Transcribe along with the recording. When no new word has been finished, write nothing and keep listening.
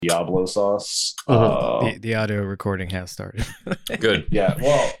Diablo sauce. The audio recording has started. Good. Yeah.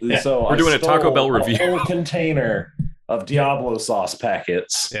 Well, so we're doing a Taco Bell review. A whole container of Diablo sauce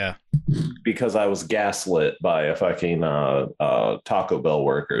packets. Yeah. Because I was gaslit by a fucking Taco Bell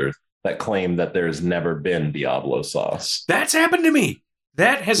worker that claimed that there's never been Diablo sauce. That's happened to me.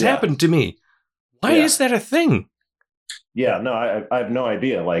 That has happened to me. Why is that a thing? Yeah, no, I have no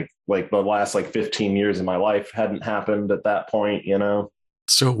idea. Like the last 15 years of my life hadn't happened at that point, you know?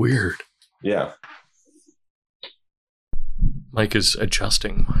 So weird. Yeah. Mike is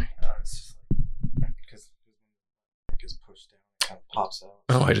adjusting my... Because Mike is pushed down, it kind of pops out.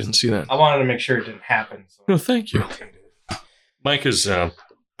 Oh, I didn't see that. I wanted to make sure it didn't happen. So No, thank you. Mike is a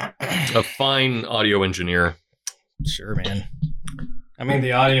fine audio engineer. Sure, man. I mean,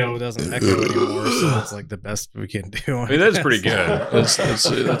 the audio doesn't echo anymore, so it's the best we can do. I mean, that's pretty good. That's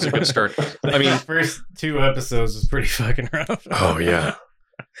a good start. I mean, the first 2 episodes was pretty fucking rough. Oh, yeah.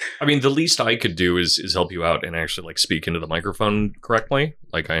 I mean, the least I could do is help you out and actually speak into the microphone correctly,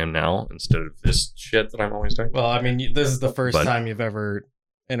 like I am now, instead of this shit that I'm always doing. Well, I mean, this is the first time you've ever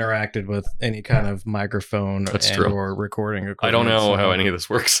interacted with any kind of microphone or recording equipment. I don't know how any of this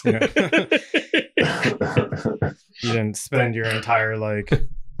works. Yeah. You didn't spend your entire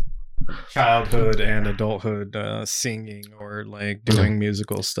childhood and adulthood singing or doing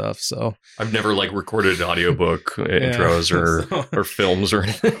musical stuff. So I've never recorded an audiobook intros or films or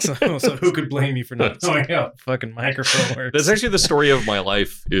anything. So who could blame you for not knowing how fucking microphone works? That's actually the story of my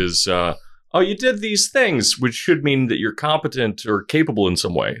life is, you did these things, which should mean that you're competent or capable in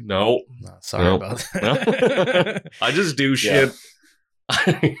some way. No. Sorry about that. No. I just do shit.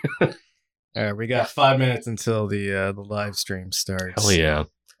 All right, we got 5 minutes until the live stream starts. Hell yeah.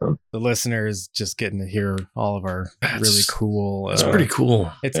 The listener is just getting to hear all of our really cool. It's pretty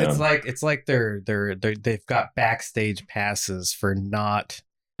cool. It's like they've got backstage passes for not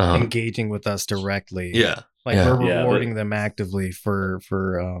engaging with us directly. Yeah. We're rewarding them actively for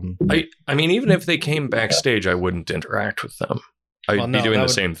I mean, even if they came backstage, I wouldn't interact with them. I'd be doing the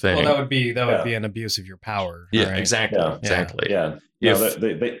same thing. Well, that would be an abuse of your power. Yeah, right? exactly. Yeah. Exactly. Yeah. No,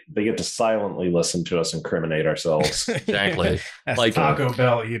 they get to silently listen to us incriminate ourselves. Exactly. As Taco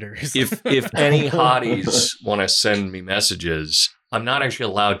Bell eaters. if any hotties want to send me messages, I'm not actually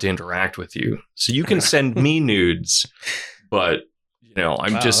allowed to interact with you. So you can send me nudes, but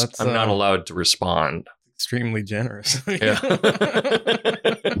I'm not allowed to respond. Extremely generous. Yeah.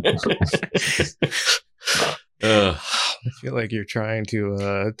 I feel like you're trying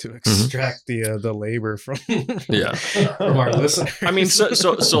to extract the labor from from our listeners. I mean,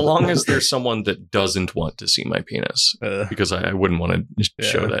 so long as there's someone that doesn't want to see my penis, because I wouldn't want to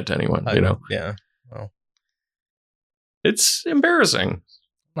show that to anyone. Yeah. Well, it's embarrassing.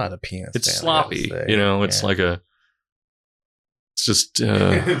 Not a penis. It's sloppy. It's like a. It's just.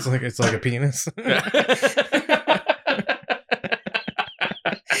 it's like a penis.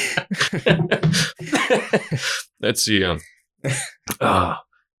 Let's see.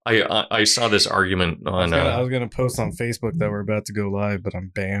 I saw this argument on. I was gonna post on Facebook that we're about to go live, but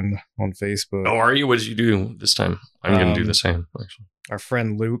I'm banned on Facebook. Oh, are you? What did you do this time? I'm gonna do the same. Actually, our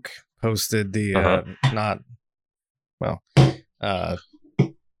friend Luke posted the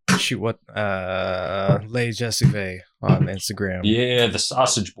Les Jessive on Instagram. Yeah, the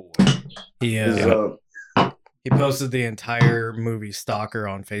sausage boy. He posted the entire movie Stalker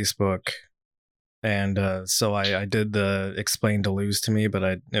on Facebook. And so I did the explain to lose to me,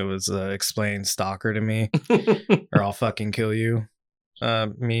 but it was explain stalker to me or I'll fucking kill you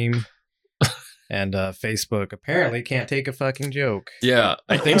meme. And Facebook apparently can't take a fucking joke. Yeah,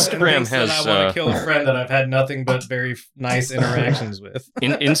 Instagram has. I want to kill a friend that I've had nothing but very nice interactions with.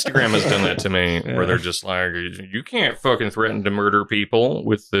 Instagram has done that to me, where they're just like, "You can't fucking threaten to murder people"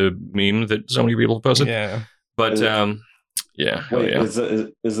 with the meme that so many people have posted. Yeah, but yeah. Wait, is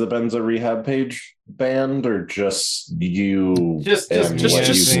the Benzo Rehab page banned or just you? Just but I don't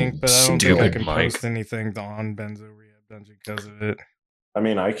think I can Mike. post anything on Benzo Rehab Dungeon because of it. I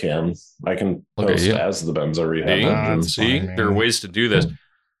mean, I can post as the Benzo Rehab Dungeon. See, there are ways to do this.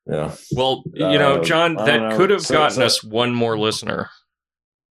 Yeah. Well, John, that could have gotten us one more listener.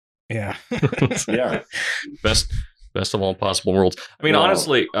 Yeah. Yeah. Best of all possible worlds. I mean,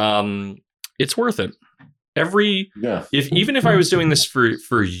 honestly, it's worth it. Even if I was doing this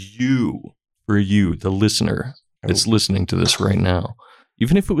for you, the listener that's listening to this right now,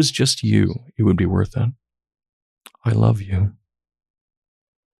 even if it was just you, it would be worth it. I love you.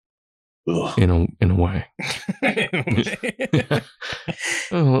 In a way.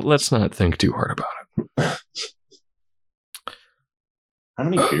 Well, let's not think too hard about it. How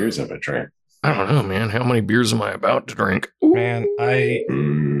many beers have I drank? I don't know, man. How many beers am I about to drink? Ooh. Man, I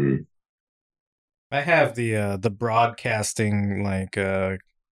have the broadcasting, like,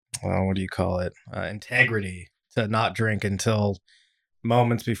 what do you call it? Integrity to not drink until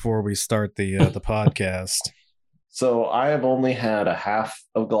moments before we start the podcast. So I have only had a half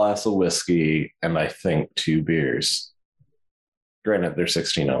a glass of whiskey and I think 2 beers. Granted, they're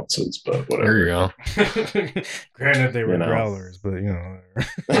 16 ounces, but whatever. There you go. Granted, they were growlers, but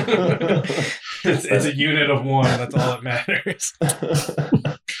it's a unit of 1. That's all that matters.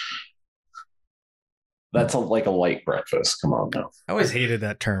 That's like a light breakfast. Come on now. I always hated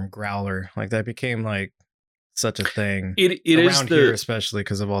that term growler. Like that became like such a thing. It around is here, especially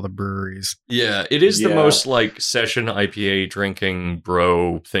because of all the breweries. Yeah, it is the most like session IPA drinking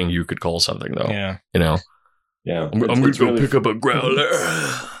bro thing you could call something, though. Yeah, Yeah, I'm gonna go pick up a growler.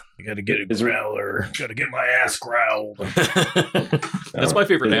 You gotta get a growler. Gotta get my ass growled. That's my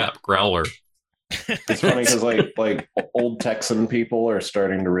favorite app, Growler. It's funny because like old Texan people are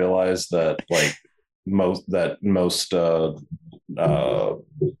starting to realize that most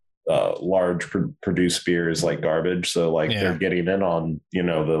large produced beer is like garbage. So they're getting in on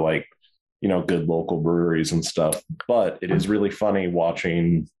the good local breweries and stuff. But it is really funny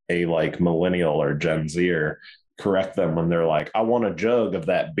watching a millennial or Gen Zer correct them when they're like, I want a jug of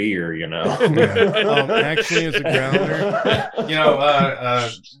that beer, Actually, it's a growler.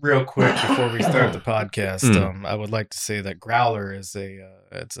 Real quick before we start the podcast, I would like to say that Growler is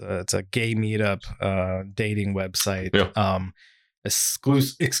it's a gay meetup dating website.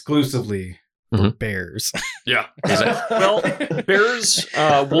 Exclusively for bears. Yeah. Well, bears,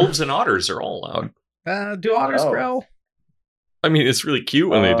 wolves, and otters are all allowed. Do otters growl? I mean, it's really cute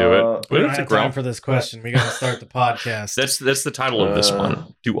when they do it. We don't have time for this question. We got to start the podcast. That's the title of this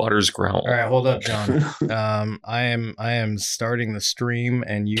one. Do otters growl? All right, hold up, John. I am starting the stream,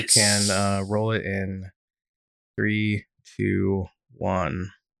 and you can roll it in 3, 2,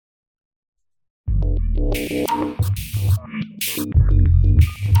 1.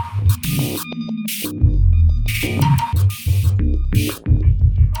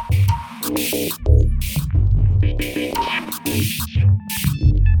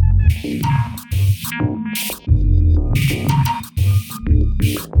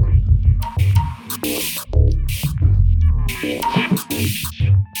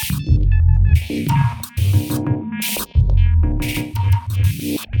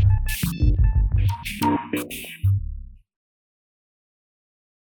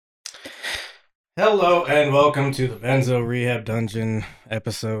 Hello and welcome to the Benzo Rehab Dungeon,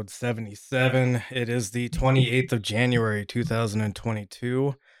 episode 77. It is the 28th of January,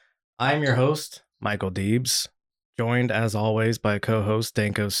 2022. I'm your host, Michael Deebs, joined as always by co-host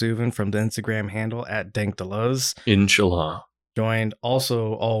Danko Suvin from the Instagram handle at DankDeLuz. Inshallah. Joined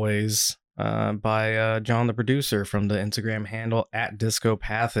also always by John the producer from the Instagram handle at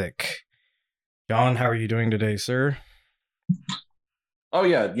Discopathic. John, how are you doing today, sir? Oh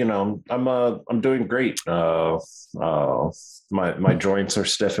yeah, I'm doing great. My joints are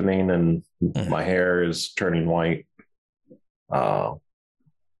stiffening and my hair is turning white.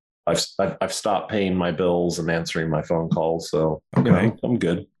 I've stopped paying my bills and answering my phone calls, so okay. I'm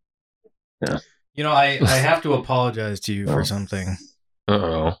good. Yeah. I have to apologize to you for something.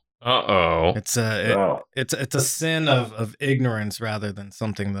 Uh-oh. It's a sin of ignorance rather than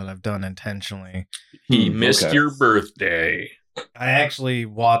something that I've done intentionally. He missed your birthday. I actually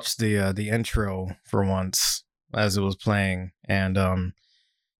watched the intro for once as it was playing, and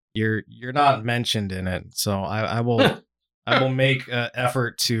you're not mentioned in it, so I will make an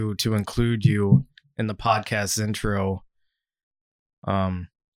effort to include you in the podcast intro.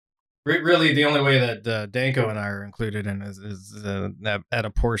 Really, the only way that Danko and I are included in is at a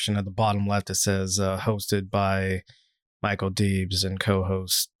portion at the bottom left it says hosted by Michael Deebs and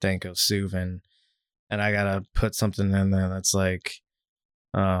co-host Danko Suvin. And I gotta put something in there that's like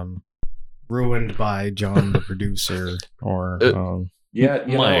ruined by John the producer, or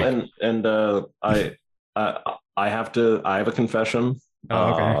I have a confession.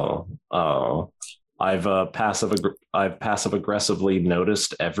 Oh, okay. I've passive aggressively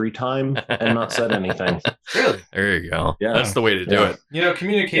noticed every time and not said anything. Really? There you go. Yeah, that's the way to do it.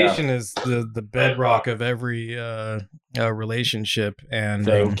 Communication is the bedrock of every relationship. And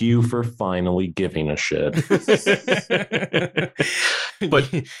thank you for finally giving a shit. But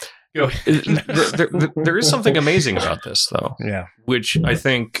there is something amazing about this, though. Yeah. Which I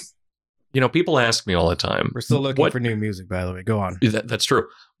think, people ask me all the time. We're still looking for new music, by the way. Go on. That's true.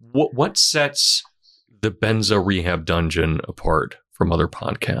 What sets the Benzo Rehab Dungeon apart from other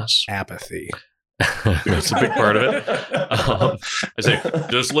podcasts? Apathy. That's a big part of it. I say,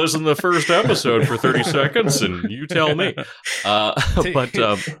 just listen to the first episode for 30 seconds and you tell me. Take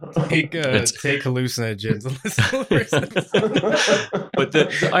hallucinogens and listen to the first episode. But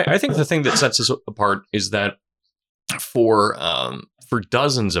I think the thing that sets us apart is that for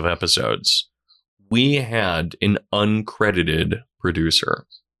dozens of episodes, we had an uncredited producer,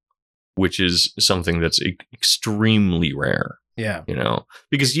 which is something that's extremely rare. Yeah.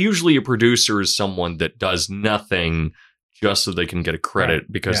 Because usually a producer is someone that does nothing just so they can get a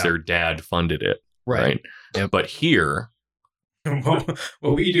credit because their dad funded it. Right. Yep. But here, what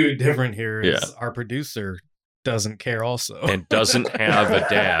we do different here is our producer doesn't care also. And doesn't have a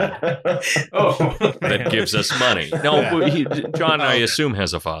dad that gives us money. No, John, I assume,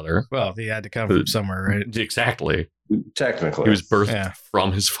 has a father. Well, he had to come from somewhere, right? Exactly. Technically. He was birthed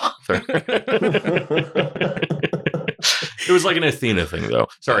from his father. It was like an Athena thing, though.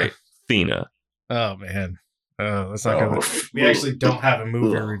 Sorry, Athena. Oh, man. That's not good. We actually don't have a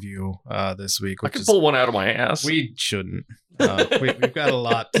movie review this week. I can pull one out of my ass. We shouldn't. We've got a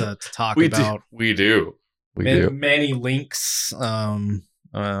lot to talk about. We do. Many links,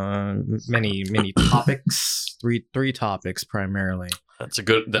 many topics. Three topics primarily.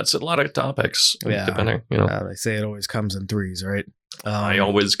 That's a lot of topics. Yeah. Depending, they say it always comes in threes, right? I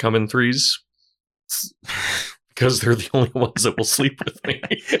always come in threes. Because they're the only ones that will sleep with me.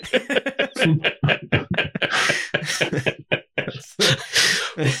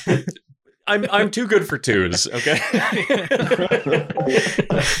 I'm too good for twos, okay?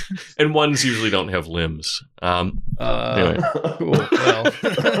 And ones usually don't have limbs. Anyway. Cool. Well,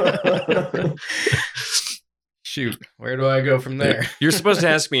 shoot, where do I go from there? You're supposed to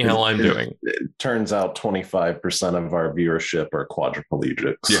ask me how I'm doing. It turns out 25% of our viewership are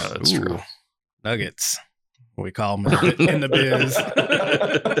quadriplegics. Yeah, that's true. Nuggets. We call them in the biz.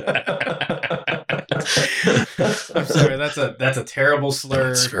 I'm sorry, that's a terrible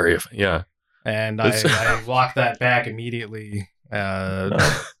slur. It's very, and I walked that back immediately,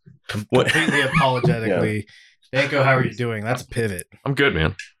 completely apologetically. Danko, how are you doing? That's a pivot. I'm good,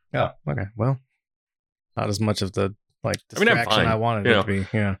 man. Oh, okay. Well, not as much of the distraction I'm fine. I wanted it to be.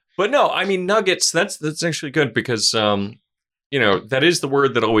 Yeah, but no, I mean nuggets. That's actually good because that is the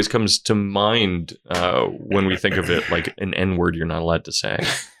word that always comes to mind when we think of it like an N word you're not allowed to say.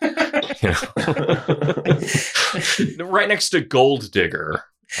 Right next to gold digger,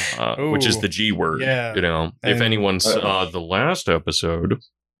 which is the G word. Yeah. If anyone saw the last episode,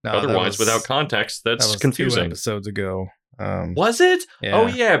 otherwise without context, that's that was confusing. 2 episodes ago. Was it? Yeah. Oh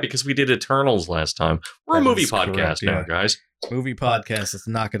yeah, because we did Eternals last time. We're a movie podcast correct, now, guys. Movie podcast is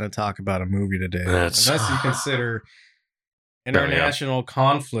not going to talk about a movie today, unless you consider international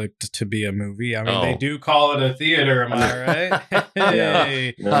conflict to be a movie. I mean, they do call it a theater. Am I right?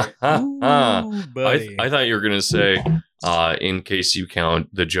 Hey. Buddy. I thought you were going to say, in case you count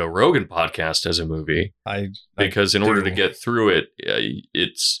the Joe Rogan podcast as a movie, because in order to get through it,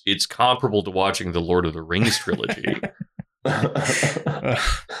 it's comparable to watching the Lord of the Rings trilogy.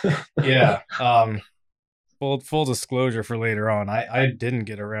 Yeah. Full disclosure for later on, I didn't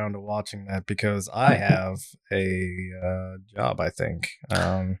get around to watching that because I have a job, I think.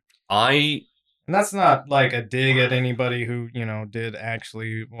 And that's not like a dig at anybody who, did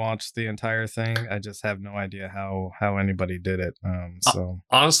actually watch the entire thing. I just have no idea how anybody did it. So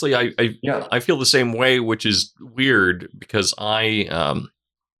honestly, I feel the same way, which is weird because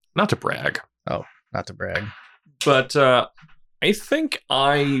not to brag. Oh, not to brag. But I think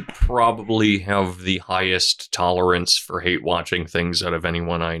I probably have the highest tolerance for hate watching things out of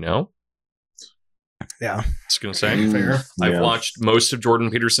anyone I know. Yeah. I was going to say. Fair. I've watched most of Jordan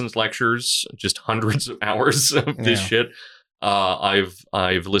Peterson's lectures, just hundreds of hours of this shit. I've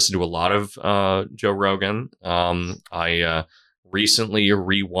listened to a lot of Joe Rogan. I recently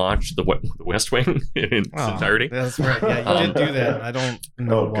rewatched The West Wing in its entirety. That's right. Yeah, you did do that. I don't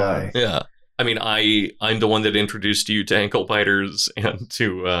know why. God. Yeah. I mean, I'm the one that introduced you to ankle biters and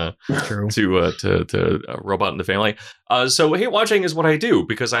to Robot in the Family. So hate watching is what I do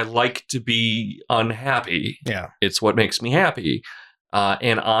because I like to be unhappy. Yeah, it's what makes me happy.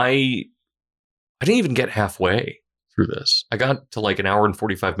 And I didn't even get halfway through this. I got to like an hour and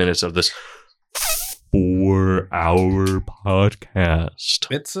 45 minutes of this 4-hour podcast.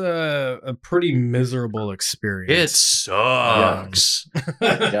 It's a pretty miserable experience. It sucks.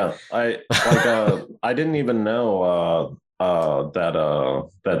 Yeah, I didn't even know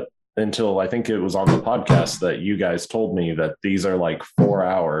that until I think it was on the podcast that you guys told me that these are like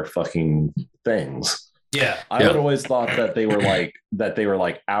 4-hour fucking things. Yeah, I had always thought that they were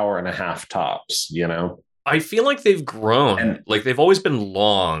like hour and a half tops. I feel like they've grown. And, like they've always been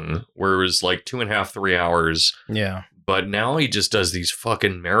long, where it was like 2.5, 3 hours. Yeah. But now he just does these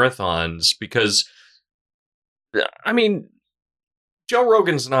fucking marathons because, I mean, Joe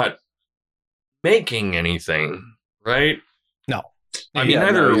Rogan's not making anything, right? No. I mean,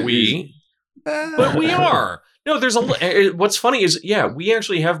 neither are we. But we are. No, there's what's funny is, we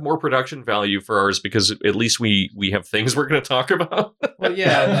actually have more production value for ours because at least we have things we're going to talk about. Well,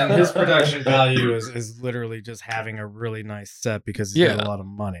 yeah, and his production value is literally just having a really nice set because he's got a lot of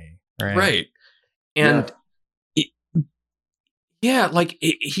money, right? Right. And he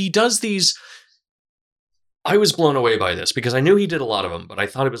does these. I was blown away by this because I knew he did a lot of them, but I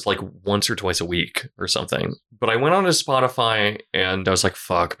thought it was like once or twice a week or something. But I went on his Spotify and I was like,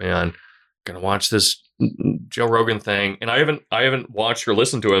 fuck, man. Gonna watch this Joe Rogan thing, and I haven't watched or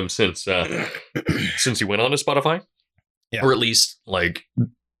listened to him since he went on to Spotify, or at least like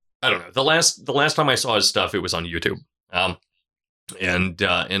I don't know. The last time I saw his stuff, it was on YouTube,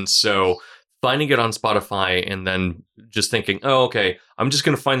 and so finding it on Spotify and then just thinking, oh, okay, I'm just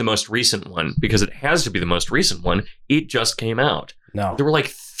gonna find the most recent one because it has to be the most recent one. It just came out. No, there were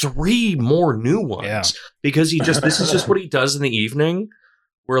like 3 more new ones because this is just what he does in the evening.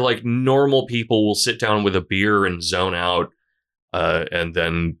 Where like normal people will sit down with a beer and zone out, and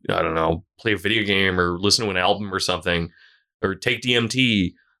then I don't know, play a video game or listen to an album or something, or take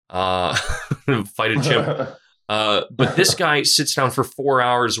DMT, fight a chimp. But this guy sits down for 4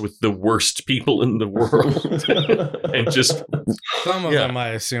 hours with the worst people in the world, and just some of them I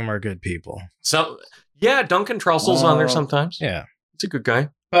assume are good people. So Duncan Trussell's on there sometimes. Yeah, it's a good guy.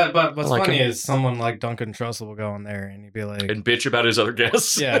 But what's funny is someone like Duncan Trussell will go in there and he'd be like... And bitch about his other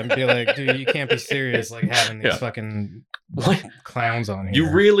guests. Yeah, and be like, dude, you can't be serious like having these fucking clowns on here. You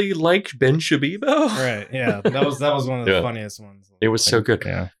really like Ben Shabibo? Right, yeah. That was one of the funniest ones. It was so good.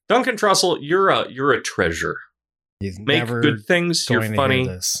 Yeah. Duncan Trussell, you're a treasure. He's Make good things. You're funny.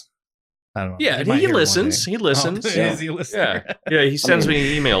 I don't know. Yeah, he listens. He listens. Is he listening? Yeah. He sends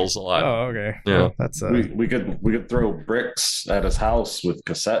me emails a lot. Oh, okay. Yeah, well, that's we could throw bricks at his house with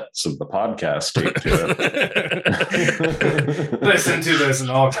cassettes of the podcast taped to it. Listen to this in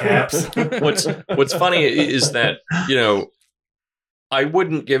all caps. What's funny is that I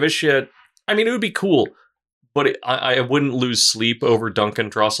wouldn't give a shit. I mean, it would be cool, but I wouldn't lose sleep over Duncan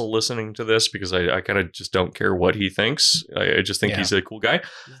Trussell listening to this because I kind of just don't care what he thinks. I just think he's a cool guy.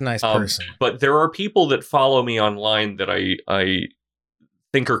 He's a nice person. But there are people that follow me online that I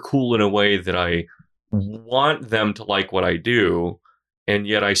think are cool in a way that I want them to like what I do, and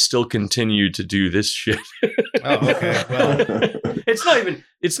yet I still continue to do this shit. Oh, okay. Well, it's not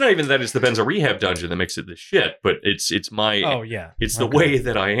even that it's the Benzo Rehab dungeon that makes it the shit, but it's my it's the way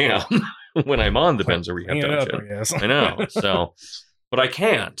that I am. When I'm on the Benzo Rehab dungeon. I know. So, but I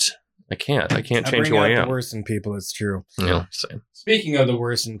can't change who I am. The worst in people, it's true. Yeah, same. Speaking of the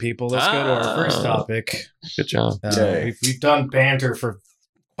worst in people, let's go to our first topic. Good job. We've done banter for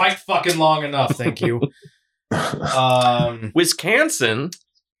quite fucking long enough. Thank you. Wisconsin.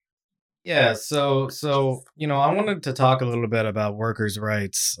 Yeah, so I wanted to talk a little bit about workers'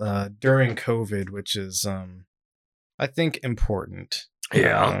 rights during COVID, which is I think important.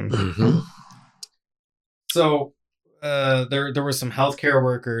 Yeah. So there were some healthcare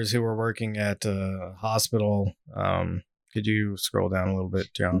workers who were working at a hospital. Could you scroll down a little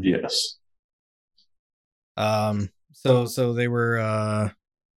bit, John? Yes. So they were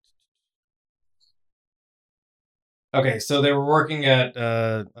okay. So they were working at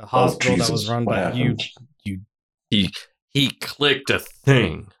a hospital that was run by you. He clicked a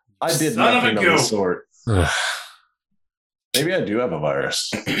thing. I did nothing of the sort. Maybe I do have a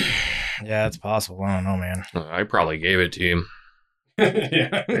virus. Yeah, it's possible. I don't know, man. I probably gave it to you.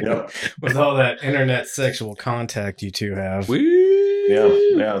 Yeah. Yep. With all that internet sexual contact you two have.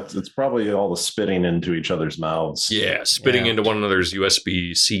 Yeah. It's probably all the spitting into each other's mouths. Yeah, spitting into one another's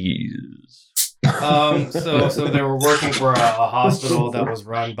USB-Cs. So they were working for a hospital that was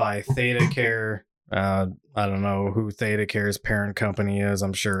run by Theta Care. I don't know who Theta Care's parent company is.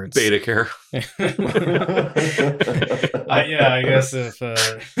 I'm sure it's Beta Care. I guess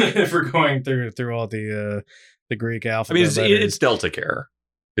if we're going through all the Greek alphabet, I mean it's Delta Care.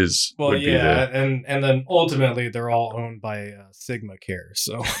 And then ultimately they're all owned by Sigma Care.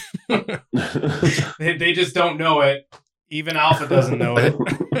 So they just don't know it. Even Alpha doesn't know it.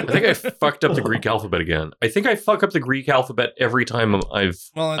 I think I fucked up the Greek alphabet again. I think I fuck up the Greek alphabet every time I'm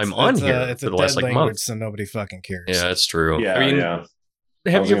on here it's for the a last dead language, month. so nobody fucking cares. Yeah, that's true. Yeah, I mean,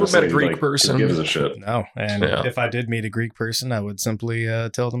 have you ever met a Greek person? Who gives a shit? No, and if I did meet a Greek person, I would simply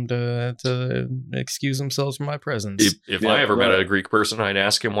tell them to excuse themselves from my presence. If I ever met a Greek person, I'd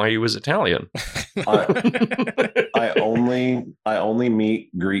ask him why he was Italian. I only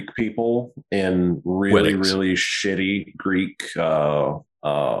meet Greek people in really really shitty Greek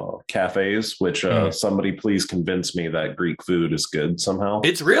cafes. Which somebody please convince me that Greek food is good somehow.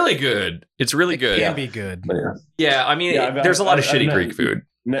 It's really good. It's really good. It can be good. Yeah, I mean, there's a lot of shitty Greek food.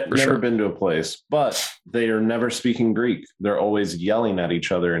 Never been to a place, but they are never speaking Greek. They're always yelling at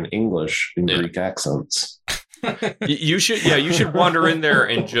each other in English in Greek accents. You should wander in there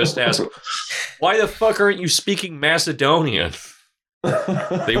and just ask, why the fuck aren't you speaking Macedonian?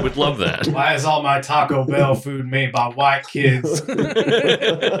 They would love that. Why is all my Taco Bell food made by white kids?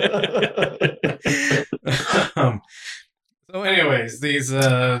 So anyways, these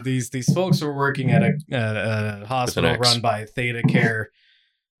folks were working at a hospital run by Theta Care.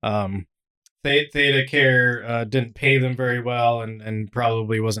 Theta Care didn't pay them very well and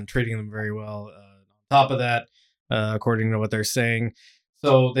probably wasn't treating them very well. On top of that, according to what they're saying,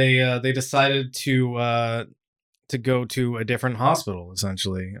 so they decided to go to a different hospital.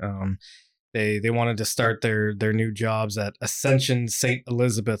 Essentially, they wanted to start their new jobs at Ascension St.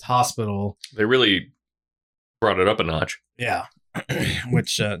 Elizabeth Hospital. They really brought it up a notch. Yeah,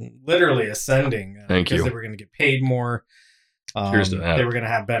 which literally ascending. Because they were going to get paid more. Cheers to that. They were going to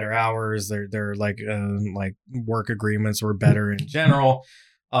have better hours. Their like work agreements were better in general.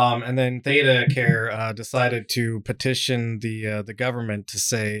 And then Theta Care decided to petition the government to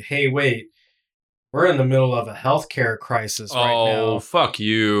say, hey, wait, we're in the middle of a healthcare crisis right now. Oh, fuck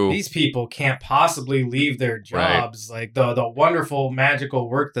you. These people can't possibly leave their jobs. Right. Like the wonderful, magical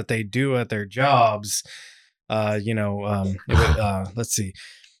work that they do at their jobs. Let's see.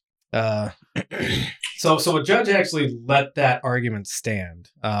 So a judge actually let that argument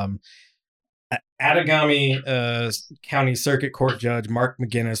stand. Atagami County Circuit Court Judge Mark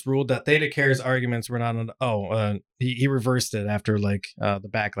McGinnis ruled that Theta Care's arguments were not he reversed it after the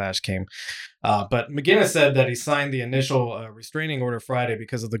backlash came. But McGinnis said that he signed the initial restraining order Friday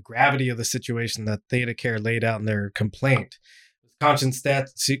because of the gravity of the situation that Theta Care laid out in their complaint. Wisconsin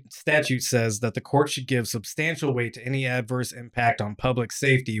statute says that the court should give substantial weight to any adverse impact on public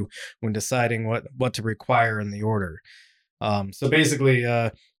safety when deciding what to require in the order. So basically,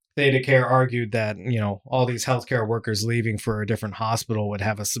 Theta Care argued that, all these healthcare workers leaving for a different hospital would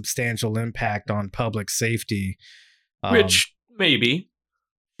have a substantial impact on public safety. Which, maybe.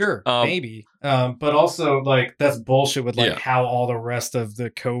 Sure, maybe. But also, that's bullshit with, how all the rest of the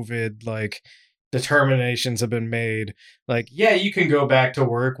COVID, determinations have been made. You can go back to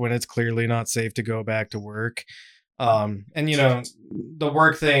work when it's clearly not safe to go back to work. The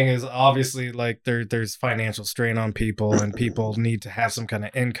work thing is obviously there's financial strain on people and people need to have some kind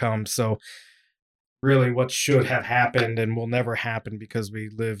of income. So really what should have happened and will never happen because we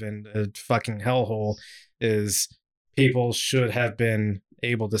live in a fucking hellhole is people should have been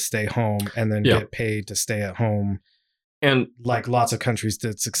able to stay home and then get paid to stay at home. And lots of countries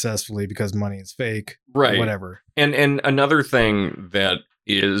did successfully because money is fake, right? Whatever. And another thing that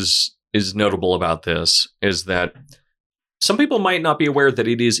is notable about this is that some people might not be aware that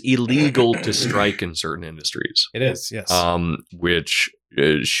it is illegal to strike in certain industries. It is, yes. Which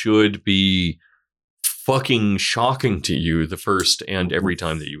should be fucking shocking to you the first and every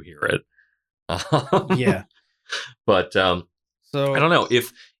time that you hear it. Yeah. But so I don't know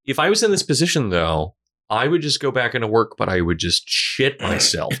if I was in this position though. I would just go back into work, but I would just shit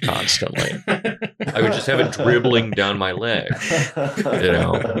myself constantly. I would just have it dribbling down my leg.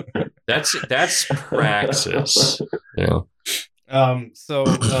 That's praxis. So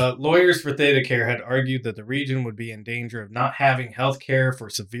lawyers for Theta Care had argued that the region would be in danger of not having health care for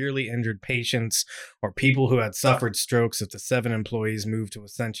severely injured patients or people who had suffered strokes if the 7 employees moved to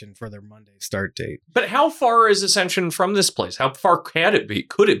Ascension for their Monday start date. But how far is Ascension from this place? How far could it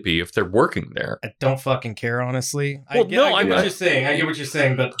be if they're working there? I don't fucking care, honestly. I get what you're saying. I get what you're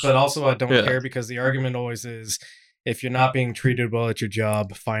saying, but also I don't care because the argument always is, if you're not being treated well at your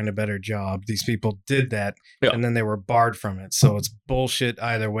job, find a better job. These people did that, and then they were barred from it. So it's bullshit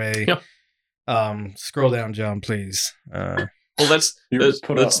either way. Scroll down, John, please. Well, that's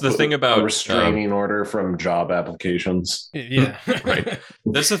the thing about restraining order from job applications. Yeah, right.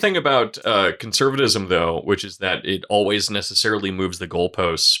 That's the thing about conservatism, though, which is that it always necessarily moves the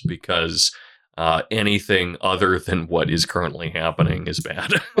goalposts because anything other than what is currently happening is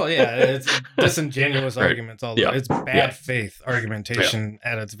bad. Well, yeah, it's disingenuous arguments, although it's bad faith argumentation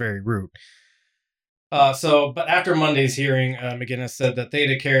at its very root. But after Monday's hearing, McGinnis said that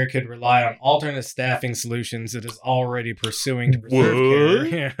Theta Care could rely on alternate staffing solutions it is already pursuing to preserve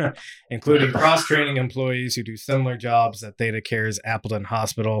care, including cross-training employees who do similar jobs at Theta Care's Appleton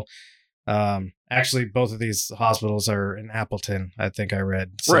Hospital. Actually, both of these hospitals are in Appleton, I think I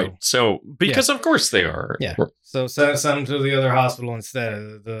read. So, right. So, because of course they are. Yeah. So send them to the other hospital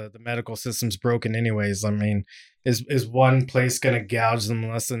instead. The medical system's broken anyways. I mean, is one place going to gouge them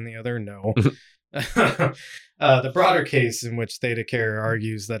less than the other? No. The broader case in which Theta Care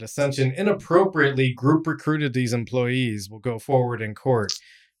argues that Ascension inappropriately group recruited these employees will go forward in court,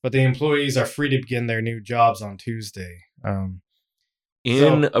 but the employees are free to begin their new jobs on Tuesday.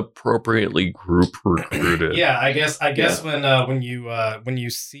 Inappropriately group recruited. Yeah, I guess when you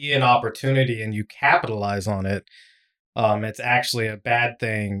see an opportunity and you capitalize on it, it's actually a bad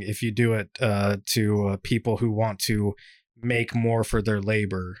thing if you do it to people who want to make more for their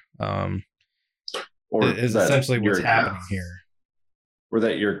labor. Or is essentially what's happening here. Or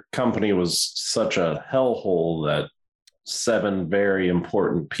that your company was such a hellhole that 7 very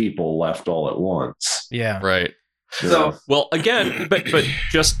important people left all at once. Yeah. Right. So, well, again, but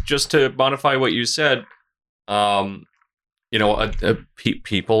just to modify what you said,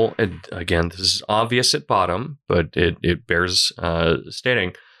 people, and again, this is obvious at bottom, but it bears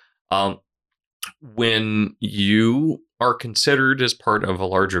stating, when you are considered as part of a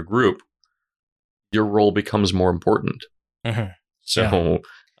larger group, your role becomes more important. Mm-hmm. So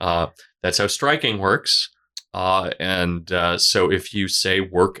that's how striking works. And so if you say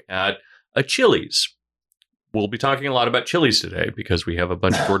work at a Chili's, we'll be talking a lot about Chili's today because we have a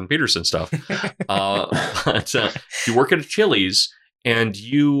bunch of Jordan Peterson stuff. But you work at a Chili's and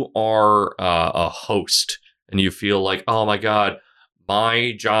you are a host and you feel like, oh my God,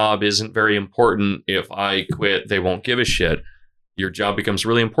 my job isn't very important. If I quit, they won't give a shit. Your job becomes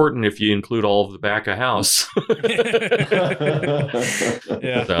really important if you include all of the back of house.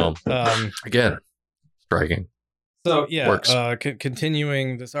 Yeah. So, again, striking. So, yeah,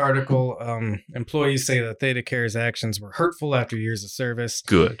 continuing this article, employees say that Theta Care's actions were hurtful after years of service.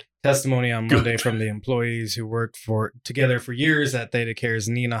 Good. Testimony on Monday from the employees who worked together for years at Theta Care's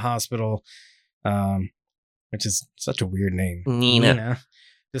Nina Hospital, which is such a weird name. Nina.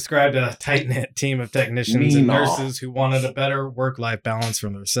 Described a tight-knit team of technicians and nurses who wanted a better work-life balance for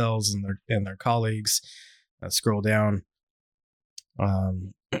themselves and their colleagues. Scroll down.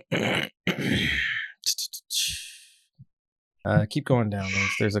 Keep going down.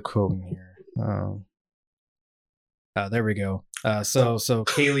 There's a quote in here. There we go. So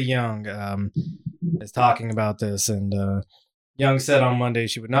Kaylee Young is talking about this, and Young said on Monday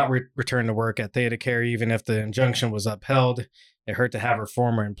she would not return to work at Theta Care even if the injunction was upheld. It hurt to have her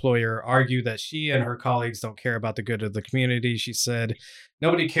former employer argue that she and her colleagues don't care about the good of the community. She said,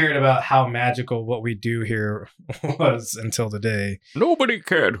 nobody cared about how magical what we do here was until the day. Nobody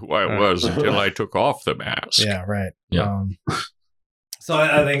cared who I was until I took off the mask. Yeah, right. Yeah. So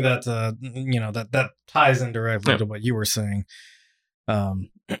I think that, that ties in directly to what you were saying.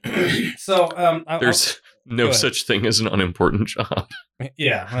 There's no such thing as an unimportant job.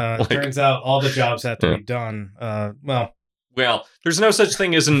 Yeah. Turns out all the jobs have to be done. Well, there's no such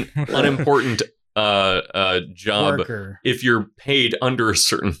thing as an unimportant job worker if you're paid under a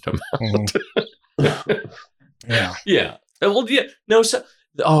certain amount. Yeah. Yeah. Well, yeah. No.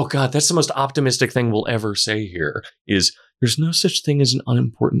 Oh God, that's the most optimistic thing we'll ever say here. Is there's no such thing as an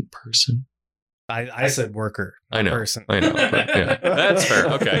unimportant person. I said worker. I know. Person. I know. But, yeah, that's fair.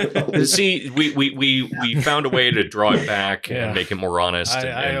 Okay. See, we found a way to draw it back and make it more honest.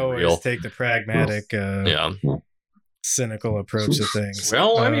 I always real. Take the pragmatic. Cynical approach to things.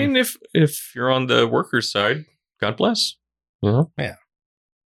 Well, I mean, if you're on the workers' side, God bless. Yeah.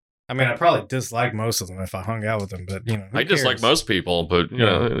 I mean, I probably dislike most of them if I hung out with them, but I dislike most people, but you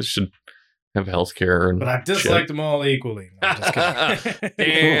know, they should have health care. But I dislike them all equally. No, I'm just kidding.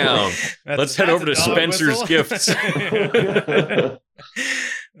 Damn. Let's head over to Spencer's Gifts.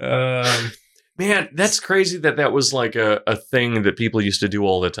 Man, that's crazy that was like a thing that people used to do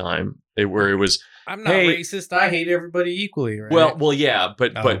all the time. Where it was, I'm not racist. I hate everybody equally, right? Well, yeah,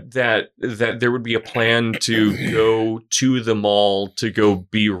 but that there would be a plan to go to the mall to go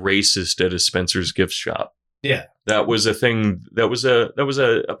be racist at a Spencer's gift shop. Yeah, that was a thing. That was a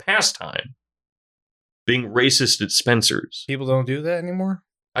pastime. Being racist at Spencer's. People don't do that anymore.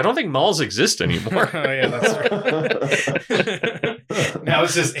 I don't think malls exist anymore. Oh, yeah, that's right. Now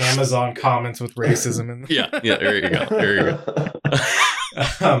it's just Amazon comments with racism in them. Yeah, there you go.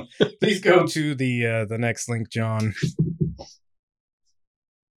 Please go to the next link, John.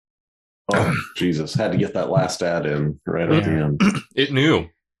 Oh, Jesus. Had to get that last ad in right at the end. It knew.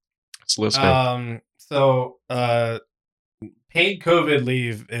 It's listening. So paid COVID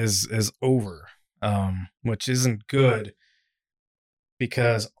leave is over, which isn't good.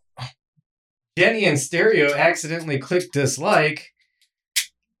 Because Jenny in stereo accidentally clicked dislike.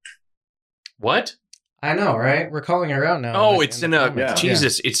 What? I know, right? We're calling her out now. Oh, it's in a comments.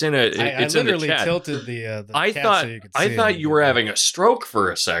 Jesus. It's in a. It's I in the literally chat. tilted the I chat thought so you could see I thought it. you were having a stroke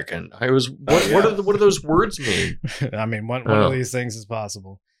for a second. I was. What do those words mean? I mean, one of these things is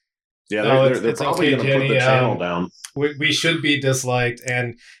possible. Yeah, No, they're probably going to put the channel down. We should be disliked,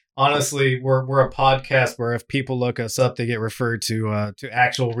 and honestly, we're a podcast where if people look us up, they get referred to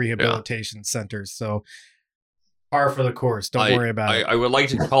actual rehabilitation centers. So, par for the course. Don't worry about it. I would like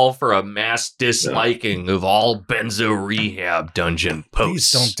to call for a mass disliking of all Benzo Rehab dungeon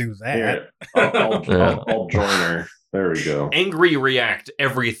posts. Please don't do that. Here, I'll join her. There we go. Angry react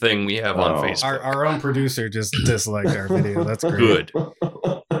everything we have on Facebook. Our own producer just disliked our video. That's great. Good.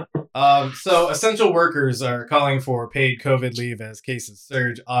 So essential workers are calling for paid COVID leave as cases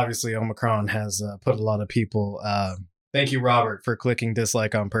surge. Obviously, Omicron has put a lot of people. Thank you, Robert, for clicking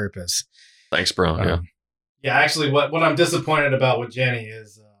dislike on purpose. Thanks, bro. Yeah, actually, what I'm disappointed about with Jenny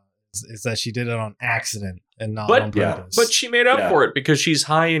is that she did it on accident and not on purpose. But she made up for it because she's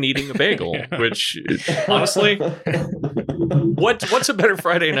high and eating a bagel, which honestly, what's a better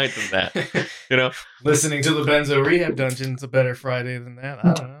Friday night than that? You know, listening to the Benzo Rehab Dungeon's a better Friday than that.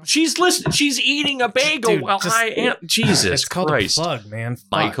 I don't know. She's listening. She's eating a bagel while I am. Jesus it's called Christ, a plug, man. Fuck.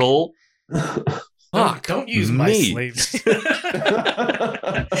 Michael. Don't use my slaves.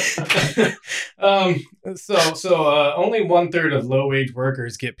 So only 1/3 of low-wage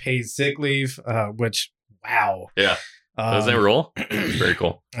workers get paid sick leave, which wow. Yeah. Doesn't that rule? Very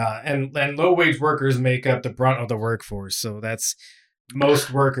cool. And low-wage workers make up the brunt of the workforce, so that's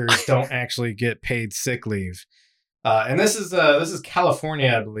most workers don't actually get paid sick leave. And this is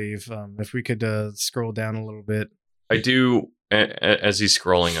California, I believe. If we could scroll down a little bit. I do. As he's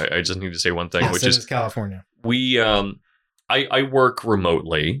scrolling, I just need to say one thing, which is California. I work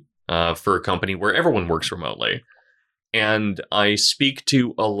remotely for a company where everyone works remotely, and I speak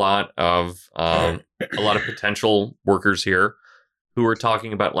to a lot of potential workers here who are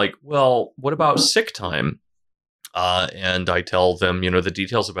talking about like, well, what about sick time? And I tell them, the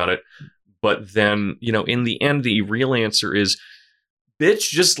details about it, but then, in the end, the real answer is, bitch,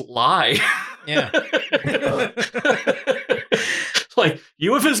 just lie. Yeah. Like,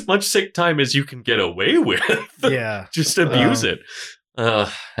 you have as much sick time as you can get away with. Yeah. Just abuse it.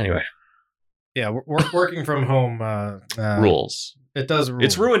 Anyway. Yeah, working from home rules. It does rule.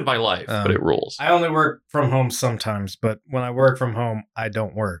 It's ruined my life, but it rules. I only work from home sometimes, but when I work from home, I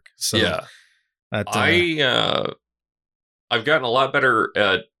don't work. So yeah. I've gotten a lot better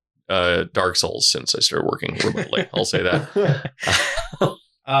at Dark Souls since I started working remotely. I'll say that.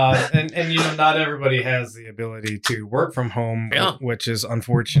 And not everybody has the ability to work from home, which is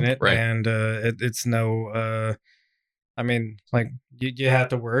unfortunate. Right. And it's no, I mean, like you have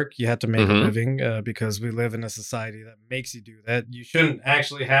to work, you have to make a living because we live in a society that makes you do that. You shouldn't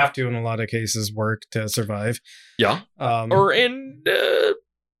actually have to, in a lot of cases, work to survive. Yeah. Or in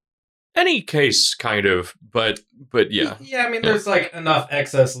any case, kind of, but yeah. Yeah, I mean, there's like enough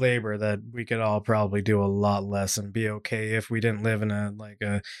excess labor that we could all probably do a lot less and be okay if we didn't live in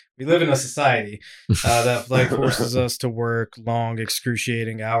we live in a society that like forces us to work long,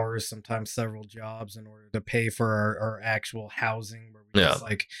 excruciating hours, sometimes several jobs in order to pay for our actual housing, where we just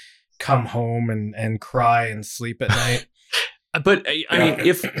like come home and cry and sleep at night. But I mean,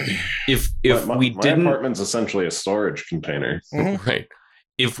 if we didn't, my apartment's essentially a storage container, right?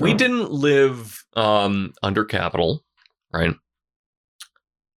 If we didn't live under capital, right,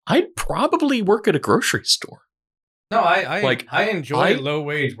 I'd probably work at a grocery store. No, I enjoy low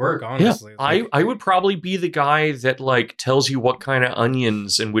wage work, honestly. Yeah, I would probably be the guy that like tells you what kind of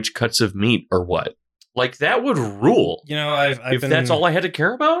onions and which cuts of meat or what. Like that would rule. If that's all I had to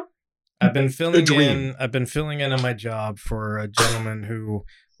care about. I've been filling in on my job for a gentleman who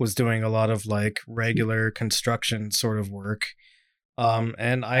was doing a lot of like regular construction sort of work.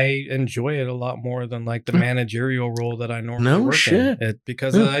 And I enjoy it a lot more than like the managerial role that I normally work in.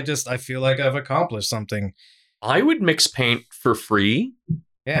 Because I feel like I've accomplished something. I would mix paint for free.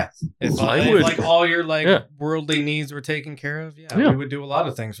 Yeah. If like all your like worldly needs were taken care of, we would do a lot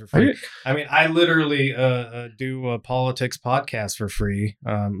of things for free. I mean, I literally do a politics podcast for free,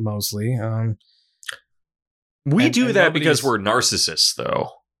 mostly. We do that because we're narcissists, though.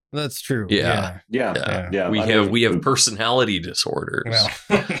 That's true. Yeah. We have personality disorders.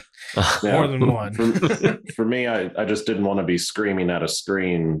 Well, more than one. For me, I just didn't want to be screaming at a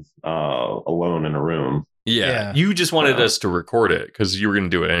screen alone in a room. Yeah. You just wanted us to record it because you were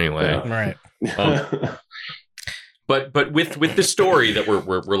going to do it anyway. Right. But with the story that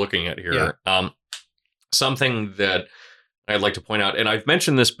we're looking at here, something that I'd like to point out, and I've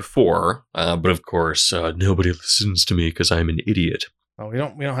mentioned this before, but of course nobody listens to me because I'm an idiot. Oh, we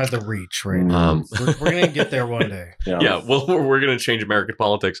don't have the reach right now. We're gonna get there one day. Yeah, well, we're gonna change American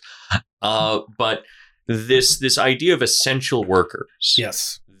politics. But this idea of essential workers.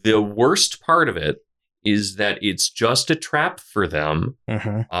 Yes. The worst part of it is that it's just a trap for them,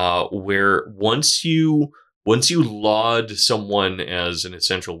 where once you laud someone as an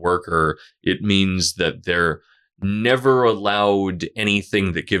essential worker, it means that they're never allowed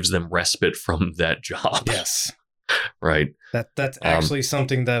anything that gives them respite from that job. Yes. Right. That's actually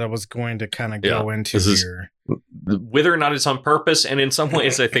something that I was going to kind of go into here. Whether or not it's on purpose, and in some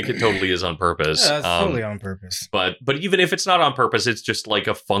ways I think it totally is on purpose. Yeah, it's totally on purpose. But even if it's not on purpose, it's just like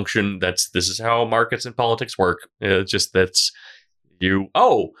a function this is how markets and politics work. Just that's you.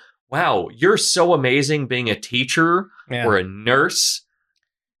 Oh, wow, you're so amazing being a teacher or a nurse.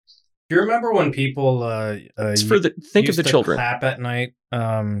 Do you remember when people think of the children clap at night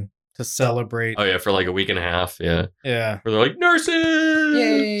to celebrate? Oh yeah, for like a week and a half. Yeah. Where they're like, nurses,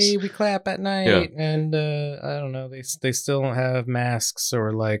 yay, we clap at night. And I don't know, they still don't have masks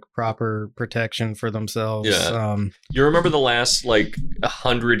or like proper protection for themselves. You remember the last like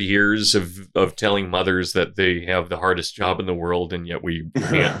 100 years of telling mothers that they have the hardest job in the world, and yet we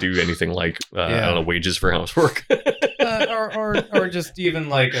can't do anything like I don't know, wages for housework. or just even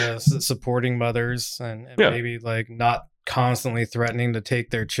like supporting mothers and maybe like not constantly threatening to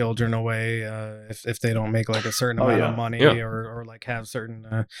take their children away if they don't make like a certain amount of money or like have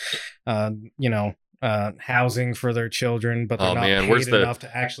certain housing for their children, but they're not paid enough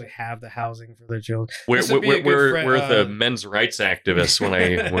to actually have the housing for their children. We're the men's rights activists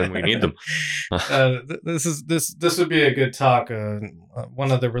when we need them. This would be a good talk.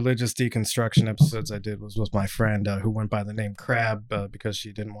 One of the religious deconstruction episodes I did was with my friend who went by the name Crab because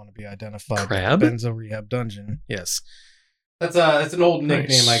she didn't want to be identified. Crab? Benzo Rehab Dungeon. Yes. That's an old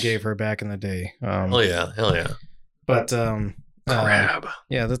nickname I gave her back in the day. Hell yeah. But Crab.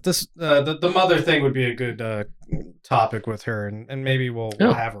 The mother thing would be a good topic with her, and maybe we'll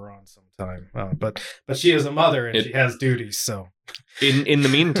have her on sometime. But she is a mother and she has duties. So in the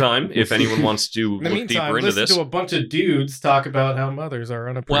meantime, if anyone wants to look deeper into this, to a bunch of dudes talk about how mothers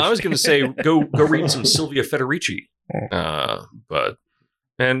are unappreciated. Well, I was going to say go read some Sylvia Federici, but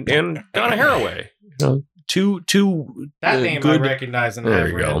and Donna Haraway. Two that name good, I recognize and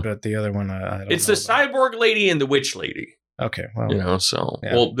have read, but the other one I don't. It's the cyborg lady and the witch lady. Okay, well,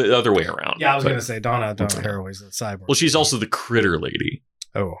 well, the other way around. Yeah, I was going to say Donna Haraway's the cyborg. Well, she's also the critter lady.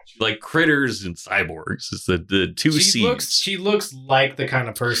 Oh, like critters and cyborgs. It's the two C's. She looks like the kind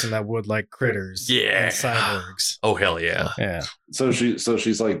of person that would like critters. Yeah, and cyborgs. Oh hell yeah. Yeah. So she's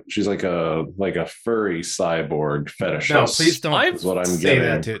like a furry cyborg fetishist. No, please don't. Is what I'm say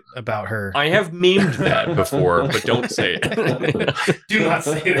getting. that about her. I have memed that before, but don't say it. Do not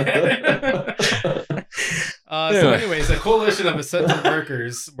say that. So anyways, a coalition of essential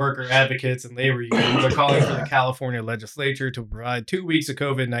worker advocates, and labor unions are calling for the California legislature to provide 2 weeks of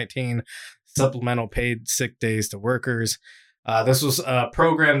COVID-19 supplemental paid sick days to workers. This was a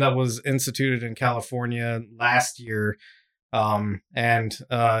program that was instituted in California last year. And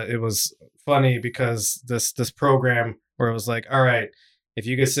it was funny because this program where it was like, all right, if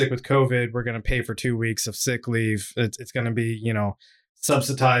you get sick with COVID, we're going to pay for 2 weeks of sick leave. It's going to be,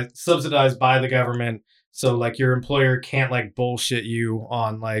 subsidized by the government. So like your employer can't like bullshit you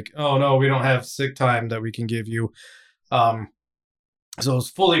on like, oh no, we don't have sick time that we can give you. So it's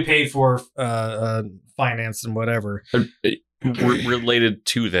fully paid for, financed and whatever. Related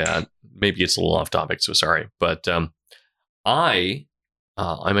to that, maybe it's a little off topic, so sorry, but I'm a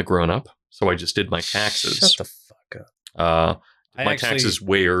grown up, so I just did my taxes. Shut the fuck up. My taxes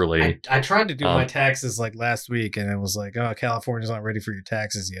way early. I tried to do my taxes like last week, and it was like, oh, California's not ready for your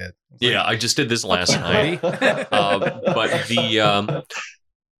taxes yet. Yeah, I just did this last night. But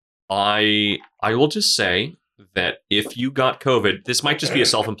I will just say that if you got COVID, this might just be a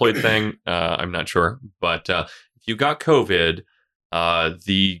self-employed thing. I'm not sure, but if you got COVID,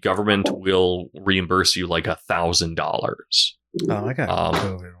 the government will reimburse you like $1,000. Oh, I got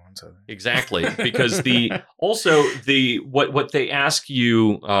COVID once. Exactly, because what they ask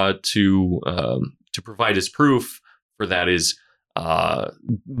you to provide as proof for that is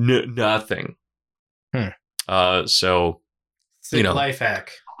nothing. So sick life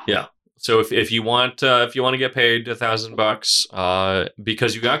hack. Yeah. So if you want to get paid $1,000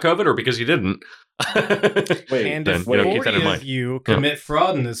 because you got COVID or because you didn't, and if 40 of you commit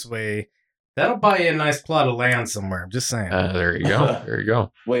fraud in this way, that'll buy you a nice plot of land somewhere. I'm just saying. There you go. There you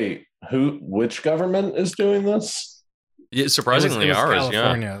go. Wait, which government is doing this? Yeah, surprisingly, it was ours.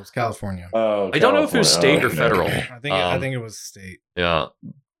 California. Yeah, it was California. Oh, I don't know if it was state or federal. I think it was state. Yeah,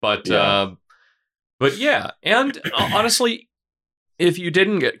 but yeah, and honestly, if you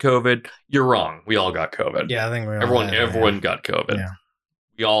didn't get COVID, you're wrong. We all got COVID. Yeah, I think everyone got COVID. Yeah.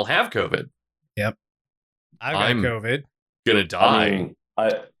 We all have COVID. Yep. I'm COVID. Gonna die.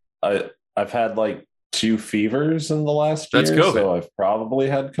 I've had like 2 fevers in the last year. That's COVID. So I've probably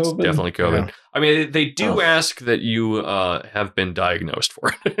had COVID. It's definitely COVID. Yeah. I mean, they do ask that you have been diagnosed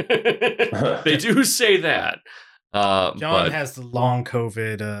for it. They do say that. John has the long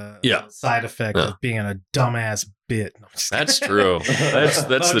COVID side effect of being a dumbass bit. No, that's true. That's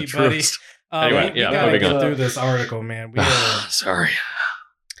the truth. Anyway, we gotta get through this article, man. Sorry.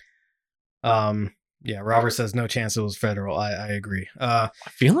 Yeah, Robert says no chance it was federal. I agree. I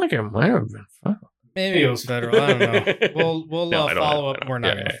feel like it might have been federal. Maybe it was federal. I don't know. We'll follow up. We're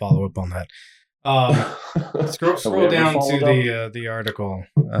not going to follow up on that. Scroll down to the article.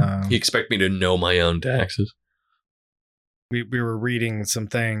 You expect me to know my own taxes? We were reading some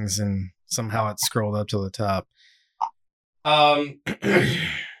things and somehow it scrolled up to the top.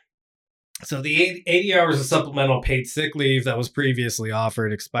 So the 80 hours of supplemental paid sick leave that was previously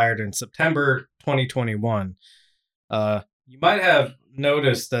offered expired in September 2021. You might have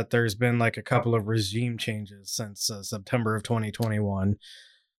noticed that there's been like a couple of regime changes since September of 2021.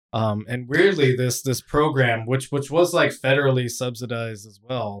 And weirdly, this program, which was like federally subsidized as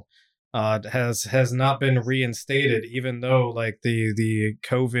well, has not been reinstated, even though like the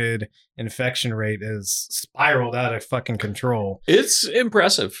COVID infection rate is spiraled out of fucking control. It's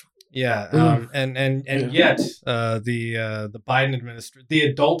impressive. Yeah, and yet the Biden administration, the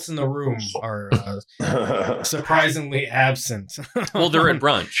adults in the room are surprisingly absent. Well, they're at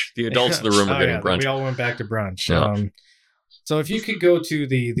brunch. The adults in the room are getting brunch. We all went back to brunch. Yeah. So if you could go to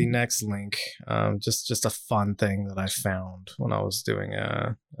the next link, just a fun thing that I found when I was doing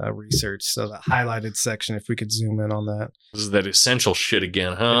a research. So the highlighted section, if we could zoom in on that. This is that essential shit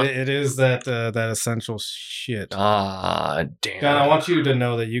again, huh? It is that essential shit. Ah, damn. John, I want you to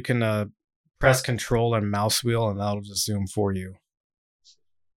know that you can press Control and mouse wheel, and that'll just zoom for you.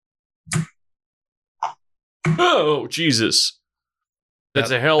 Oh, Jesus. That's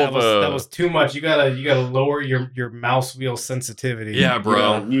a hell of a... That was too much. You gotta lower your mouse wheel sensitivity. Yeah,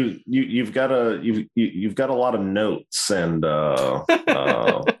 bro. You've got a lot of notes and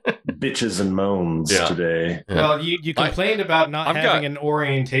bitches and moans today. Yeah. Well, you complained about not having an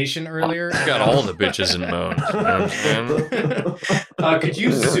orientation earlier. I've got all the bitches and moans. You know what I'm could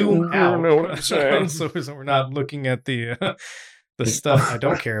you zoom out? I don't know what I'm saying. So we're not looking at the stuff I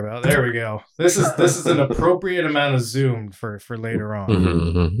don't care about. There we go. This is an appropriate amount of zoom for later on.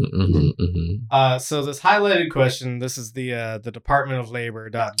 So this highlighted question, this is the Department of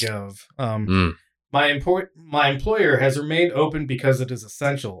Labor.gov. My employer has remained open because it is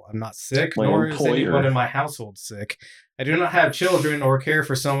essential. I'm not sick, nor is anyone in my household sick. I do not have children or care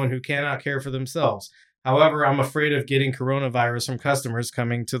for someone who cannot care for themselves. However, I'm afraid of getting coronavirus from customers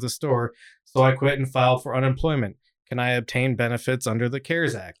coming to the store, so I quit and filed for unemployment. Can I obtain benefits under the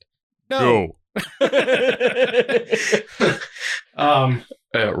CARES Act? No. That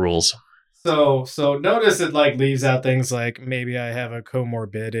rules. So notice it like leaves out things like maybe I have a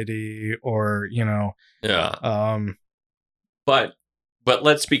comorbidity or, you know. Yeah. But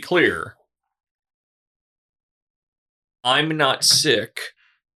let's be clear. I'm not sick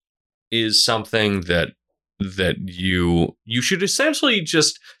is something that you should essentially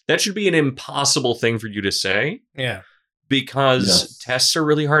that should be an impossible thing for you to say. Yeah. Because tests are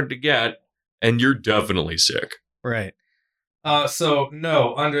really hard to get and you're definitely sick. Right. So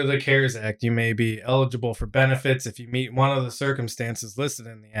no, under the CARES Act, you may be eligible for benefits if you meet one of the circumstances listed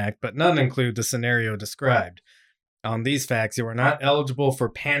in the act, but none include the scenario described. On these facts, you are not eligible for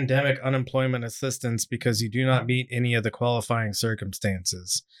pandemic unemployment assistance because you do not meet any of the qualifying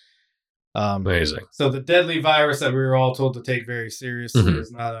circumstances. Amazing. So the deadly virus that we were all told to take very seriously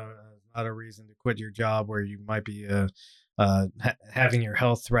is not a reason to quit your job where you might be having your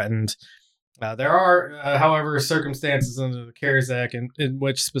health threatened. There are, however, circumstances under the CARES Act in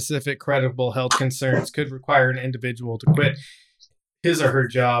which specific credible health concerns could require an individual to quit his or her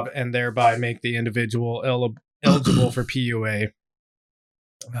job and thereby make the individual eligible for PUA.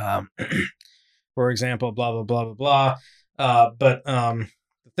 For example, blah, blah, blah, blah, blah. But the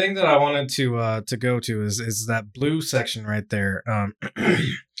thing that I wanted to go to is that blue section right there.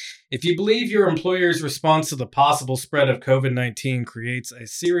 If you believe your employer's response to the possible spread of COVID-19 creates a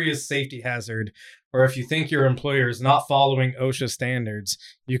serious safety hazard, or if you think your employer is not following OSHA standards,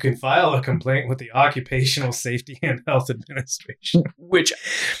 you can file a complaint with the Occupational Safety and Health Administration. Which,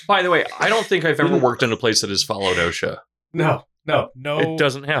 by the way, I don't think I've ever worked in a place that has followed OSHA. No. It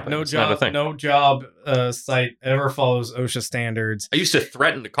doesn't happen. No it's job. Not a thing. No job site ever follows OSHA standards. I used to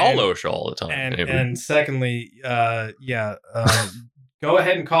threaten to call OSHA all the time. And secondly, go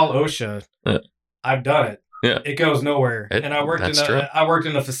ahead and call OSHA. Yeah. I've done it. Yeah. It goes nowhere. And I worked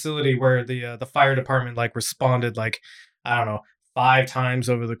in a facility where the fire department like responded like, I don't know, 5 times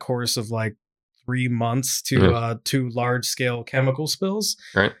over the course of like 3 months to large scale chemical spills.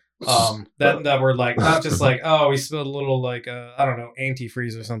 Right. That were like not just like, oh, we spilled a little like I don't know,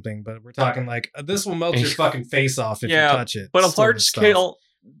 antifreeze or something, but we're talking like this will melt your fucking face off if you touch it. But a large scale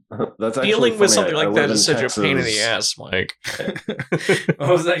That's dealing with funny. something like that is such Texas. a pain in the ass, Mike. What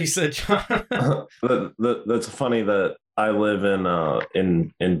was that you said, John? That's funny that I live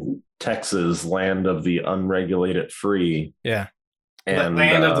in Texas, land of the unregulated free. Yeah. And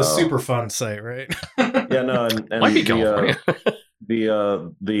land of the Superfund site, right? Yeah, no, and might be California.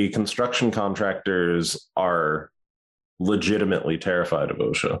 The construction contractors are legitimately terrified of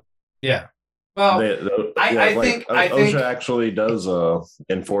OSHA. Yeah. Well, I think OSHA actually does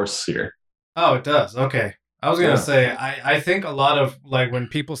enforce here. Oh, it does. Okay. I was gonna say I think a lot of like when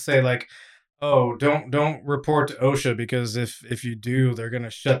people say like, oh, don't report to OSHA because if you do, they're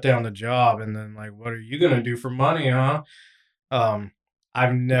gonna shut down the job, and then like, what are you gonna do for money, huh?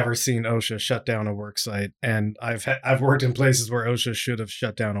 I've never seen OSHA shut down a work site, and I've worked in places where OSHA should have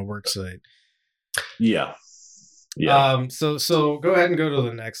shut down a work site. Yeah. So go ahead and go to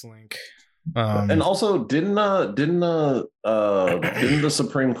the next link. And also, didn't the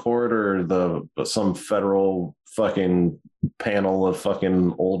Supreme Court or some federal fucking panel of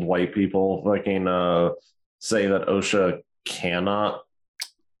fucking old white people fucking say that OSHA cannot?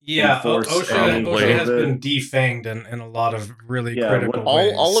 Yeah, OSHA has been defanged in a lot of really critical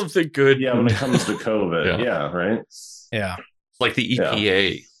ways. All of the good... Yeah, when it comes to COVID. Yeah, right? Yeah. It's like the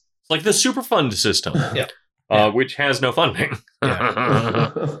EPA. It's like the Superfund system. Yeah. Which has no funding.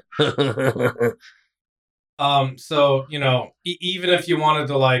 Yeah. So, you know, even if you wanted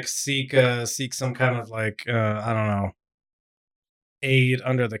to like seek some kind of like, I don't know, aid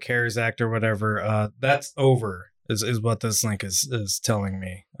under the CARES Act or whatever, that's over. Is what this link is telling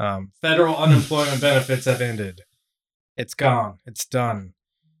me. Federal unemployment benefits have ended. It's gone. It's done.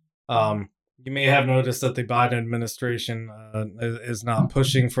 You may have noticed that the Biden administration is not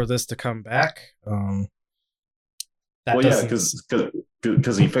pushing for this to come back. Because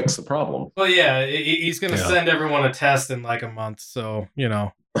he fixed the problem. Well, yeah, he's going to send everyone a test in like a month. So, you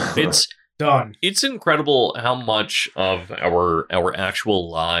know, it's done. It's incredible how much of our actual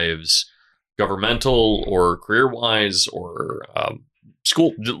lives, governmental or career-wise or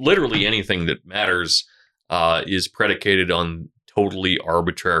school, literally anything that matters, is predicated on totally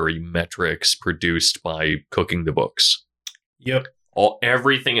arbitrary metrics produced by cooking the books. Yep.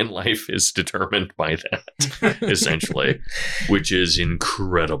 Everything in life is determined by that, essentially, which is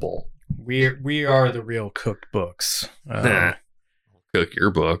incredible. We are the real cooked books. Cook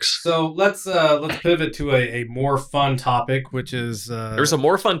your books. So let's pivot to a more fun topic, which is there's a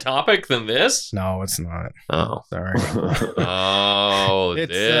more fun topic than this? No, it's not. Oh, sorry.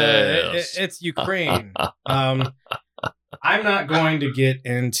 It's Ukraine. I'm not going to get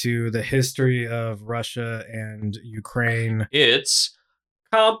into the history of Russia and Ukraine. It's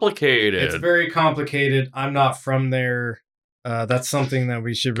complicated. It's very complicated. I'm not from there. That's something that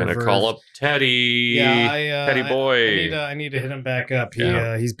we should gonna call up Teddy. Yeah, Teddy boy. I need to hit him back up.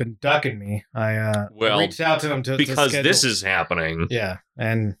 He's been ducking me. I reached out to him because this is happening. Yeah,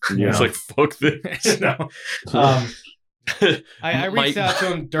 and it's like fuck this. No. I reached out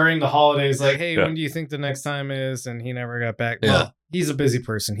to him during the holidays, like, hey, when do you think the next time is? And he never got back. Yeah. Well, he's a busy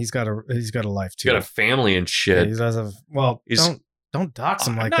person. He's got a life too. He's got a family and shit. Yeah, don't dox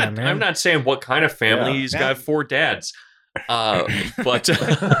him like that, man. I'm not saying what kind of family. He's got 4 dads. But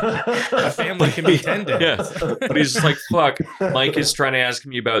a family can be 10 dads. Yeah. But he's just like, fuck, Mike is trying to ask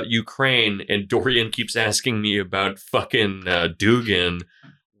me about Ukraine and Dorian keeps asking me about fucking Dugan.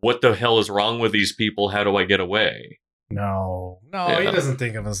 What the hell is wrong with these people? How do I get away? No, he doesn't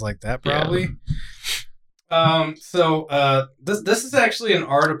think of us like that, probably. Yeah. So this is actually an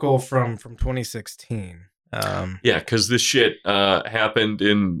article from 2016. Yeah, because this shit happened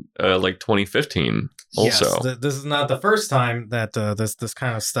in like 2015. Also, yes, this is not the first time that this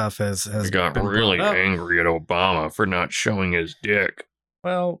kind of stuff has got really angry at Obama for not showing his dick.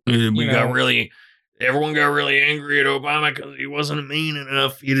 Well, everyone got really angry at Obama because he wasn't mean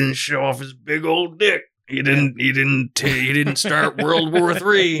enough. He didn't show off his big old dick. He didn't start World War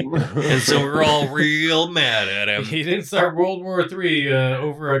III, and so we're all real mad at him. He didn't start World War III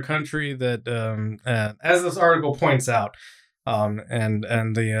over a country that, as this article points out, and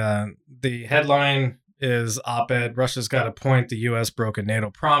the headline is op-ed. Russia's got a point. The U.S. broke a NATO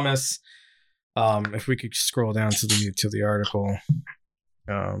promise. If we could scroll down to the article.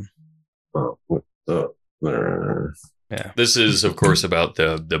 Yeah. This is, of course, about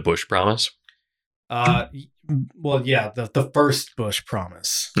the Bush promise. Well, yeah, the first Bush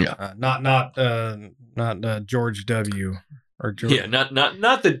promise. Yeah. Not George W. or George. Yeah,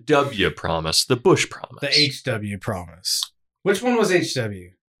 not the W promise, the Bush promise. The HW promise. Which one was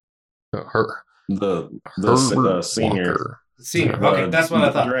HW? Her. The senior. Walker. Senior. Okay, that's what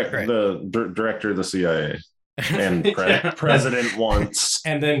I thought. The director of the CIA and president once,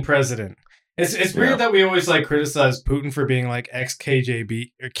 and then president. It's weird that we always like criticize Putin for being like ex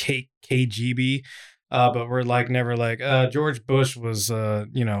KGB or KGB, but we're like never like George Bush was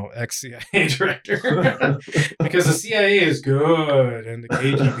ex CIA director because the CIA is good and the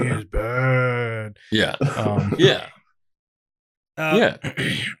KGB is bad. Yeah. Yeah.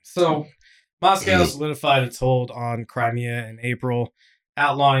 So Moscow solidified its hold on Crimea in April,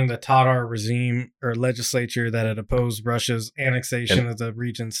 outlawing the Tatar regime or legislature that had opposed Russia's annexation of the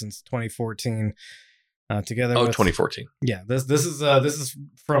region since 2014. Together with 2014. Yeah, this is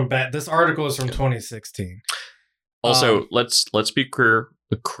from this article is from 2016. Also, let's be clear.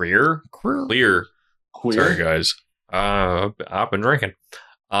 Sorry, guys. I've been drinking.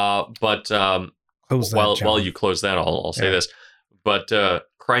 But while you close that, I'll say this. But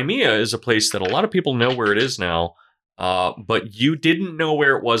Crimea is a place that a lot of people know where it is now. But you didn't know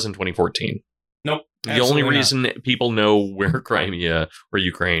where it was in 2014. Nope. The only reason people know where Crimea or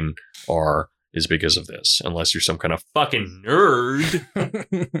Ukraine are is because of this, unless you're some kind of fucking nerd.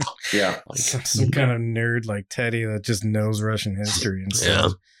 Yeah. Some kind of nerd like Teddy that just knows Russian history and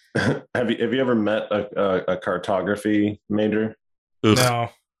stuff. Yeah. Have you ever met a cartography major? Ugh. No.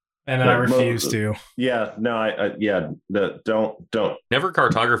 And I refuse to. Yeah, no, don't. Never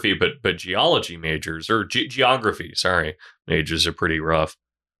cartography, but geology majors or geography. Sorry, majors are pretty rough.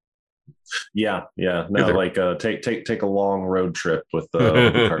 Yeah. No, like take a long road trip with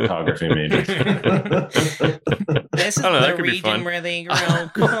the cartography majors. This is the region where they grow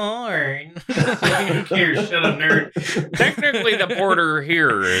corn. Here, shut up, nerd. Technically, the border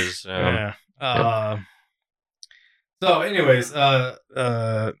here is. So, anyways,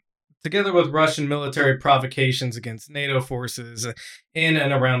 together with Russian military provocations against NATO forces in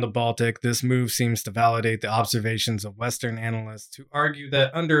and around the Baltic, this move seems to validate the observations of Western analysts who argue that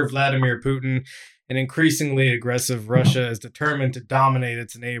under Vladimir Putin, an increasingly aggressive Russia is determined to dominate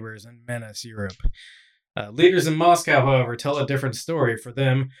its neighbors and menace Europe. Leaders in Moscow, however, tell a different story. For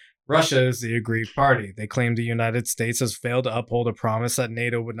them, Russia is the aggrieved party. They claim the United States has failed to uphold a promise that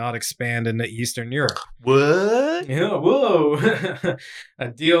NATO would not expand into Eastern Europe. What? Yeah, whoa. A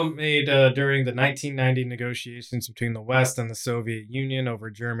deal made during the 1990 negotiations between the West and the Soviet Union over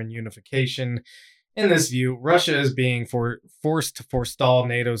German unification. In this view, Russia is being forced to forestall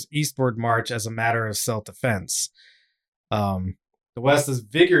NATO's eastward march as a matter of self-defense. The West has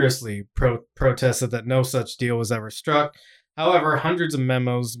vigorously protested that no such deal was ever struck. However, hundreds of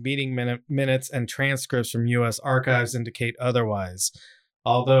memos, meeting minutes, and transcripts from U.S. archives indicate otherwise.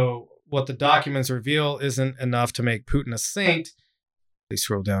 Although what the documents reveal isn't enough to make Putin a saint. Please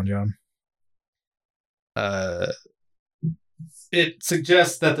scroll down, John. It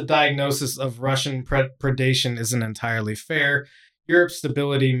suggests that the diagnosis of Russian predation isn't entirely fair. Europe's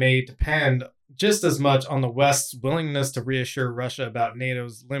stability may depend just as much on the West's willingness to reassure Russia about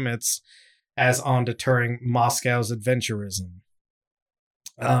NATO's limits as on deterring Moscow's adventurism.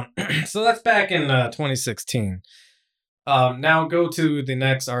 So that's back in 2016. Now go to the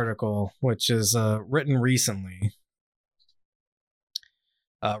next article, which is written recently.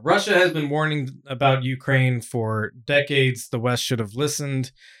 Russia has been warning about Ukraine for decades. The West should have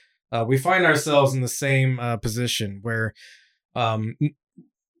listened. We find ourselves in the same position where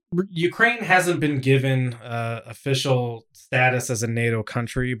Ukraine hasn't been given official status as a NATO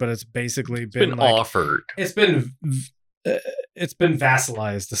country, but it's basically been offered. It's been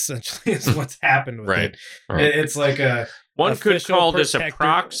vassalized, essentially, is what's happened with it. Right. It's like a one could call this a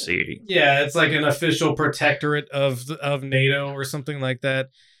proxy. Yeah, it's like an official protectorate of NATO or something like that.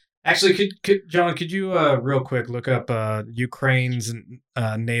 Actually, could John, could you real quick look up Ukraine's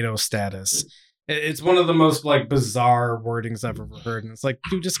NATO status? It's one of the most like bizarre wordings I've ever heard, and it's like,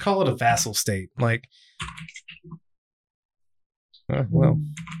 dude, just call it a vassal state. Like, well,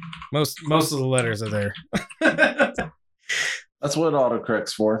 most of the letters are there. That's what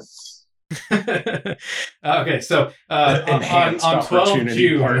autocorrect's for. Okay, so on 12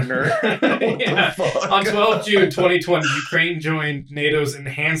 June, on 12 June 2020, Ukraine joined NATO's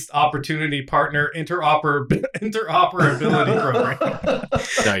Enhanced Opportunity Partner Interoperability Program.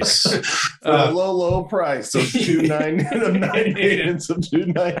 Nice. For a low price of $2.98 and some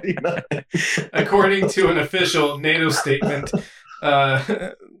 $2.99. According to an official NATO statement,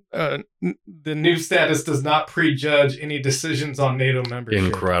 the new status does not prejudge any decisions on NATO membership.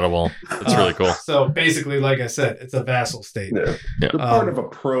 Incredible. That's really cool. So basically, like I said, it's a vassal state. Yeah. They're part of a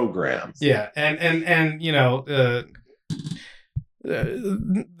program. Yeah, and you know,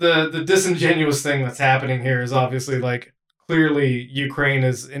 the disingenuous thing that's happening here is obviously like clearly Ukraine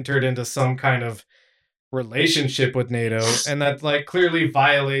has entered into some kind of relationship with NATO, and that like clearly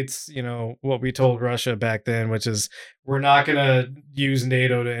violates, you know, what we told Russia back then, which is we're not gonna use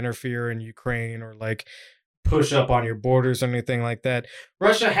NATO to interfere in Ukraine or like push up on your borders or anything like that.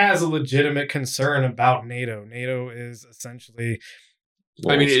 Russia has a legitimate concern about NATO. NATO is essentially,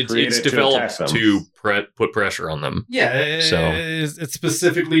 I mean, it's developed to put pressure on them. Yeah, it's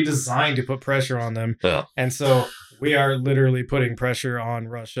specifically designed to put pressure on them. Yeah. And so we are literally putting pressure on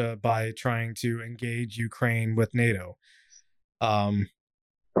Russia by trying to engage Ukraine with NATO. Go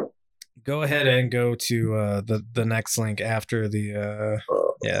ahead and go to the next link after the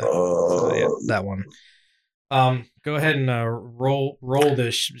that one. Go ahead and roll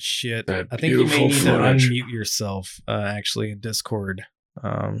this shit. I think you may need to unmute yourself actually in Discord.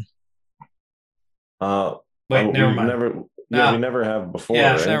 Wait, never mind. We never have before.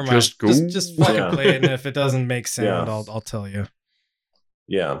 Yeah, right? never mind. Just fucking play it, and if it doesn't make sound, I'll tell you.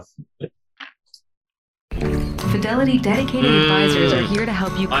 Yeah. Fidelity dedicated advisors are here to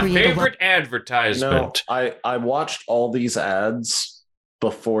help you create my favorite advertisement. No, I watched all these ads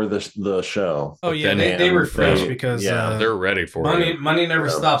before the show. Oh yeah, they refresh because they're ready for it. Money never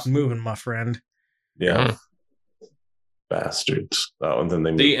stops moving, my friend. Yeah. Bastards. Oh, and then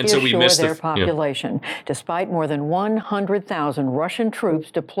they so we missed their population, despite more than 100,000 Russian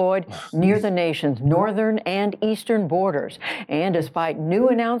troops deployed near the nation's northern and eastern borders, and despite new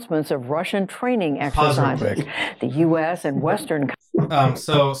announcements of Russian training exercises, the U.S. and Western.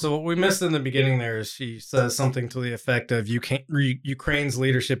 So what we missed in the beginning there is she says something to the effect of Ukraine's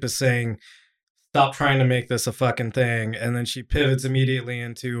leadership is saying, "Stop trying to make this a fucking thing," and then she pivots immediately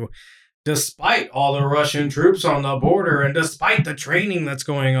into, despite all the Russian troops on the border and despite the training that's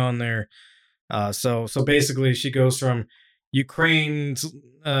going on there. So basically she goes from Ukraine's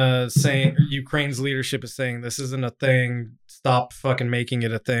leadership is saying this isn't a thing, stop fucking making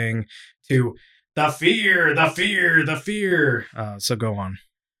it a thing, to the fear. So go on.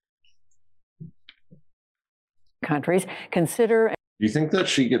 Countries consider. Do you think that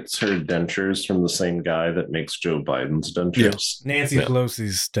she gets her dentures from the same guy that makes Joe Biden's dentures? Yeah. Nancy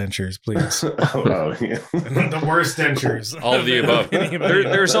Pelosi's dentures, please. Yeah. The worst dentures. All of the above.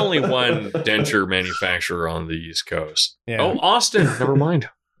 There's only one denture manufacturer on the East Coast. Yeah. Oh, Austin. Never mind.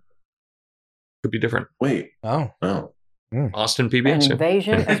 Could be different. Wait. Oh. Austin PBS. An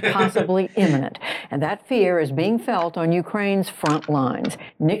invasion is possibly imminent, and that fear is being felt on Ukraine's front lines.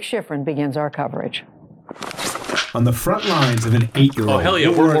 Nick Schifrin begins our coverage. On the front lines of an 8-year-old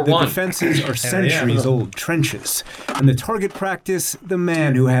war, the defenses are centuries-old trenches. And the target practice, the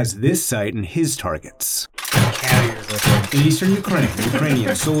man who has this sight in his targets. In eastern Ukraine,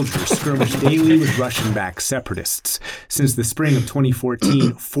 Ukrainian soldiers skirmish daily with Russian-backed separatists. Since the spring of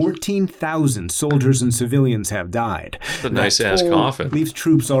 2014, 14,000 soldiers and civilians have died. That's a nice-ass coffin. Leaves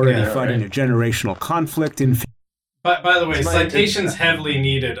troops already fighting a generational conflict in... By the way, citations heavily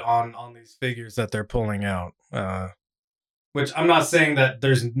needed on these figures that they're pulling out. Which I'm not saying that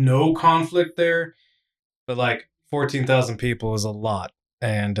there's no conflict there, but like 14,000 people is a lot,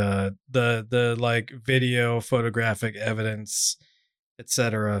 and the like video, photographic evidence,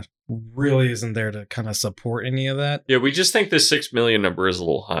 etc., really isn't there to kind of support any of that. Yeah, we just think the 6 million number is a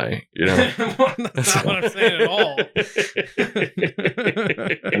little high. You know, that's not what I'm saying at all.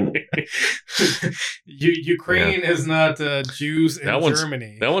 Ukraine is not Jews in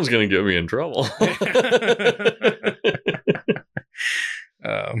Germany. That one's going to get me in trouble.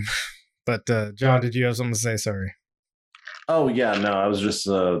 But John, did you have something to say? Sorry. Oh yeah, no, I was just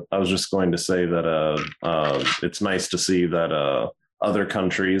going to say that it's nice to see that other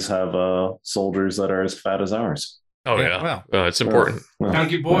countries have soldiers that are as fat as ours. Oh yeah, well, it's important.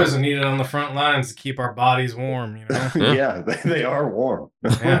 Chunky boys are needed on the front lines to keep our bodies warm. You know. Yeah, they are warm.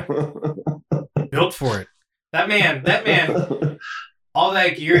 Yeah. Built for it. That man, all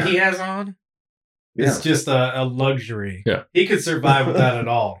that gear he has on is just a luxury. Yeah, he could survive without it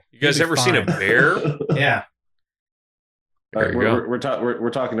all. You guys ever seen a bear? Yeah. We're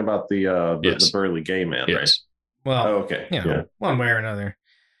talking about the burly gay man, right? Well, okay. Yeah, one way or another.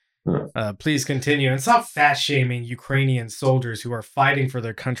 Please continue and stop fat shaming Ukrainian soldiers who are fighting for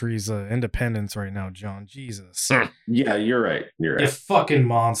their country's independence right now, John. Jesus. Yeah, you're right. You fucking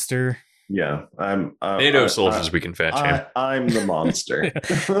monster. Yeah, I'm NATO soldiers. We can fat shame. I'm the monster.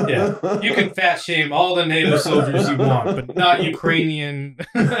 Yeah, you can fat shame all the NATO soldiers you want, but not Ukrainian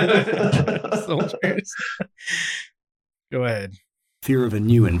soldiers. Go ahead. Fear of a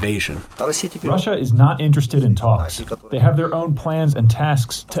new invasion. Russia is not interested in talks. They have their own plans and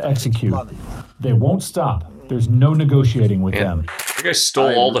tasks to execute. They won't stop. There's no negotiating with them. You guys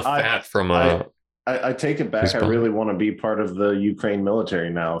stole all the fat from I take it back. I really want to be part of the Ukraine military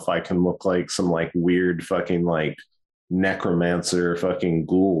now. If I can look like some like weird fucking like necromancer fucking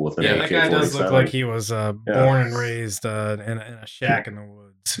ghoul with an AK-47. That guy does look like he was born and raised in a shack in the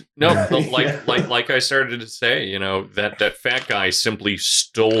woods. No, like I started to say, you know, that fat guy simply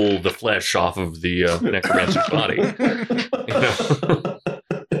stole the flesh off of the necromancer's body. You know?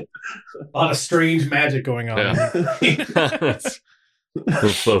 A lot of strange magic going on. Yeah.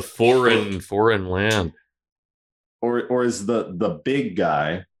 The foreign land, or is the big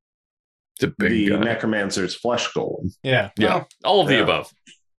guy the guy. Necromancer's flesh golem? Yeah, well, all of the above.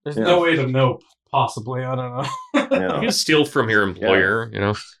 There's no way to know. Possibly, I don't know. You can steal from your employer, you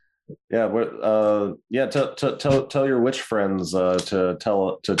know. Yeah, tell your witch friends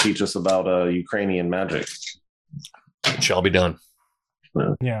to teach us about Ukrainian magic. It shall be done.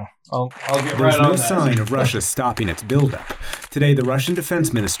 Yeah, I'll get There's no sign of Russia stopping its buildup. Today, the Russian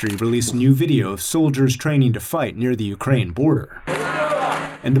Defense Ministry released new video of soldiers training to fight near the Ukraine border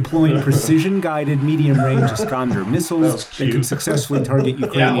and deploying precision-guided medium-range Iskander missiles that can successfully target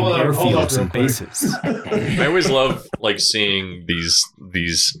Ukrainian airfields and bases. I always love like seeing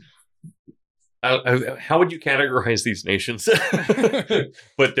these. How would you categorize these nations?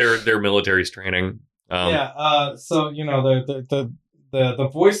 But their military's training. So you know the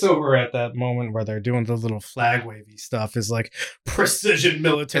voiceover at that moment where they're doing the little flag wavy stuff is like precision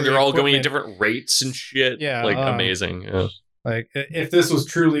military. And they're all equipment. going at different rates and shit. Yeah, like amazing. Yeah. Like if this was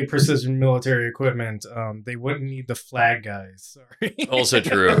truly precision military equipment, they wouldn't need the flag guys. Sorry. Also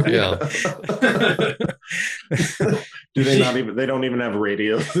true. Yeah. Do they not even? They don't even have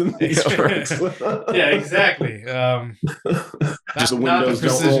radios. Yeah, exactly. Just the windows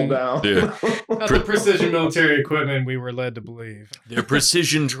don't roll down. Yeah. Not the precision military equipment we were led to believe. They're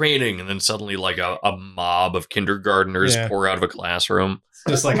precision training, and then suddenly, like a mob of kindergartners pour out of a classroom.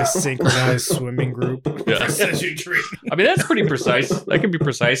 Just like a synchronized swimming group. Yeah. Precision training. I mean, that's pretty precise. That can be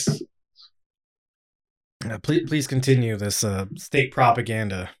precise. Please continue this state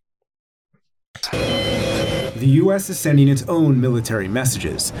propaganda. The U.S. is sending its own military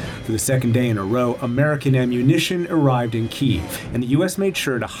messages. For the second day in a row, American ammunition arrived in Kyiv, and the U.S. made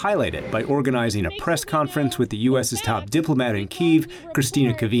sure to highlight it by organizing a press conference with the U.S.'s top diplomat in Kyiv,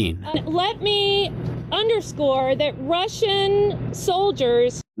 Kristina Kvien. Let me underscore that Russian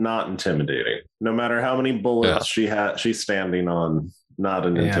soldiers... Not intimidating. No matter how many bullets she's standing on, not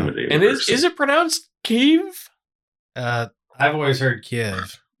an intimidating And is it pronounced Kyiv? I've always heard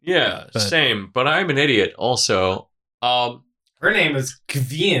Kiev. Yeah, same. But I'm an idiot also. Her name is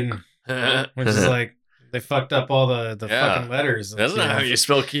Kvien, which is like they fucked up all the fucking letters. That's not how you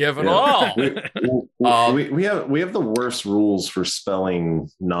spell Kiev at all. We have the worst rules for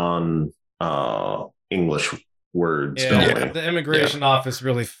spelling non English words. Yeah, the immigration office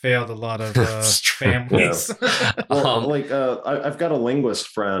really failed a lot of families. Well, I've got a linguist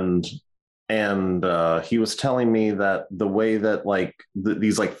friend. And he was telling me that the way that like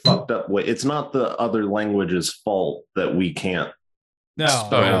these like fucked up way, it's not the other language's fault that we can't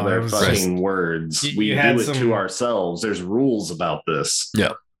spell their fucking words. We do it to ourselves. There's rules about this.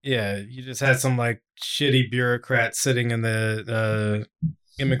 Yeah. Yeah. You just had some like shitty bureaucrat sitting in the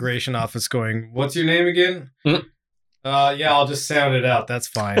immigration office going, "What's your name again?" Yeah, I'll just sound it out. That's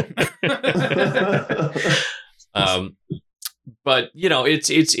fine. But you know,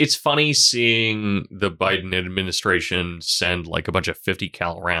 it's funny seeing the Biden administration send like a bunch of 50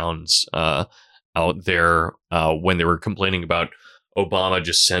 cal rounds out there when they were complaining about Obama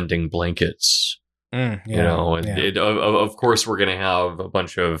just sending blankets. You know, and of course we're going to have a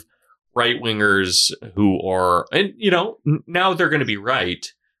bunch of right wingers who are, and you know, now they're going to be right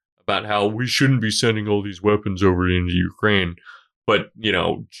about how we shouldn't be sending all these weapons over into Ukraine. But you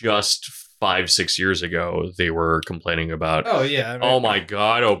know, just 5-6 years ago, they were complaining about, oh my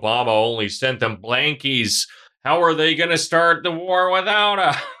God, Obama only sent them blankies. How are they going to start the war without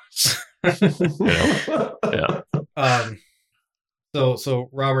us? So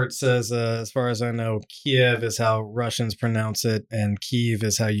Robert says, as far as I know, Kiev is how Russians pronounce it, and Kyiv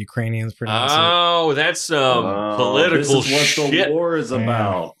is how Ukrainians pronounce it. Oh, that's political this is what shit. The war is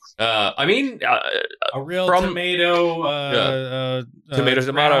about. I mean, a real tomato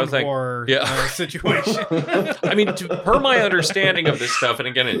thing. Situation. I mean, per my understanding of this stuff, and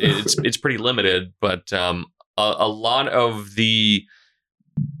again, it's pretty limited, but a lot of the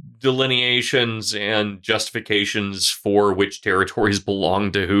delineations and justifications for which territories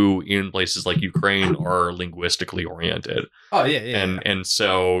belong to who in places like Ukraine are linguistically oriented. Oh yeah. And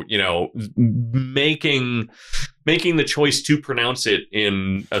so, making the choice to pronounce it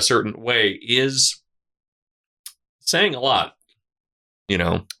in a certain way is saying a lot,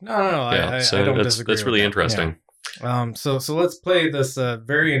 No. I don't disagree. That's really interesting. Yeah. So let's play this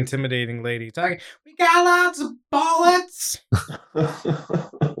very intimidating lady talking. We got lots of bullets.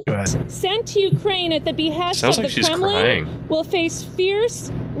 Go ahead. Sent to Ukraine at the behest of the Kremlin will face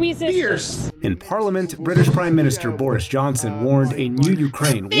fierce resistance. In Parliament, British Prime Minister Boris Johnson warned a new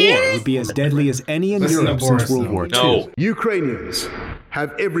Ukraine war would be as deadly as any in Europe since World War II. Ukrainians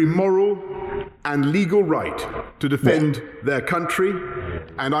have every moral and legal right to defend their country,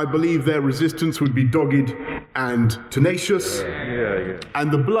 and I believe their resistance would be dogged and tenacious,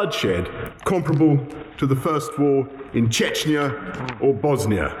 and the bloodshed comparable to the first war in Chechnya or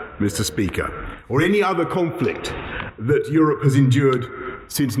Bosnia, Mr. Speaker, or any other conflict that Europe has endured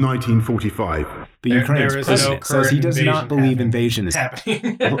since 1945. The Ukraine's president says he does not believe invasion is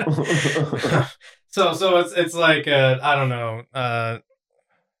happening. So it's like I don't know.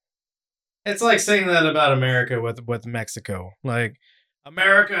 It's like saying that about America with Mexico. Like,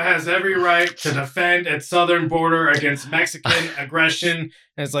 America has every right to defend its southern border against Mexican aggression. And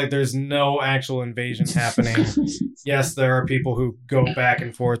it's like there's no actual invasion happening. Yes, there are people who go back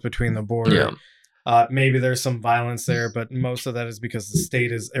and forth between the border. Yeah. Maybe there's some violence there, but most of that is because the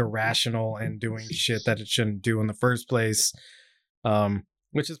state is irrational and doing shit that it shouldn't do in the first place.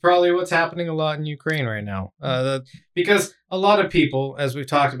 Which is probably what's happening a lot in Ukraine right now. Because a lot of people, as we've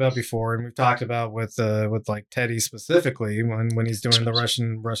talked about before, and we've talked about with like Teddy specifically, when he's doing the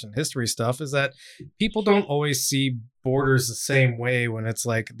Russian history stuff, is that people don't always see borders the same way when it's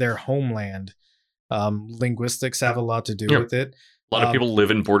like their homeland. Linguistics have a lot to do with it. A lot of people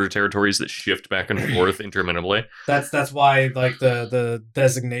live in border territories that shift back and forth interminably. That's why like the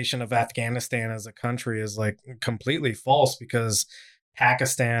designation of Afghanistan as a country is like completely false, because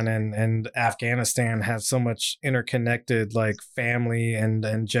Pakistan and Afghanistan have so much interconnected like family and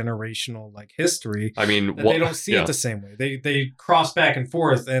generational like history. I mean, they don't see it the same way. They cross back and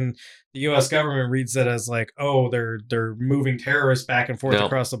forth, and the U.S. government reads it as like, oh, they're moving terrorists back and forth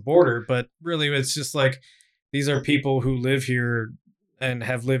across the border. But really, it's just like these are people who live here and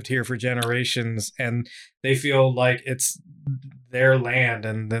have lived here for generations, and they feel like it's their land.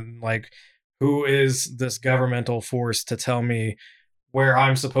 And then like, who is this governmental force to tell me where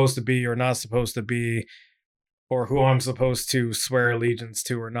I'm supposed to be or not supposed to be, or who I'm supposed to swear allegiance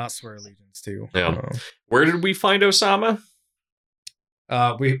to or not swear allegiance to? Yeah. Where did we find Osama?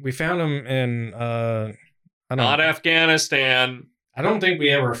 We found him in not Afghanistan. I don't think we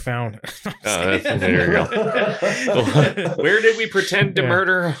ever found him. There you go. Where did we pretend to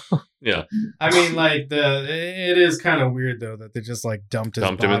murder? Yeah. I mean, like it is kind of weird though that they just like dumped him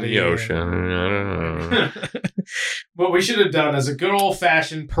in the ocean. What we should have done is a good old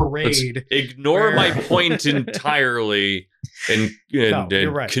fashioned parade. Let's ignore my point entirely and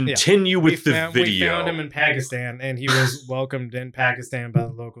continue with the video. We found him in Pakistan, and he was welcomed in Pakistan by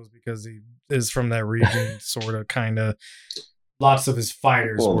the locals because he is from that region, sort of, kind of. Lots of his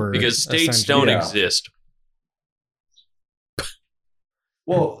fighters were because states don't exist.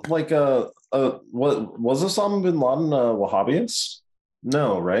 Well, like, what was Osama bin Laden a Wahhabist?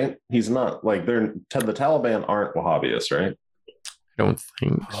 No, right? He's not. Like, the Taliban aren't Wahhabists, right? I don't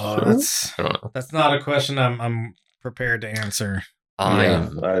think so. That's not a question I'm prepared to answer. I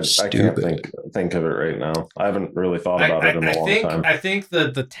can't think of it right now. I haven't really thought about it in a long time. I think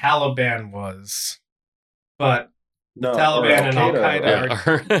that the Taliban was, but the Taliban and Al-Qaeda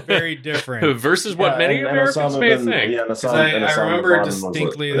are very different. Versus what many Americans may think. I remember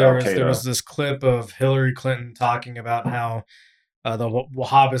distinctly there was this clip of Hillary Clinton talking about how the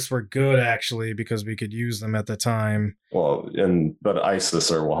Wahhabists were good, actually, because we could use them at the time. Well, but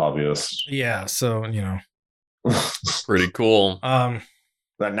ISIS are Wahhabists. Yeah, so, pretty cool.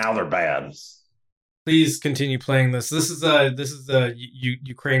 But now they're bad. Please continue playing this. This is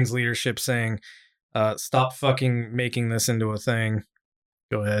Ukraine's leadership saying, stop fucking making this into a thing.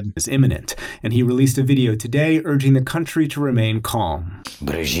 Go ahead. Is imminent, and he released a video today urging the country to remain calm.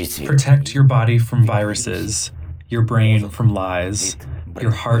 Protect your body from viruses, your brain from lies,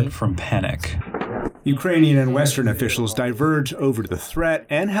 your heart from panic. Ukrainian and Western officials diverge over the threat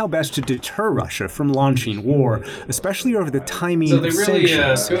and how best to deter Russia from launching war, especially over the timing of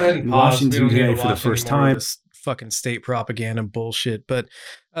sanctions. Go ahead and in pause. Washington today for the first time. Fucking state propaganda bullshit, but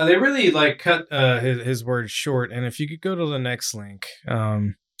they really cut his words short. And if you could go to the next link, I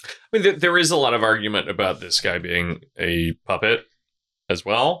mean, there is a lot of argument about this guy being a puppet as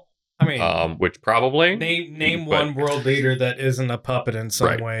well. I mean, which probably name one world leader that isn't a puppet in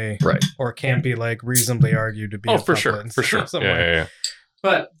some way, right? Or can't be reasonably argued to be. For sure. Yeah.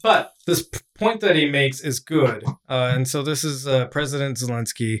 But this point that he makes is good, and so this is President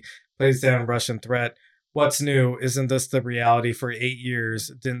Zelensky plays down Russian threat. What's new? Isn't this the reality for 8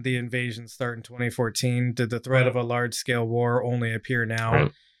 years? Didn't the invasion start in 2014? Did the threat of a large-scale war only appear now?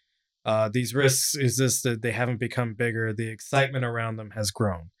 Right. These risks existed. They haven't become bigger. The excitement around them has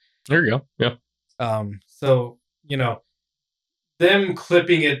grown. There you go. Yeah. So, them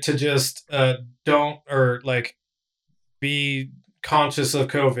clipping it to just be conscious of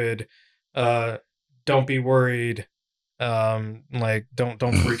COVID. Don't be worried. Don't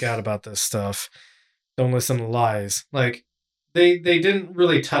freak out about this stuff. Don't listen to lies. They didn't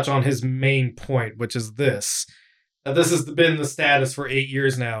really touch on his main point, which is this. This has been the status for 8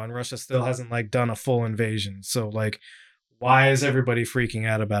 years now, and Russia still hasn't done a full invasion. So why is everybody freaking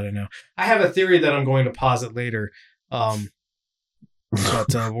out about it now? I have a theory that I'm going to posit later, but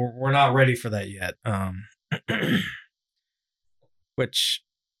we're not ready for that yet.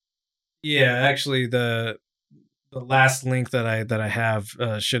 Actually, the last link that I have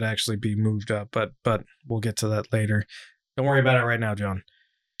should actually be moved up, but we'll get to that later. Don't worry about it right now, John.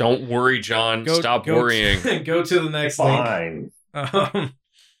 Don't worry, John. Stop worrying. Go to the next link.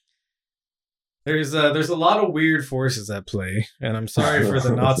 There's a lot of weird forces at play, and I'm sorry for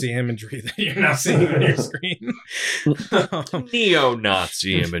the Nazi imagery that you're now seeing on your screen.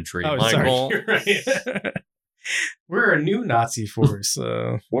 Neo-Nazi imagery, Michael. Sorry, you're right. We're a new Nazi force.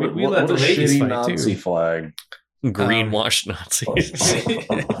 We let the ladies ladies fight Nazi too. Flag. Greenwashed Nazis.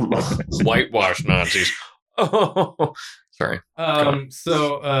 Whitewashed Nazis. Oh, sorry.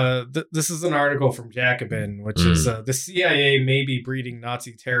 This is an article from Jacobin, which is the CIA may be breeding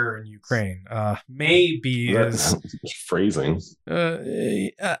Nazi terror in Ukraine. Maybe is phrasing. I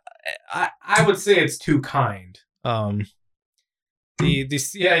would say it's too kind. The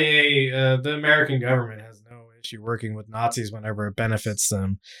CIA, the American government has no issue working with Nazis whenever it benefits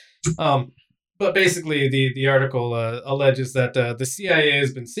them. But basically, the article alleges that the CIA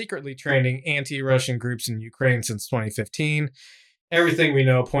has been secretly training anti-Russian groups in Ukraine since 2015. Everything we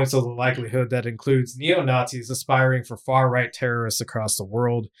know points to the likelihood that includes neo-Nazis aspiring for far-right terrorists across the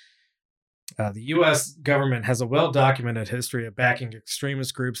world. The U.S. government has a well-documented history of backing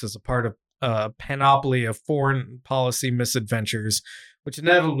extremist groups as a part of a panoply of foreign policy misadventures, which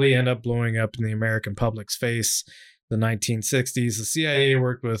inevitably end up blowing up in the American public's face. The 1960s, the CIA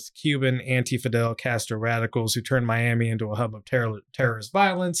worked with Cuban anti-Fidel Castro radicals who turned Miami into a hub of terrorist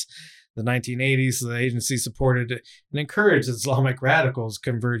violence. The 1980s, the agency supported and encouraged Islamic radicals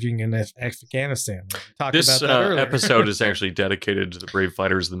converging in Afghanistan. This episode is actually dedicated to the brave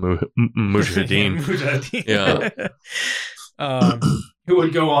fighters of the Mujahideen. Who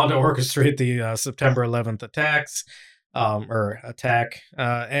would go on to orchestrate the September 11th attacks.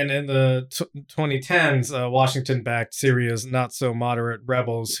 And in the 2010s, Washington backed Syria's not so moderate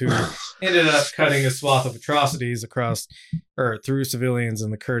rebels who ended up cutting a swath of atrocities through civilians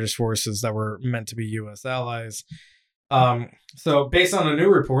and the Kurdish forces that were meant to be U.S. allies. So based on a new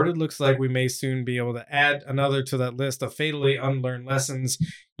report, it looks like we may soon be able to add another to that list of fatally unlearned lessons: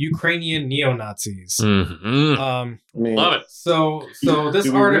 Ukrainian neo-Nazis. Mm-hmm. Love it. So this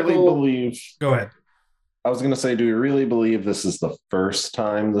article. Go ahead. I was going to say, do we really believe this is the first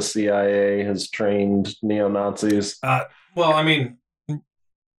time the CIA has trained neo-Nazis? Well, I mean,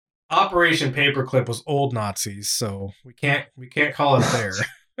 Operation Paperclip was old Nazis, so we can't call it there.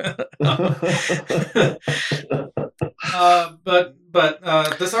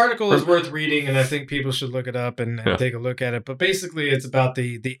 But this article is worth reading, and I think people should look it up and take a look at it. But basically, it's about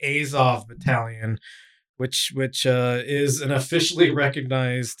the Azov Battalion, which is an officially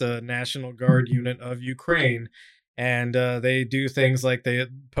recognized National Guard unit of Ukraine, and they do things like they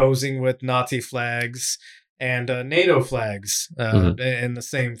posing with Nazi flags and NATO flags in the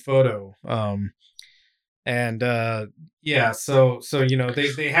same photo. So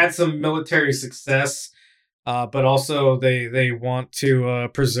they had some military success, but also they want to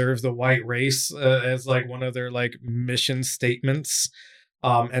preserve the white race as one of their mission statements.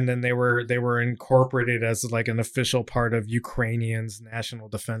 And then they were incorporated as an official part of Ukrainians' National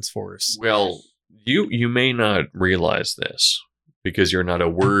Defense Force. Well, you may not realize this, because you're not a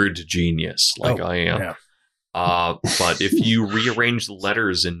word genius like I am. Yeah. But if you rearrange the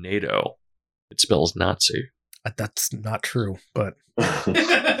letters in NATO, it spells Nazi. That's not true, but but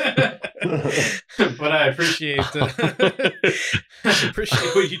I appreciate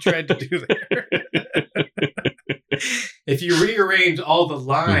what you tried to do there. If you rearrange all the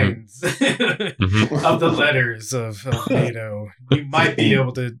lines of the letters of NATO, you might be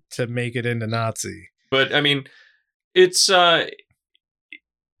able to make it into Nazi. But I mean, it's it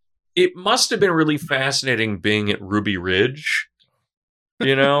must have been really fascinating being at Ruby Ridge,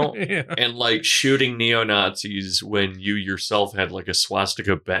 you know, and like shooting neo-Nazis when you yourself had like a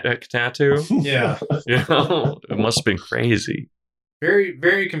swastika Betek tattoo. Yeah. You know, it must have been crazy. Very,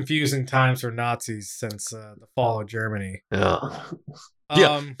 very confusing times for Nazis since the fall of Germany. Yeah.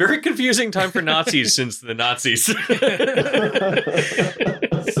 Very confusing time for Nazis since the Nazis.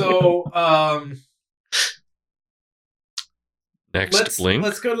 So, next link.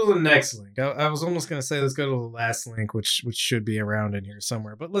 Let's go to the next link. I was almost going to say let's go to the last link, which should be around in here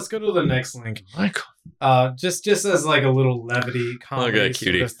somewhere. But let's go to the next link. Just as like a little levity comedy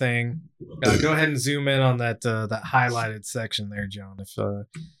sort of thing. Go ahead and zoom in on that highlighted section there, John, if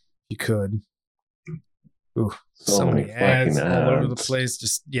you could. Ooh, so many ads all over the place.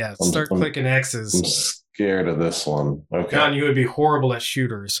 Just start clicking X's. I'm scared of this one. Okay, John, you would be horrible at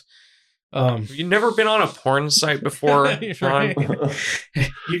shooters. You've never been on a porn site before, John?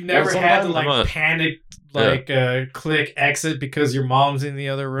 You've never had to like panic, click exit because your mom's in the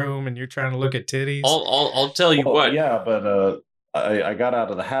other room and you're trying to look at titties. I'll tell you what. Yeah, but I got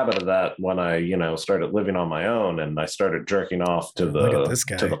out of the habit of that when I started living on my own and I started jerking off to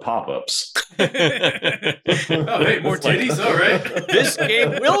the pop-ups. Oh, hey, more titties, all right. This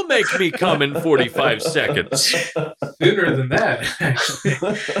game will make me come in 45 seconds. Sooner than that, actually.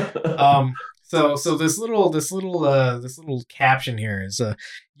 So this little caption here is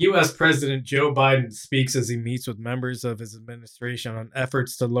U.S. President Joe Biden speaks as he meets with members of his administration on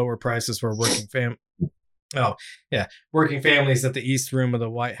efforts to lower prices for working families at the East Room of the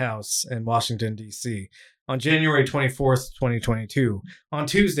White House in Washington, D.C. On January 24th, 2022, on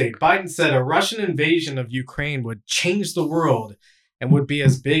Tuesday, Biden said a Russian invasion of Ukraine would change the world and would be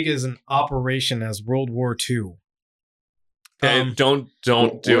as big as an operation as World War II. Okay, don't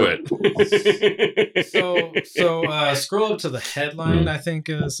do it. So scroll up to the headline, I think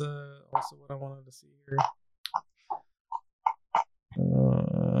is also what I wanted to see here.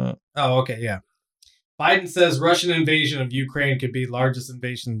 Okay, yeah. Biden says Russian invasion of Ukraine could be largest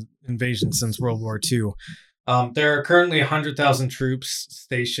invasion since World War II. There are currently 100,000 troops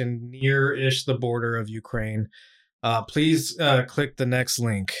stationed near-ish the border of Ukraine. Please click the next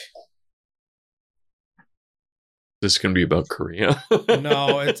link. This is going to be about Korea?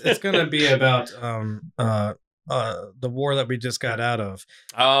 No, it's going to be about the war that we just got out of.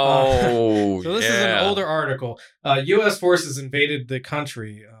 So this is an older article. U.S. forces invaded the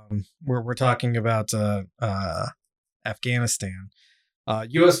country. We're talking about Afghanistan.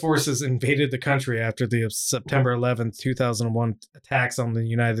 U.S. forces invaded the country after the September 11th, 2001 attacks on the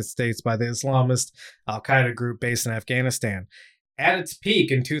United States by the Islamist Al-Qaeda group based in Afghanistan. At its peak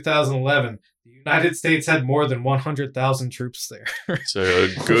in 2011, the United States had more than 100,000 troops there. It's a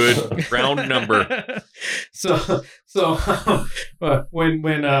good round number.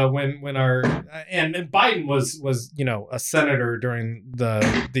 When Biden was a senator during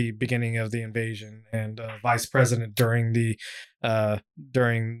the beginning of the invasion and vice president during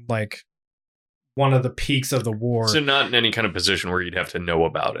like one of the peaks of the war. So not in any kind of position where you'd have to know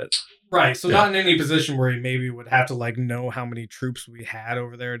about it. Right. So not in any position where he maybe would have to like know how many troops we had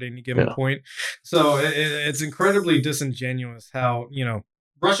over there at any given point. So it's incredibly disingenuous how,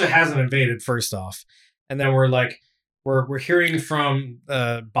 Russia hasn't invaded first off. And then we're hearing from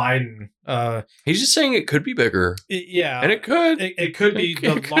Biden. He's just saying it could be bigger. Yeah. And it could. It could be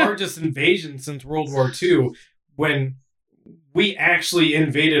the largest invasion since World War II when we actually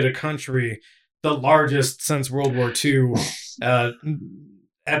invaded a country the largest since World War II.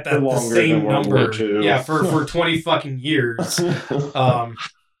 At the same number, for 20 fucking years.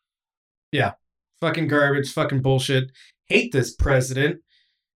 Fucking garbage, fucking bullshit. Hate this president.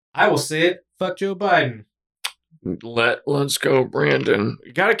 I will say it. Fuck Joe Biden. Let's go, Brandon.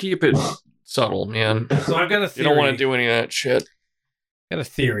 You gotta keep it subtle, man. So I've got a theory. You don't want to do any of that shit. I got a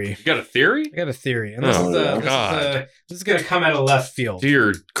theory. You got a theory? I got a theory, and this is gonna come out of left field.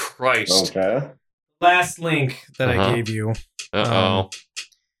 Dear Christ. Okay. Last link that I gave you.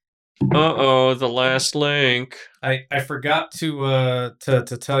 The last link. I forgot to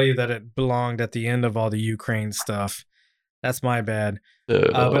tell you that it belonged at the end of all the Ukraine stuff. That's my bad.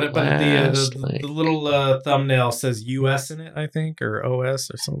 But the little thumbnail says US in it, I think, or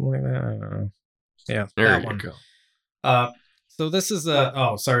OS or something like that. I don't know. Yeah, there you go. So this is it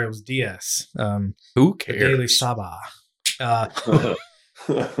was DS. Who cares? Daily Sabah.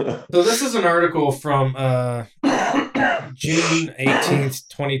 So this is an article from June 18th,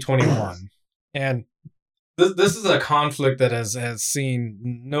 2021. And this is a conflict that has seen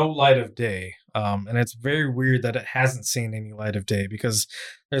no light of day. And it's very weird that it hasn't seen any light of day because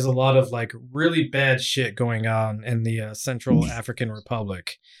there's a lot of like really bad shit going on in the Central African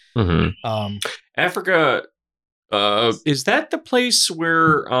Republic. Mm-hmm. Africa, is that the place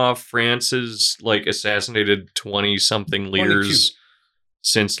where France has like assassinated 20-something leaders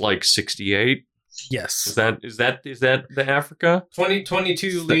since like 68? Yes. Is that the Africa?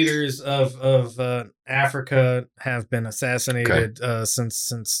 22 leaders of Africa have been assassinated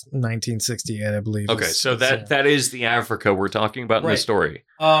since 1968, I believe. Okay, so that is the Africa we're talking about in the story.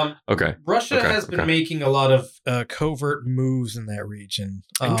 Okay. Russia has been making a lot of covert moves in that region.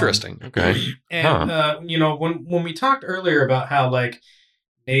 Interesting. Okay. And you know, when we talked earlier about how like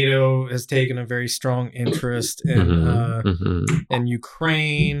NATO has taken a very strong interest in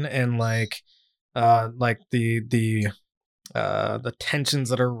Ukraine and like the tensions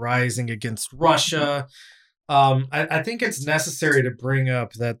that are rising against Russia. I think it's necessary to bring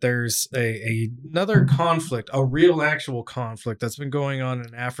up that there's another conflict, a real actual conflict that's been going on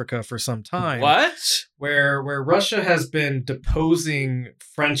in Africa for some time. What? Where Russia has been deposing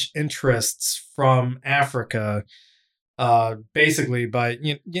French interests from Africa, basically by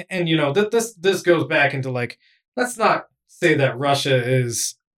this goes back into like, let's not say that Russia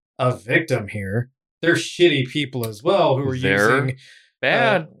is a victim here. They're shitty people as well who are using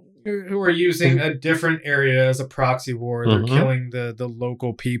a different area as a proxy war. They're killing the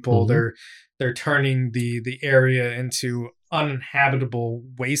local people. They're turning the area into uninhabitable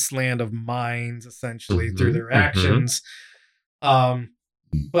wasteland of mines essentially through their actions. So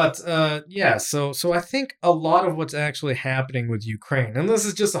I think a lot of what's actually happening with Ukraine, and this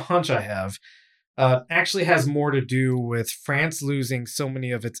is just a hunch I have, actually has more to do with France losing so many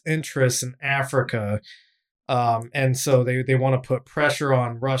of its interests in Africa. And so they want to put pressure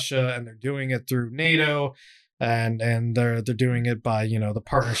on Russia, and they're doing it through NATO, and they're doing it by, the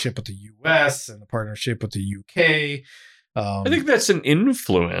partnership with the US and the partnership with the UK. I think that's an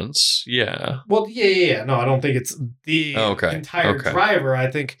influence. Yeah. Well, yeah. No, I don't think it's the entire driver. I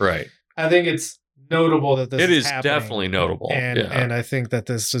think it's notable that this is happening. Definitely notable. And I think that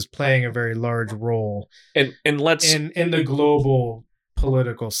this is playing a very large role and let's in the global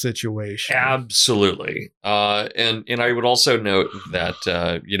political situation. Absolutely. And I would also note that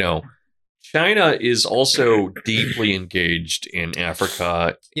China is also deeply engaged in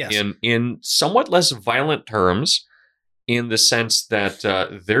Africa in somewhat less violent terms, in the sense that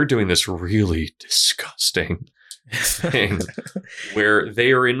they're doing this really disgusting thing where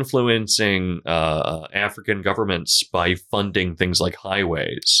they are influencing African governments by funding things like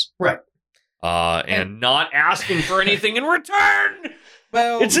highways. Right. And not asking for anything in return.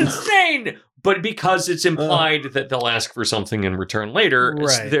 Well, it's insane. But because it's implied that they'll ask for something in return later,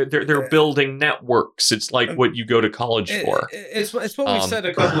 they're building networks. It's like what you go to college for. It's what we said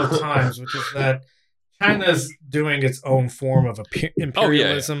a couple of times, which is that China's doing its own form of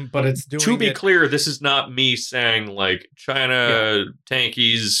imperialism, but it's doing to be clear, this is not me saying like China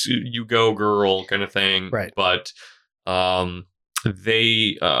tankies, you go girl kind of thing. Right. But they're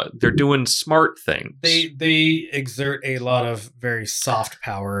doing smart things. They exert a lot of very soft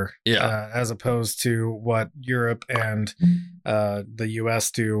power, as opposed to what Europe and the US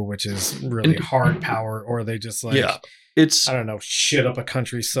do, which is really hard power, or they just it's I don't know, shit up a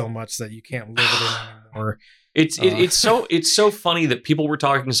country so much that you can't live it in anymore. It's so funny that people were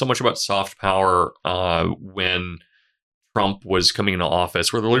talking so much about soft power when Trump was coming into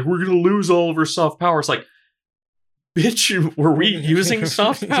office, where they're like, we're going to lose all of our soft power. It's like, bitch, were we using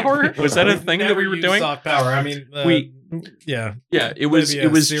soft power? Was that a thing that we were doing? Soft power. I mean, it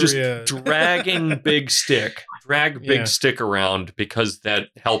was just dragging big stick around, because that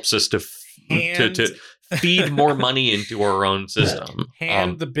helps us to feed more money into our own system.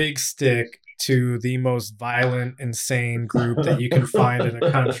 Hand the big stick to the most violent, insane group that you can find in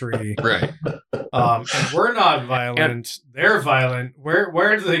a country. Right. And we're not violent. They're violent.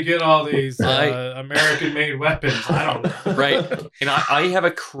 Where do they get all these American-made weapons? I don't know. Right. And I have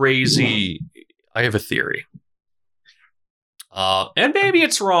a theory. And maybe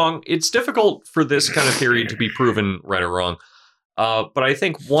it's wrong. It's difficult for this kind of theory to be proven right or wrong. But I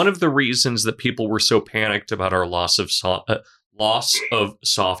think one of the reasons that people were so panicked about our loss of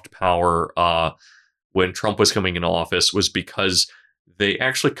soft power when Trump was coming into office was because they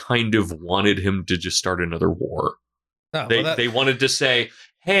actually kind of wanted him to just start another war. They wanted to say,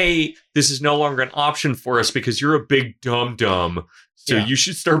 hey, this is no longer an option for us because you're a big dum-dum. So you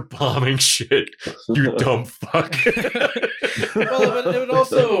should start bombing shit, you dumb fuck. Well, it would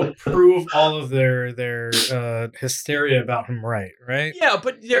also prove all of their hysteria about him, right? Yeah,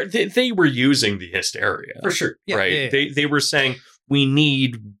 but they were using the hysteria. For sure. Yeah, right? Yeah. They were saying, we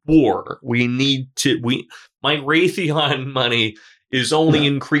need war. My Raytheon money is only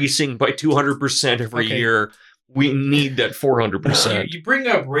increasing by 200% every year. We need that 400%. You bring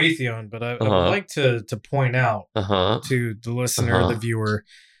up Raytheon, but I would like to point out to the listener, the viewer,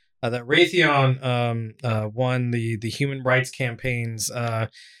 that Raytheon won the human rights campaign's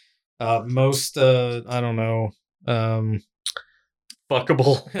most I don't know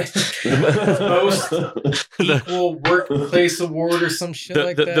fuckable most equal workplace award or some shit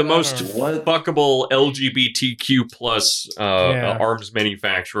like that. The most fuckable LGBTQ plus arms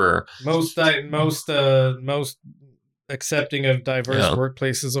manufacturer. Most accepting of diverse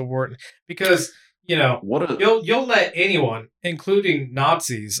workplaces award, because you'll let anyone, including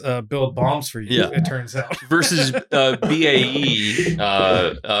Nazis, build bombs for you. It turns out versus BAE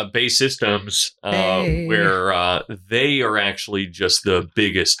Bay Systems, where they are actually just the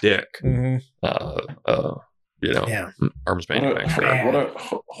biggest dick. Arms manufacturer. What a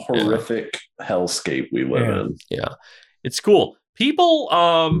horrific hellscape we live in. Yeah, it's cool. People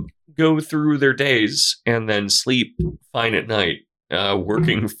go through their days and then sleep fine at night.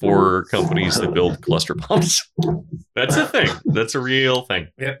 Working for companies that build cluster bombs. That's a thing. That's a real thing.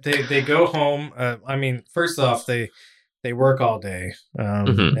 Yep. They go home. I mean, first off, they work all day,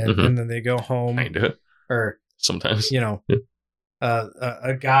 and then they go home. Kinda. Or sometimes,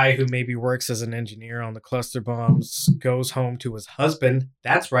 a guy who maybe works as an engineer on the cluster bombs goes home to his husband.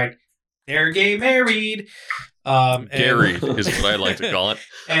 That's right. They're gay married. Gary is what I like to call it.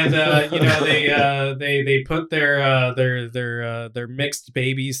 And they put their mixed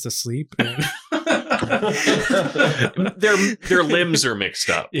babies to sleep. Their limbs are mixed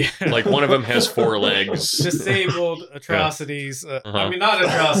up. Yeah. Like one of them has 4 legs. Disabled atrocities. I mean, not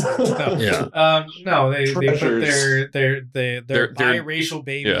atrocities. No. Yeah. No, they put their biracial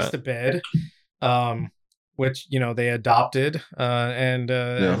babies to bed. Which they adopted, and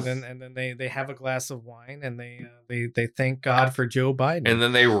then they have a glass of wine, and they thank God for Joe Biden, and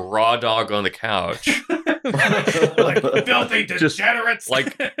then they raw dog on the couch, like filthy degenerates,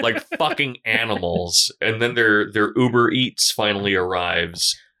 just like fucking animals. And then their Uber Eats finally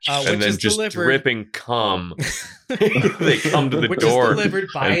arrives, and then just dripping cum. They come to the door, delivered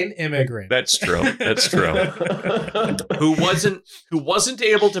by an immigrant. That's true. Who wasn't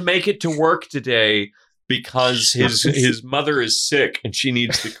able to make it to work today because his mother is sick and she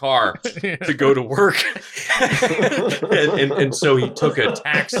needs the car to go to work. and so he took a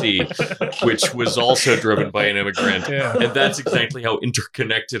taxi, which was also driven by an immigrant. Yeah. And that's exactly how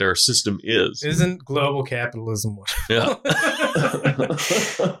interconnected our system is. Isn't global capitalism one? Yeah.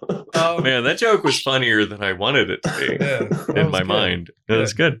 Man, that joke was funnier than I wanted it to be in my mind. That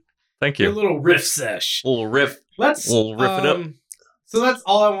was good. Thank you. A little riff sesh. We'll riff it up. So that's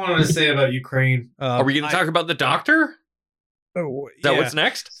all I wanted to say about Ukraine. Are we going to talk about the doctor? Is that what's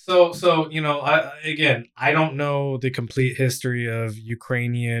next? So I don't know the complete history of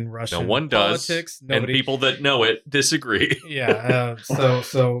Ukrainian Russian politics. No one does, and people that know it disagree. Yeah,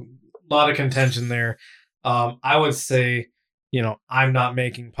 so a lot of contention there. I would say, I'm not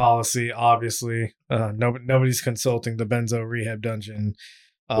making policy. Obviously, nobody's consulting the Benzo Rehab Dungeon.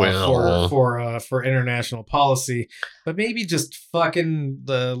 For international policy, but maybe just fucking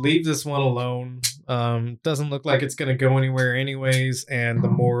leave this one alone. Doesn't look like it's going to go anywhere anyways, and the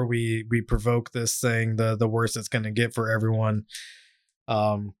more we provoke this thing, the worse it's going to get for everyone.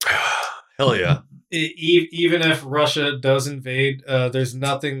 Hell yeah. Even if Russia does invade, there's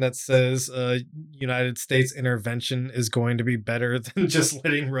nothing that says United States intervention is going to be better than just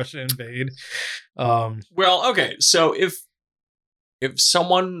letting Russia invade. Well, okay, so if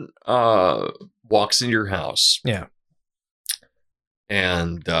someone walks into your house,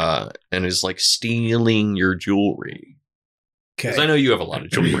 and is like stealing your jewelry, because I know you have a lot of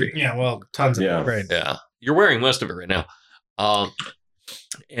jewelry. Yeah, well, tons of it, right? Yeah, you're wearing most of it right now.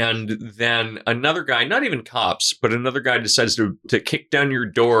 And then another guy, not even cops, but another guy decides to kick down your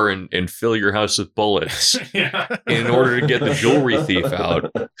door and fill your house with bullets in order to get the jewelry thief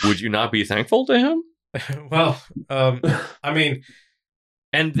out. Would you not be thankful to him? Well, I mean.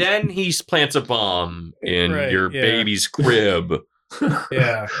 And then he plants a bomb in your baby's crib.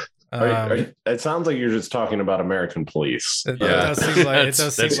 Yeah. It sounds like you're just talking about American police. It does seem like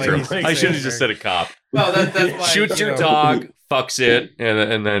true. I should have just said a cop. Well, that's why, shoots your dog, fucks it,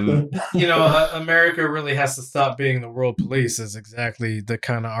 and then America really has to stop being the world police. Is exactly the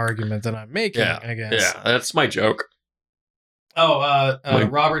kind of argument that I'm making. I guess. Yeah, that's my joke. Oh,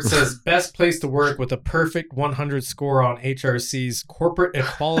 Robert says best place to work with a perfect 100 score on HRC's Corporate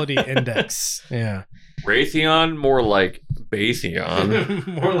Equality Index. Yeah. Raytheon, more like Baytheon.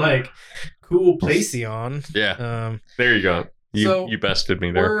 More like cool Placeon. Yeah. There you go. You bested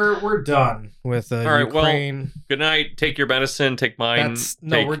me there. We're done with all right, Ukraine. Well, good night. Take your medicine. Take mine.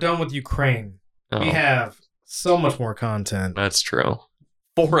 We're done with Ukraine. Oh. We have so much more content. That's true.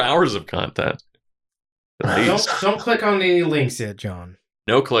 4 hours of content. Don't click on any links yet, John.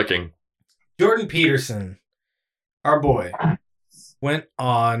 No clicking. Jordan Peterson, our boy, went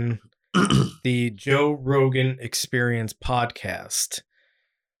on the Joe Rogan Experience podcast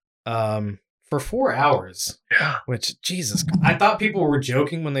for 4 hours. Yeah. Which, Jesus, I thought people were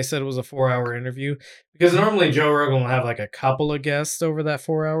joking when they said it was a 4-hour interview, because normally Joe Rogan will have like a couple of guests over that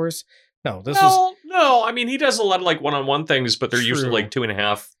 4 hours. No, I mean, he does a lot of like one-on-one things, but they're usually like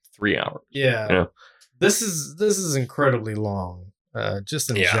 2.5, 3 hours. Yeah. This is incredibly long. Just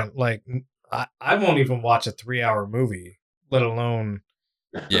in general, like I won't even watch a 3-hour movie, let alone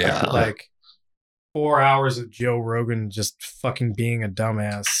like 4 hours of Joe Rogan just fucking being a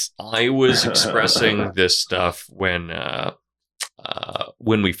dumbass. I was expressing this stuff when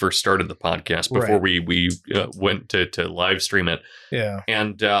we first started the podcast, before we went to live stream it. Yeah,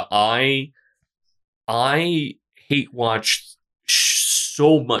 and I hate watch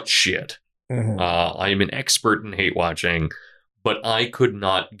so much shit. Mm-hmm. I am an expert in hate watching, but I could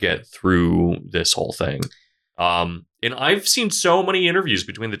not get through this whole thing. And I've seen so many interviews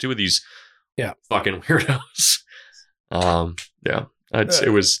between the two of these fucking weirdos.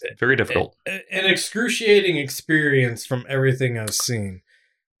 It was very difficult. An excruciating experience from everything I've seen.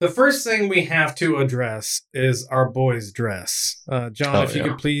 The first thing we have to address is our boy's dress. John, if you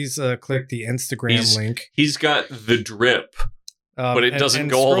could please click the Instagram link. He's got the drip. But it doesn't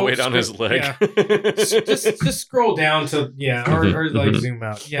go all the way down his leg. Yeah. just scroll down to or like zoom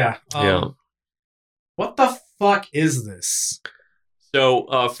out. Yeah. What the fuck is this?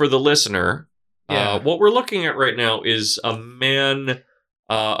 So for the listener, what we're looking at right now is a man,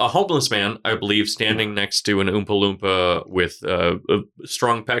 a homeless man, I believe, standing next to an Oompa Loompa with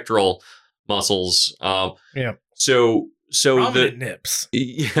strong pectoral muscles. So prominent nips.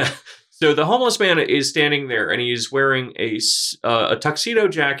 Yeah. So the homeless man is standing there, and he's wearing a tuxedo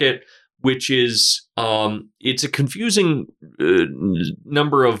jacket, which is it's a confusing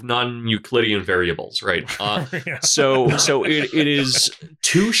number of non-Euclidean variables, right? So it is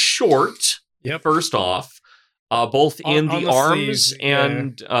too short. First off, both in the arms sleeves,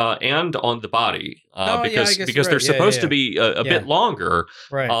 and on the body, because they're supposed to be a bit longer,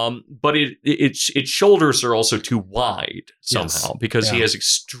 right? But its shoulders are also too wide somehow, because he has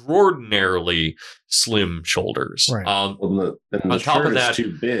extraordinarily slim shoulders. Right. And the shirt of that, is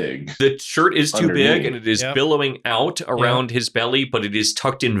too big. The shirt is too big, and it is billowing out around his belly, but it is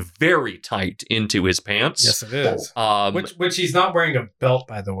tucked in very tight into his pants. Yes, it is. Which he's not wearing a belt,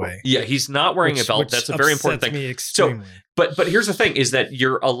 by the way. Yeah, he's not wearing a belt. That's a very important thing. Me extremely. But here's the thing, is that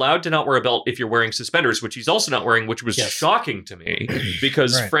you're allowed to not wear a belt if you're wearing suspenders, which he's also not wearing, which was shocking to me,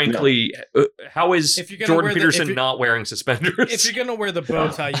 because frankly, how is Jordan Peterson not wearing suspenders? If you're going to wear the bow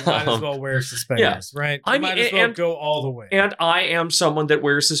tie, you might as well wear suspenders, right? You might as well go all the way. And I am someone that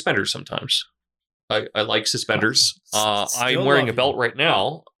wears suspenders sometimes. I like suspenders. I'm wearing a belt right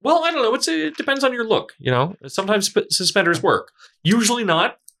now. Well, I don't know. It depends on your look, Sometimes suspenders work. Usually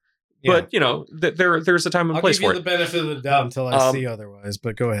not. But, there's a time and place for it. I'll give you the benefit of the doubt until I see otherwise,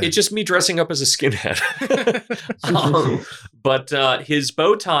 but go ahead. It's just me dressing up as a skinhead. But his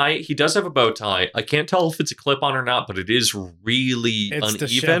bow tie, he does have a bow tie. I can't tell if it's a clip-on or not, but it is really uneven.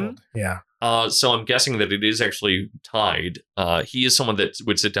 Disheveled. Yeah. So I'm guessing that it is actually tied. He is someone that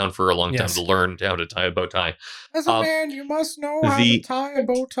would sit down for a long time to learn how to tie a bow tie. As a man, you must know how to tie a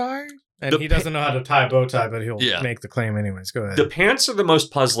bow tie. And he doesn't know how to tie a bow tie, but he'll make the claim anyways. Go ahead. The pants are the most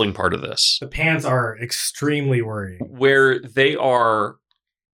puzzling part of this. The pants are extremely worrying. Where they are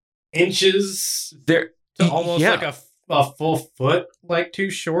inches, they're almost like a full foot, like too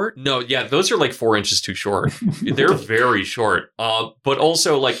short. No, those are like 4 inches too short. They're very short. But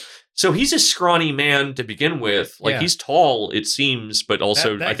also so he's a scrawny man to begin with. He's tall, it seems, but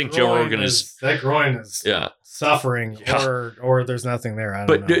also I think Joe Rogan is that groin is suffering, or there's nothing there. I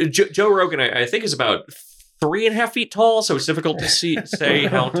don't know. Joe Rogan, I think, is about 3.5 feet tall, so it's difficult to say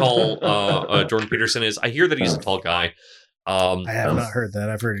how tall Jordan Peterson is. I hear that he's a tall guy. I have not heard that.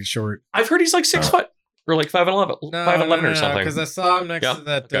 I've heard he's short. I've heard he's like 6 foot or like 5'11", 5'11" or something. Because I saw him next to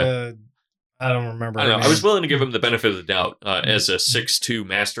that. Okay. I don't remember. I don't know. I was willing to give him the benefit of the doubt as a 6'2"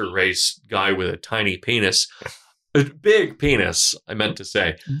 master race guy with a tiny penis. A big penis, I meant to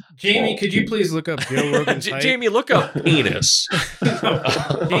say. Jamie, could you please look up Joe Rogan's height? Jamie, look up penis.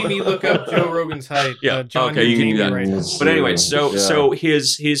 Jamie, look up Joe Rogan's height. Yeah, John, okay, you need that. Right now. But anyway, so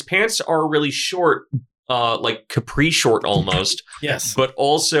his pants are really short, like capri short almost. Yes. But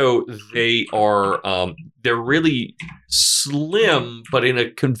also they are they're really slim, but in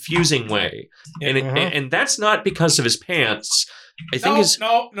a confusing way. And and that's not because of his pants. I think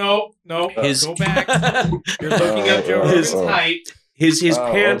no. Go back. You're looking up Joe Rogan's height. His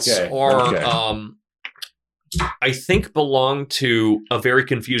pants are, I think, belong to a very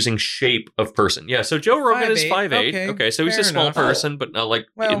confusing shape of person. Yeah, so Joe Rogan is 5'8". Okay, so he's a small person, but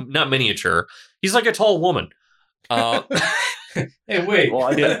not miniature. He's like a tall woman. Hey, wait. Well,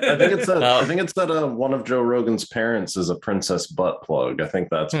 I think it's that one of Joe Rogan's parents is a princess butt plug. I think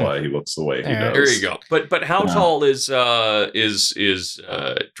that's why he looks the way he does. There you go. But how tall is Jordan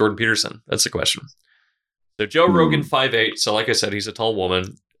Peterson? That's the question. So Joe Rogan 5'8". So like I said, he's a tall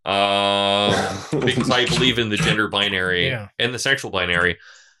woman. Because I believe in the gender binary and the sexual binary.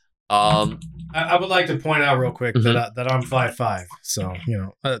 I would like to point out real quick that I'm 5'5". So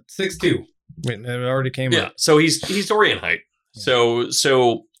 6'2". It already came up. So he's Dorian height. Yeah.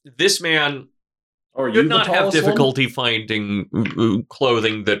 So this man would not have difficulty finding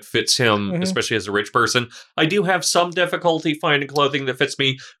clothing that fits him, especially as a rich person. I do have some difficulty finding clothing that fits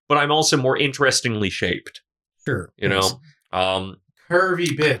me, but I'm also more interestingly shaped. Sure. You know? Curvy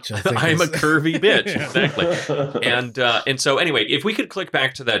bitch. I think I'm a curvy bitch, exactly. And so anyway, if we could click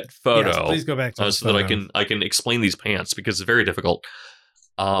back to that photo, please go back to so that I can explain these pants because it's very difficult.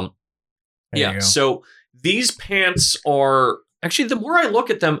 So these pants are actually, the more I look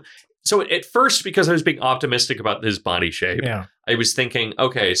at them, so at first, because I was being optimistic about his body shape, I was thinking,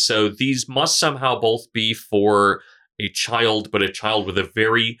 okay, so these must somehow both be for a child, but a child with a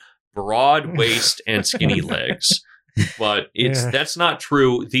very broad waist and skinny legs. But that's not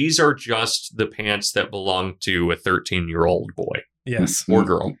true. These are just the pants that belong to a 13-year-old boy. Yes. Or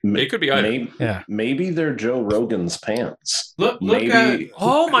girl. It could be either. Maybe they're Joe Rogan's pants. Look at...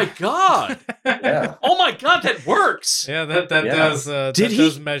 Oh my God. Oh my God, that works. Yeah, that does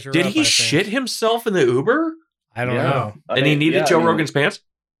does measure Did up, he shit himself in the Uber? I don't know. And he needed Joe Rogan's pants?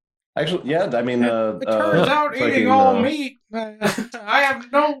 Actually, I mean... it turns out eating all meat, I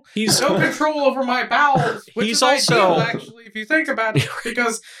have no control over my bowels, which is ideal, actually, if you think about it,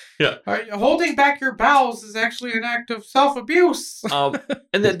 because... holding back your bowels is actually an act of self-abuse. And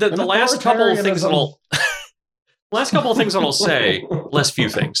the last couple of things that I'll say,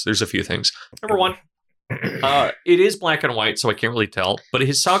 there's a few things. Number one, it is black and white, so I can't really tell, but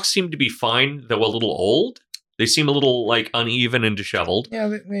his socks seem to be fine, though a little old. They seem a little like uneven and disheveled.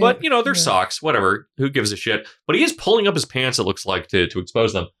 But they're socks, whatever. Who gives a shit? But he is pulling up his pants, it looks like, to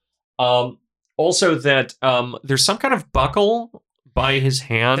expose them. Also that there's some kind of buckle by his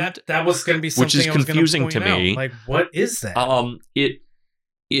hand. That was going to be something which is confusing to me. Like, what is that?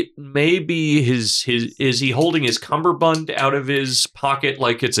 It may be his is he holding his cummerbund out of his pocket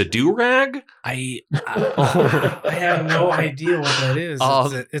like it's a do-rag? I have no idea what that is.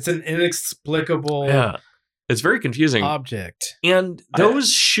 It's an inexplicable it's very confusing object. And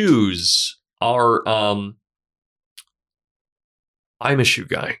those shoes are I'm a shoe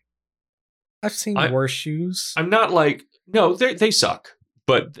guy. I've seen worse shoes. I'm not like no, they suck,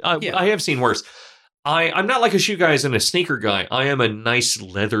 but I have seen worse. I'm not like a shoe guy as in a sneaker guy. I am a nice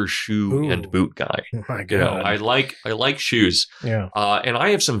leather shoe and boot guy. Oh my God. I like shoes. Yeah. And I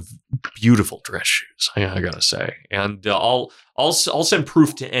have some beautiful dress shoes. I gotta say, and I'll send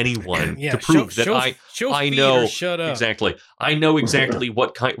proof to anyone to prove that I know exactly. I know exactly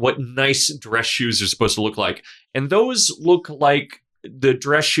what nice dress shoes are supposed to look like, and those look like the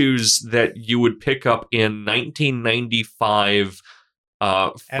dress shoes that you would pick up in 1995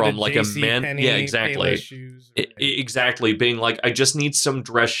 from like a men. Exactly. Shoes, exactly. Being like, I just need some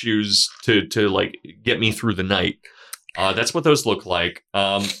dress shoes to like get me through the night. That's what those look like.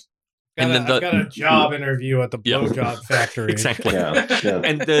 I've got a job interview at the blowjob factory. Exactly.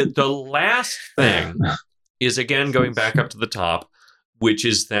 And the last thing is, again, going back up to the top, which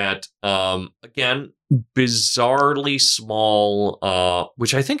is that, again, bizarrely small,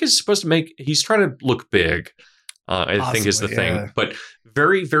 which I think is supposed to make, he's trying to look big, I think is the thing, but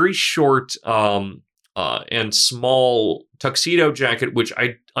very, very short and small tuxedo jacket, which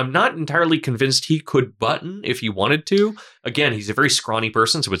I'm not entirely convinced he could button if he wanted to. Again, he's a very scrawny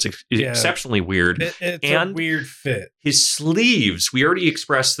person, so it's exceptionally weird. It's a weird fit. His sleeves, we already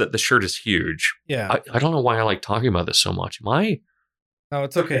expressed that the shirt is huge. Yeah. I don't know why I like talking about this so much. Am I? No,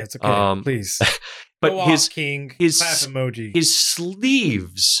 it's okay. It's okay. Please. But Go his off, King. His Clap emoji. His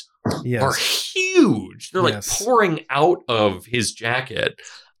sleeves are huge. They're like pouring out of his jacket.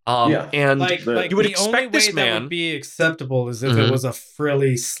 And like you would the expect only this way man that would be acceptable is if it was a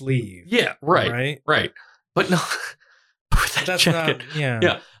frilly sleeve. Yeah, right. But no, that's jacket.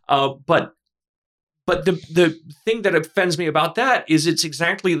 not. But the thing that offends me about that is it's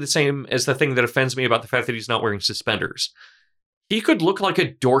exactly the same as the thing that offends me about the fact that he's not wearing suspenders. He could look like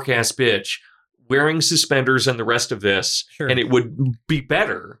a dork ass bitch wearing suspenders and the rest of this, and it would be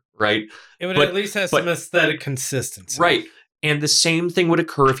better, right? It would at least have some aesthetic consistency, right? And the same thing would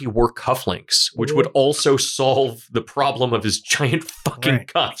occur if he wore cufflinks, which would also solve the problem of his giant fucking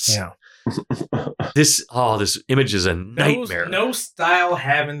cuffs. Yeah. This image is a nightmare. No style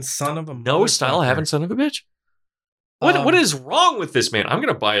having son of a bitch. What is wrong with this man? I'm going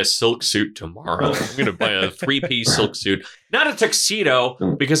to buy a silk suit tomorrow. I'm going to buy a 3-piece silk suit, not a tuxedo,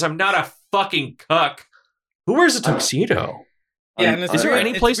 because I'm not a fucking cuck. Who wears a tuxedo? Yeah, is there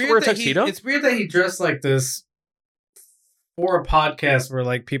any place to wear a tuxedo? It's weird that he dressed like this for a podcast where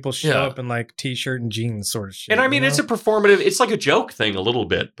like people show up in like t-shirt and jeans sort of shit. And I mean, it's a performative. It's like a joke thing a little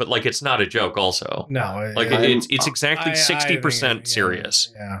bit, but like it's not a joke. Also, no, it's exactly 60%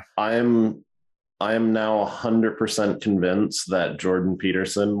 serious. Yeah, I am now 100% convinced that Jordan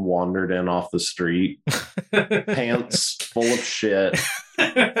Peterson wandered in off the street, pants full of shit,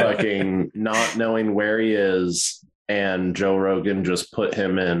 fucking not knowing where he is, and Joe Rogan just put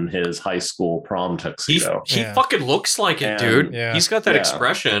him in his high school prom tuxedo. He fucking looks like it, dude. Yeah. He's got that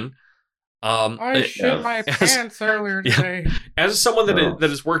expression. I shit my pants earlier today. As someone that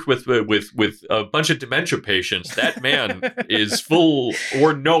has worked with a bunch of dementia patients, that man is full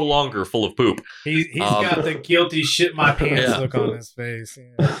or no longer full of poop. He's got the guilty shit my pants look on his face.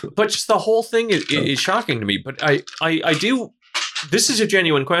 Yeah. But just the whole thing is shocking to me. But I do. This is a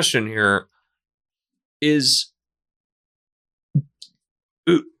genuine question here. Is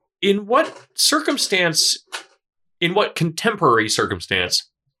in what circumstance, in what contemporary circumstance,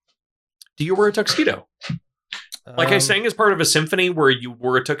 do you wear a tuxedo? Like I sang as part of a symphony where you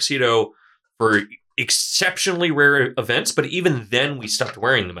wore a tuxedo for exceptionally rare events, but even then we stopped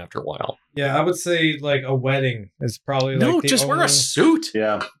wearing them after a while. Yeah, I would say like a wedding is probably like no, just wear a suit.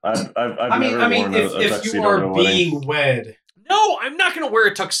 Yeah, I've never worn a tuxedo if you are being wed. No, I'm not going to wear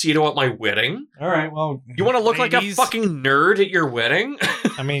a tuxedo at my wedding. All right, well, you want to look like a fucking nerd at your wedding?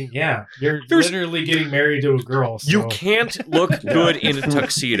 I mean, yeah, you're literally getting married to a girl. So. You can't look good in a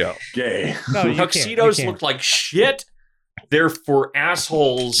tuxedo. Gay. No, tuxedos look like shit. They're for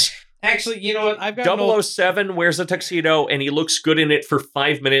assholes. Actually, you know what? I've got 007 wears a tuxedo and he looks good in it for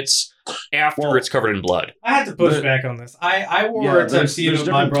 5 minutes after it's covered in blood. I had to push back on this. I wore a tuxedo at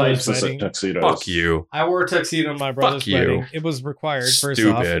my brother's wedding. Fuck you. I wore a tuxedo at my brother's wedding. It was required. First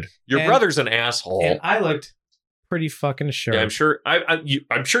Stupid. Off. Your brother's an asshole. And I looked pretty fucking sharp. Yeah, I'm sure.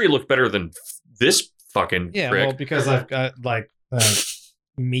 I'm sure you look better than this fucking prick. Well, because I've got like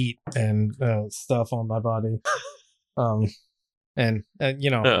meat and stuff on my body. And you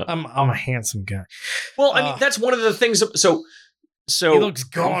know, I'm a handsome guy. Well, I mean, that's one of the things. So he looks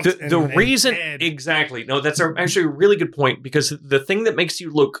gaunt. The reason, exactly. No, that's actually a really good point, because the thing that makes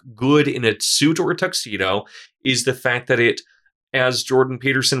you look good in a suit or a tuxedo is the fact that it, as Jordan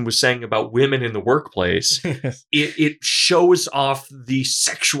Peterson was saying about women in the workplace, it shows off the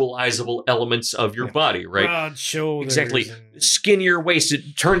sexualizable elements of your body, right? Broad shoulders. Exactly. Skin your waist.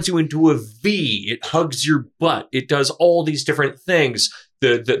 It turns you into a V. It hugs your butt. It does all these different things.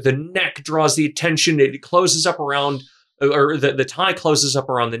 The neck draws the attention. It closes up around, or the tie closes up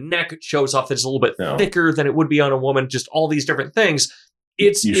around the neck. It shows off that it's a little bit thicker than it would be on a woman. Just all these different things.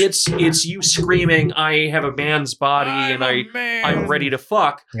 It's you screaming, I have a man's body and I'm ready to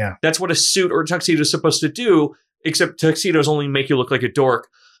fuck. Yeah. That's what a suit or a tuxedo is supposed to do, except tuxedos only make you look like a dork.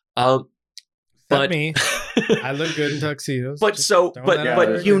 But me. I look good in tuxedos.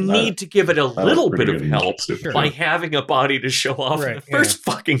 But you need to give it a little bit of help by having a body to show off in the first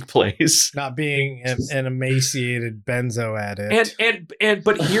fucking place. Not being an emaciated Benzo addict.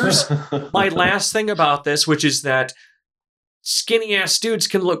 But here's my last thing about this, which is that skinny ass dudes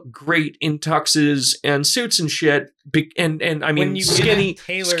can look great in tuxes and suits and shit. And I mean, skinny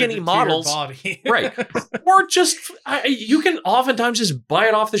models, right? Or just you can oftentimes just buy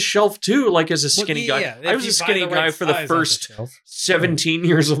it off the shelf too. Like as a skinny guy, I was a skinny guy for the first 17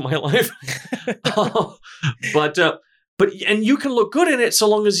 years of my life. But you can look good in it so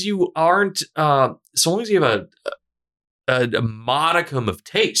long as you aren't, so long as you have a modicum of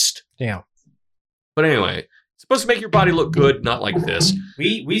taste. Yeah. But anyway. Supposed to make your body look good, not like this.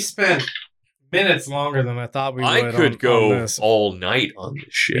 We spent minutes longer than I thought we would. I could go all night on this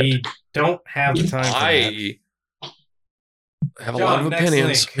shit. We don't have the time for that. I have a lot of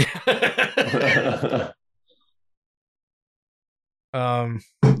opinions.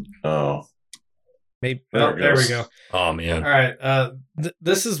 Maybe there we go. Oh man. All right.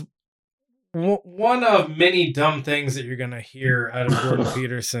 This is one of many dumb things that you're gonna hear out of Jordan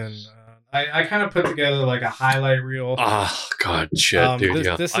Peterson. I kind of put together like a highlight reel. Oh, God, shit,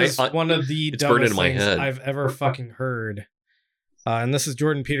 dude. This is one of the dumbest things I've ever fucking heard. And this is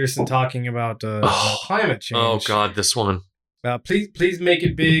Jordan Peterson talking about climate change. Oh, God, this one. Please make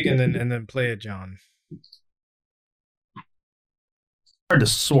it big and then play it, John. Hard to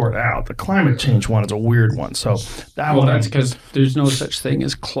sort out. The climate change one is a weird one. So that's because there's no such thing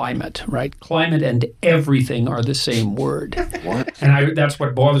as climate, right? Climate and everything are the same word. What? And that's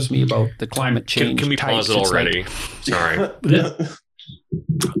what bothers me about the climate change. Can we pause it already? Sorry.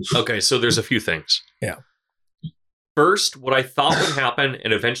 Okay, so there's a few things. Yeah. First, what I thought would happen,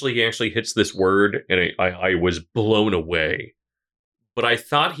 and eventually he actually hits this word, and I was blown away. But I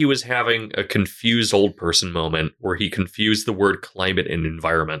thought he was having a confused old person moment where he confused the word climate and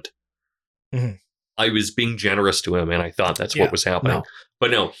environment. Mm-hmm. I was being generous to him, and I thought that's what was happening. No.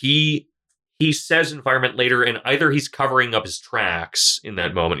 But no, he says environment later, and either he's covering up his tracks in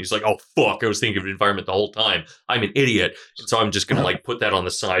that moment. He's like, oh, fuck, I was thinking of environment the whole time. I'm an idiot. And so I'm just going to like put that on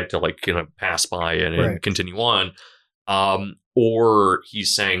the side to like, pass by and continue on. Or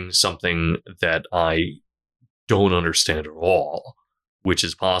he's saying something that I don't understand at all, which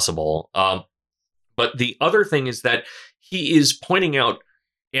is possible. But the other thing is that he is pointing out,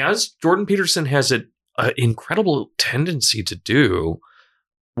 as Jordan Peterson has an incredible tendency to do,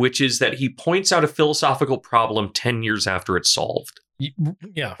 which is that he points out a philosophical problem 10 years after it's solved.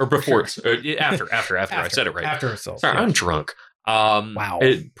 Yeah. Or before it's after I said it right. After it's solved. Sorry, I'm drunk. Wow.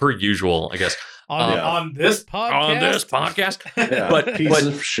 Per usual, I guess. On this podcast? Yeah, but piece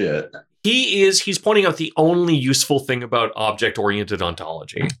of shit. He's pointing out the only useful thing about object-oriented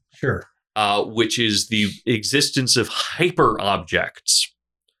ontology. Sure. Which is the existence of hyperobjects.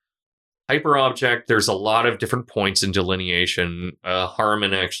 Hyperobject, there's a lot of different points in delineation.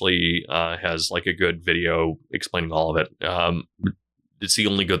 Harmon actually has like a good video explaining all of it. It's the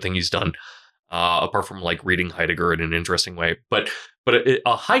only good thing he's done, apart from like reading Heidegger in an interesting way. But a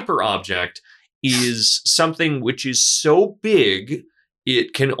hyperobject is something which is so big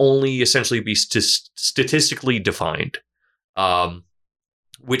it can only essentially be statistically defined,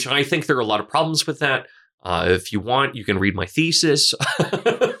 which I think there are a lot of problems with that. If you want, you can read my thesis.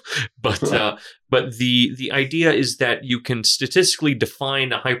 But the idea is that you can statistically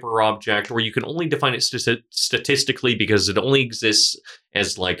define a hyperobject, or you can only define it statistically because it only exists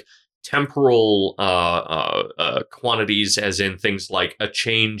as like temporal quantities, as in things like a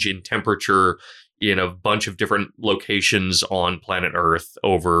change in temperature in a bunch of different locations on planet Earth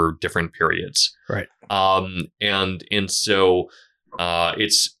over different periods. Right. And so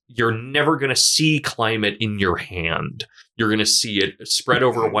you're never going to see climate in your hand. You're going to see it spread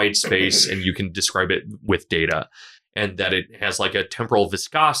over a wide space, and you can describe it with data. And that it has like a temporal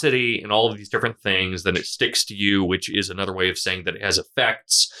viscosity and all of these different things. Then it sticks to you, which is another way of saying that it has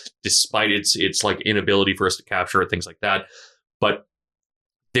effects, despite its like inability for us to capture it, things like that. But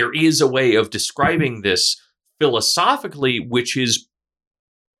there is a way of describing this philosophically, which is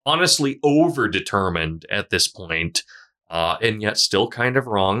honestly overdetermined at this point, and yet still kind of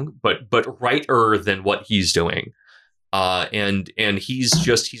wrong, but righter than what he's doing. And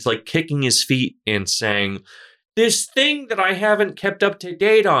he's like kicking his feet and saying, this thing that I haven't kept up to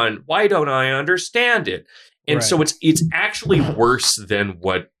date on, why don't I understand it? And so it's actually worse than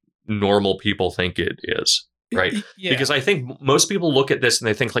what normal people think it is. Right. Yeah. Because I think most people look at this and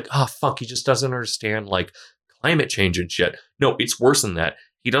they think like, oh, fuck, he just doesn't understand like climate change and shit. No, it's worse than that.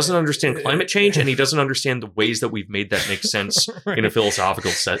 He doesn't understand climate change, and he doesn't understand the ways that we've made that make sense in a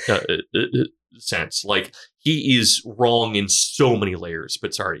philosophical sense. Like, he is wrong in so many layers.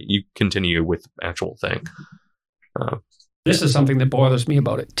 But sorry, you continue with the actual thing. This is something that bothers me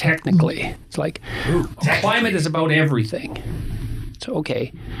about it. Technically, it's like climate is about everything. So,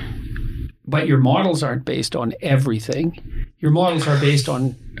 okay. But your models aren't based on everything. your models are based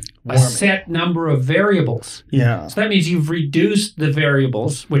on a set number of variables. Yeah. So that means you've reduced the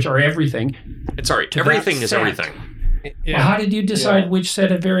variables, which are everything. Everything is everything. Yeah. Well, how did you decide which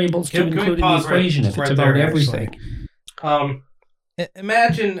set of variables to include in the equation if it's about everything?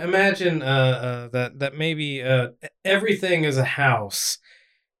 Imagine that maybe everything is a house,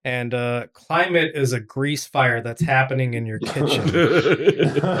 and climate is a grease fire that's happening in your kitchen.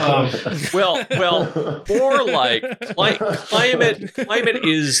 Or like climate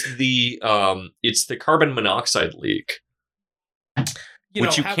is it's the carbon monoxide leak.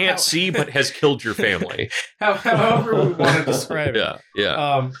 Which you can't see, but has killed your family. However we want to describe it.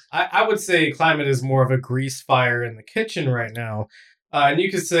 Yeah. I would say climate is more of a grease fire in the kitchen right now. And you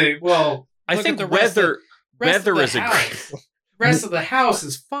could say, well, I think the weather is the rest of the house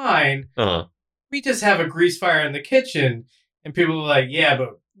is fine. We just have a grease fire in the kitchen. And people are like, yeah,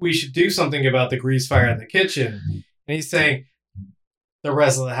 but we should do something about the grease fire in the kitchen. And he's saying, the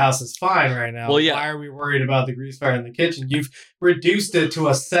rest of the house is fine right now. Well, yeah. Why are we worried about the grease fire in the kitchen? You've reduced it to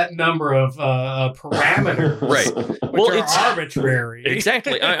a set number of parameters, right? Which are arbitrary.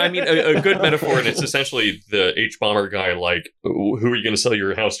 Exactly. I mean, a good metaphor, and it's essentially the H-bomber guy, like, who are you going to sell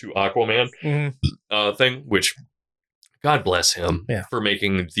your house to, Aquaman? Thing, which, God bless him for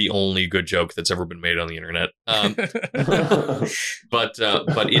making the only good joke that's ever been made on the internet. But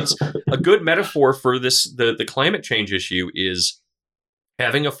it's a good metaphor for this. The climate change issue is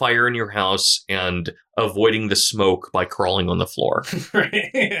having a fire in your house and avoiding the smoke by crawling on the floor.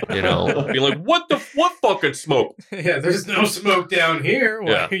 You know, being like, what fucking smoke? Yeah, there's no smoke down here.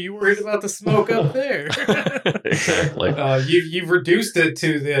 Why are you worried about the smoke up there? Exactly. You've reduced it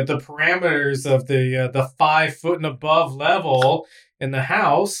to the parameters of the 5 foot and above level in the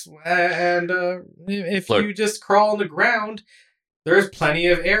house, and if you just crawl on the ground, there's plenty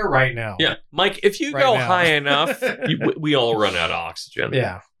of air right now. Yeah, Mike, if you go high enough, we all run out of oxygen.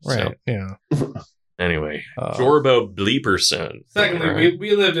 Yeah, right. So, yeah. Anyway, Jorbo Bleeperson. Secondly,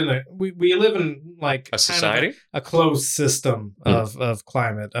 we live in like a society, kind of a closed system of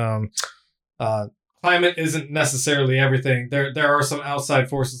climate. Climate isn't necessarily everything. There are some outside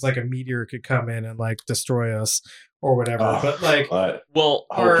forces, like a meteor could come in and like destroy us or whatever. But like, our globe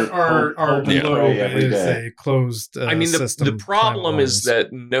is a closed system. The problem is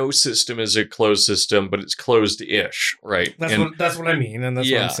that no system is a closed system, but it's closed-ish, right? That's what I mean, and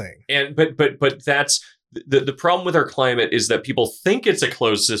that's what I'm saying. And but that's the problem with our climate is that people think it's a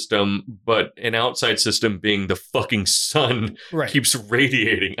closed system, but an outside system, being the fucking sun, keeps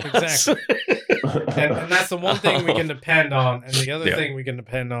radiating us. Exactly. And that's the one thing we can depend on. And the other thing we can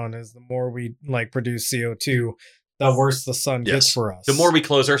depend on is the more we like produce CO2, the worse the sun gets for us. The more we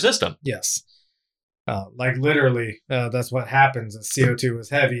close our system. Yes. Like literally, that's what happens. CO2 is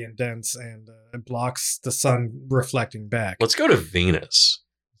heavy and dense, and it blocks the sun reflecting back. Let's go to Venus.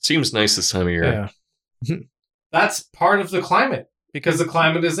 Seems nice this time of year. Yeah. That's part of the climate, because the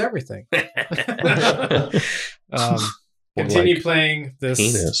climate is everything. Continue playing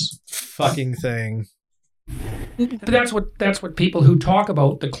this fucking thing. But that's what people who talk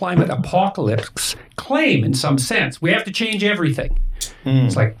about the climate apocalypse claim in some sense. We have to change everything.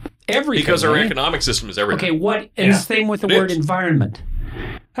 It's like everything. Because our economic system is everything. Okay, and the same with the word environment.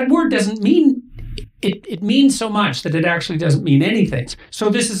 That word doesn't mean it means so much that it actually doesn't mean anything. So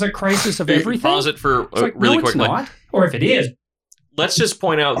this is a crisis of everything. Pause it for really quickly. It's not. Or if it is, let's just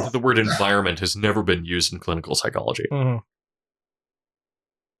point out that the word environment has never been used in clinical psychology.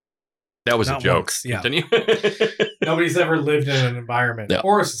 That was a joke. Once, yeah. Nobody's ever lived in an environment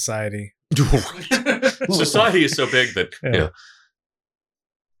or a society. Society is so big that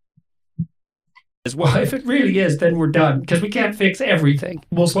Well, if it really is, then we're done, because we can't fix everything.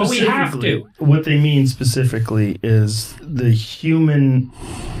 Well, we have to. What they mean specifically is the human,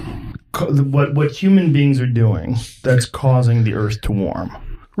 what human beings are doing that's causing the Earth to warm.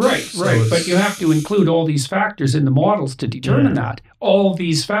 Right. But you have to include all these factors in the models to determine that. All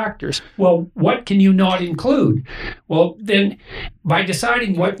these factors. Well, what can you not include? Well, then, by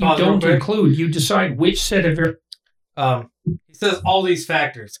deciding what you don't include, you decide which set of... He says all these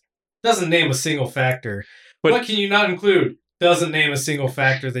factors. Doesn't name a single factor. But what can you not include? Doesn't name a single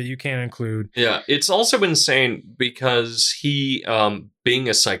factor that you can't include. Yeah, it's also insane because he, being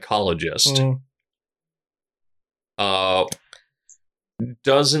a psychologist,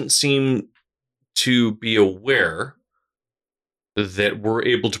 doesn't seem to be aware that we're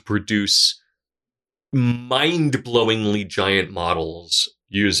able to produce mind-blowingly giant models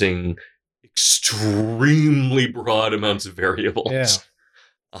using extremely broad amounts of variables. Yeah.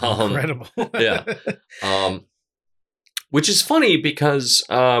 Incredible. Which is funny because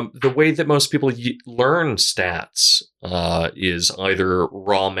the way that most people learn stats is either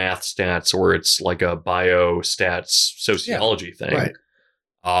raw math stats or it's like a biostats sociology thing. Right.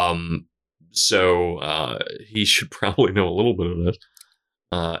 So he should probably know a little bit of this.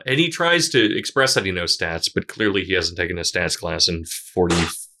 And he tries to express that he knows stats, but clearly he hasn't taken a stats class in 40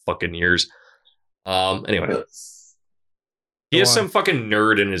 fucking years. Anyway. He has some fucking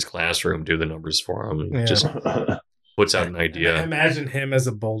nerd in his classroom do the numbers for him. Yeah. Just puts out an idea. Imagine him as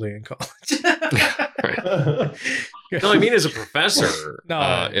a bully in college. Right. No, I mean as a professor. No,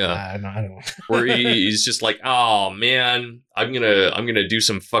 I don't. Where he's just like, oh man, I'm gonna do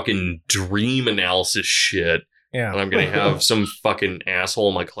some fucking dream analysis shit. Yeah. And I'm gonna have some fucking asshole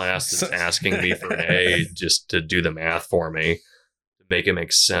in my class that's asking me for an A just to do the math for me to make it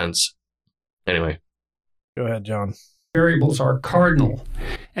make sense. Anyway. Go ahead, John. Variables are cardinal.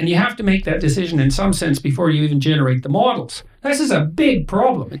 And you have to make that decision in some sense before you even generate the models. This is a big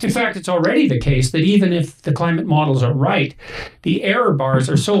problem. In fact, it's already the case that even if the climate models are right, the error bars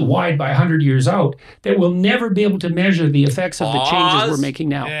are so wide by 100 years out that we'll never be able to measure the effects of the changes we're making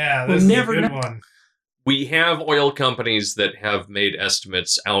now. Yeah, this is a good one. We have oil companies that have made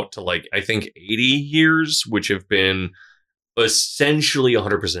estimates out to like, I think 80 years, which have been essentially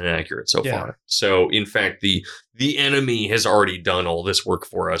 100% accurate so far. So in fact, the enemy has already done all this work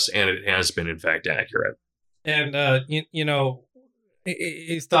for us, and it has been in fact accurate. And you know,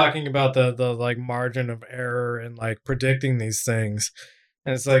 he's talking about the like margin of error and like predicting these things,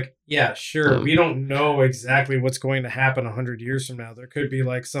 and it's like, yeah, sure, we don't know exactly what's going to happen 100 years from now. There could be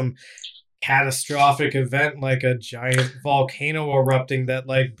like some catastrophic event like a giant volcano erupting that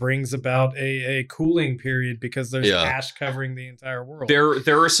like brings about a cooling period because there's ash covering the entire world.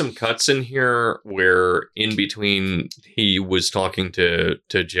 There are some cuts in here where in between he was talking to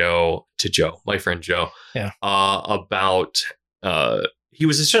Joe, my friend Joe, about he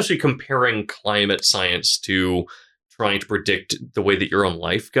was essentially comparing climate science to trying to predict the way that your own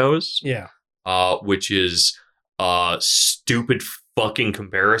life goes. Yeah. Which is stupid fucking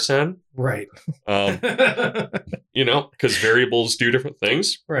comparison. Right. You know, because variables do different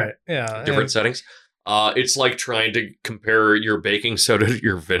things. Right. Yeah. Different settings. It's like trying to compare your baking soda to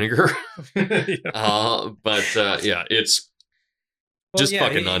your vinegar. But it's just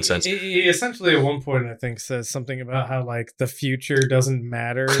fucking nonsense. He essentially at one point, I think, says something about how like the future doesn't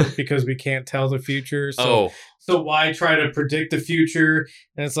matter because we can't tell the future. So why try to predict the future?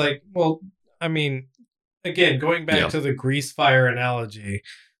 And it's like, well, I mean, again, going back to the grease fire analogy,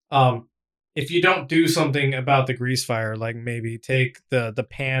 if you don't do something about the grease fire, like maybe take the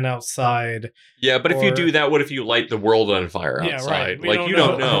pan outside. Yeah, but if you do that, what if you light the world on fire outside? Right. Like you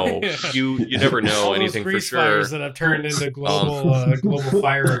don't know. You never know all anything those grease for sure. Fires that have turned into global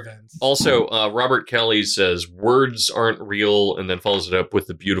fire events. Also, Robert Kelly says words aren't real, and then follows it up with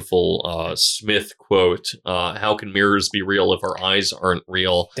the beautiful Smith quote: "How can mirrors be real if our eyes aren't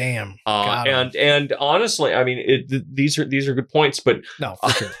real?" Damn. And honestly, I mean, these are good points, but no, for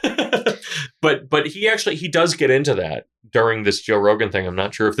sure. But he does get into that during this Joe Rogan thing. I'm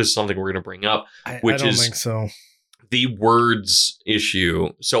not sure if this is something we're going to bring up, which I don't is think so. The words issue.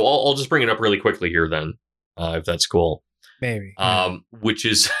 So I'll just bring it up really quickly here then, if that's cool. Maybe. Which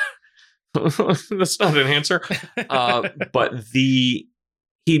is that's not an answer. But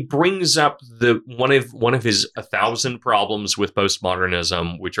he brings up one of his 1,000 problems with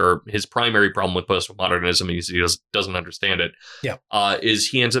postmodernism, which are his primary problem with postmodernism. He doesn't understand it. Yeah, is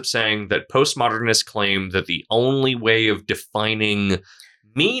he ends up saying that postmodernists claim that the only way of defining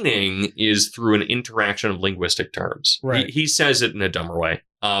meaning is through an interaction of linguistic terms. Right. He says it in a dumber way.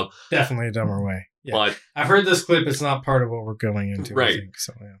 Definitely a dumber way. Yeah. But I've heard this clip. It's not part of what we're going into. Right. I think,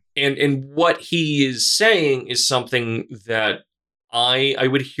 so, yeah. And what he is saying is something that I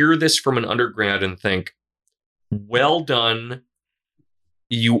would hear this from an undergrad and think, well done,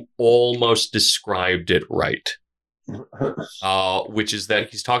 you almost described it right. Which is that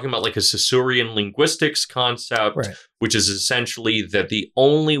he's talking about like a Saussurean linguistics concept, right, which is essentially that the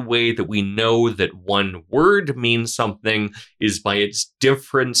only way that we know that one word means something is by its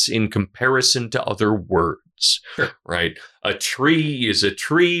difference in comparison to other words. Sure. Right? A tree is a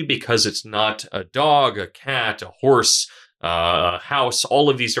tree because it's not a dog, a cat, a horse, a house, all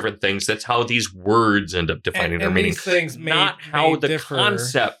of these different things. That's how these words end up defining their meaning. These things not how the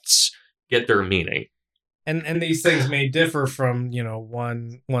concepts get their meaning. And these things may differ from,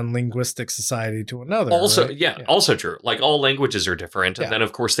 one linguistic society to another. Also, right? yeah, also true. Like all languages are different. And then,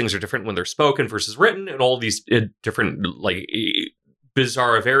 of course, things are different when they're spoken versus written and all these different, like,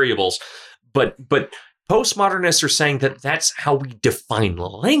 bizarre variables. But postmodernists are saying that that's how we define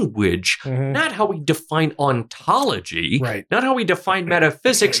language, not how we define ontology, not how we define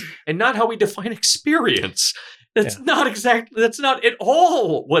metaphysics, and not how we define experience. That's not at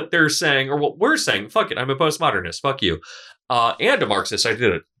all what they're saying or what we're saying. Fuck it, I'm a postmodernist. Fuck you. And a Marxist. I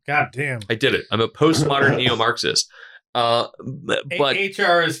did it. God damn. I did it. I'm a postmodern neo-Marxist. But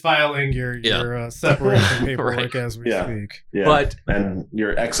HR is filing your separation paperwork as we speak. Yeah. And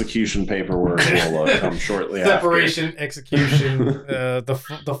your execution paperwork will come shortly separation, execution,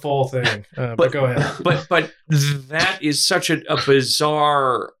 the full thing. But go ahead. But that is such a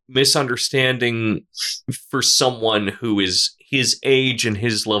bizarre misunderstanding for someone who is his age and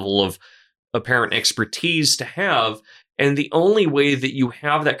his level of apparent expertise to have. And the only way that you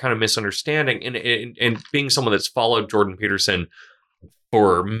have that kind of misunderstanding, and being someone that's followed Jordan Peterson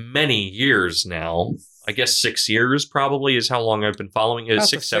for many years now, I guess 6 years probably is how long I've been following it.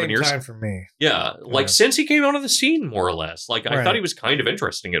 6-7 years. Time for me. Yeah, like since he came onto the scene, more or less. Like I thought he was kind of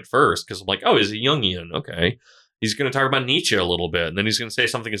interesting at first because I'm like, oh, he's a Jungian, okay. He's going to talk about Nietzsche a little bit, and then he's going to say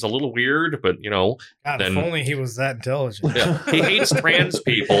something that's a little weird, but, God, if only he was that intelligent. Yeah. He hates trans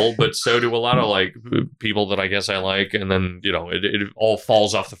people, but so do a lot of, like, people that I guess I like, and then, it all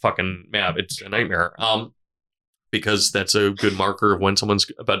falls off the fucking map. It's a nightmare. Because that's a good marker of when someone's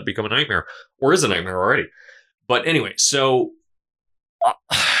about to become a nightmare, or is a nightmare already. But anyway, so...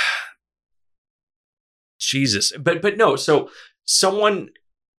 Jesus. But no, so someone...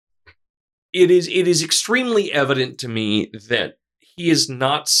 It is extremely evident to me that he is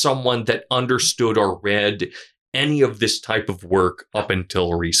not someone that understood or read any of this type of work up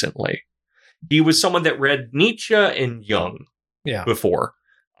until recently. He was someone that read Nietzsche and Jung before,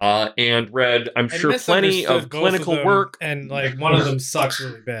 and read, I'm sure, plenty of clinical work. And like one of them sucks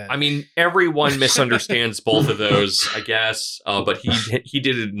really bad. I mean, everyone misunderstands both of those, I guess. But he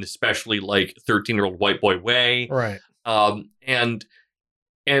did it in especially like 13-year-old white boy way, right?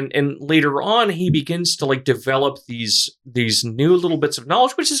 And later on, he begins to like develop these new little bits of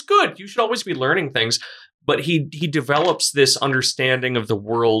knowledge, which is good. You should always be learning things. But he develops this understanding of the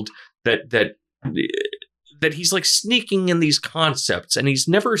world that he's like sneaking in these concepts, and he's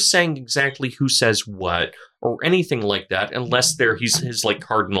never saying exactly who says what or anything like that, unless they're his like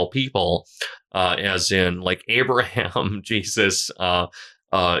cardinal people, as in like Abraham, Jesus,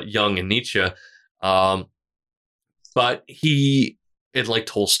 Jung, and Nietzsche. But it's like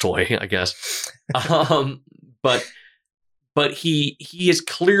Tolstoy, I guess. But he has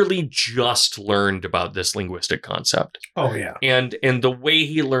clearly just learned about this linguistic concept. Oh yeah. And the way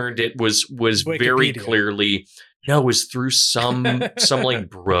he learned it was very clearly was through some like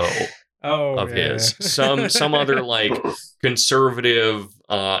bro of his. Some other like conservative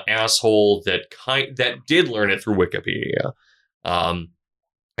asshole that did learn it through Wikipedia. And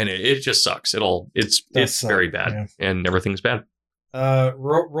it just sucks. It's very bad, and everything's bad.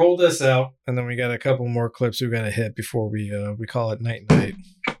 Roll this out, and then we got a couple more clips we got to hit before we call it night.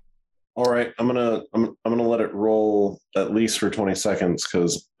 All right, I'm gonna let it roll at least for 20 seconds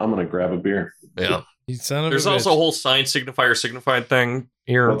because I'm gonna grab a beer. Yeah, there's also a whole science signified thing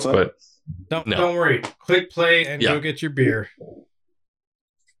here. What's that? But don't worry. Click play and go get your beer.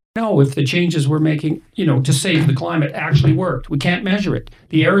 No, if the changes we're making, to save the climate actually worked. We can't measure it.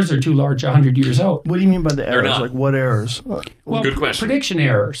 The errors are too large 100 years out. What do you mean by the errors? Like what errors? Well, good question. Prediction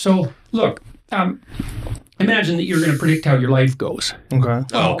error. So, look, imagine that you're going to predict how your life goes. Okay.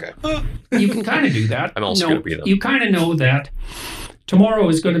 Oh, okay. You can kind of do that. I'm also going to be them. You kind of know that tomorrow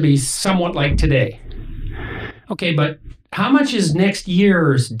is going to be somewhat like today. Okay, but how much is next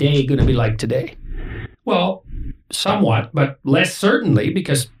year's day going to be like today? Well, somewhat, but less certainly,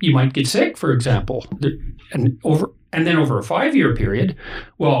 because you might get sick, for example. And then over a 5-year period,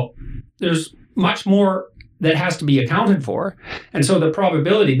 well, there's much more that has to be accounted for. And so the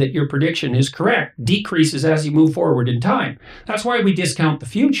probability that your prediction is correct decreases as you move forward in time. That's why we discount the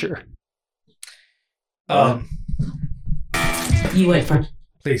future. You went for...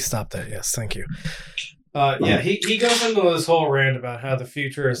 Please stop that. Yes, thank you. He goes into this whole rant about how the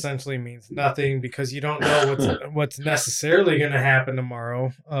future essentially means nothing because you don't know what's necessarily going to happen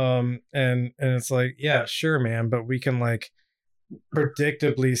tomorrow. And it's like, yeah, sure, man, but we can like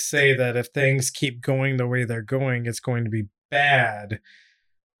predictably say that if things keep going the way they're going, it's going to be bad.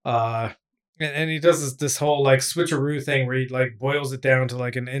 And he does this whole like switcheroo thing where he like boils it down to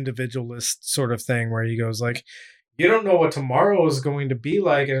like an individualist sort of thing where he goes like, you don't know what tomorrow is going to be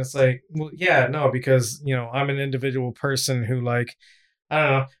like. And it's like, well, yeah, no, because, I'm an individual person who like, I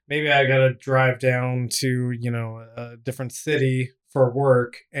don't know, maybe I got to drive down to, a different city for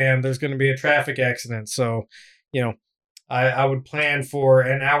work and there's going to be a traffic accident. So, I would plan for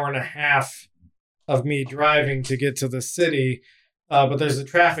an hour and a half of me driving to get to the city, but there's a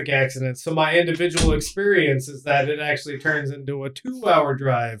traffic accident. So my individual experience is that it actually turns into a 2-hour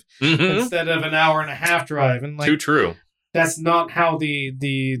drive instead of an hour and a half drive. And like, too true. That's not how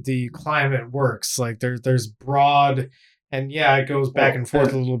the climate works. Like there's broad, and yeah, it goes back and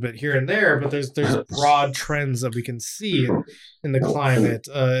forth a little bit here and there, but there's broad trends that we can see in the climate.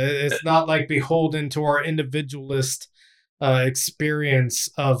 It's not like beholden to our individualist experience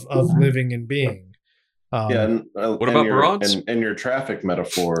of living and being. What about broads? And your traffic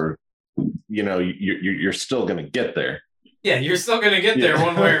metaphor, you're still going to get there. Yeah, you're still going to get there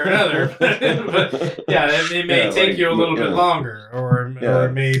one way or another. But yeah, it may take you a little bit longer, or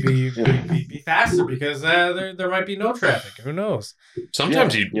maybe be faster because there might be no traffic. Who knows?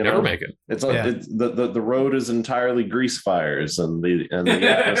 Sometimes you never make it. It's the road is entirely grease fires, and the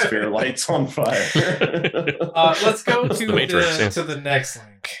atmosphere lights on fire. Let's go to the next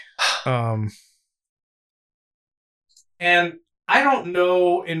link. And I don't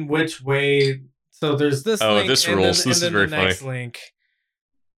know in which way. So there's this link. This rules. This is very funny. Next link.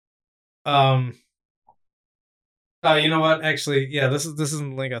 You know what? Actually, yeah, this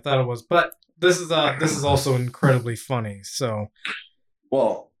isn't the link I thought it was, but this is also incredibly funny. So,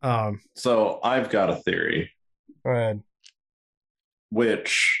 so I've got a theory. Go ahead.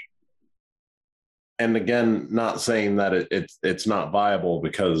 Which, and again, not saying that it's not viable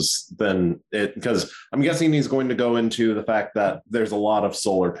because I'm guessing he's going to go into the fact that there's a lot of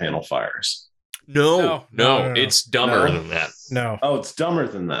solar panel fires. No, it's dumber than that. No. Oh, it's dumber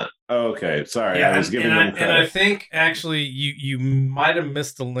than that. Oh, okay, sorry. Yeah, I was giving them credit. And I think actually you might have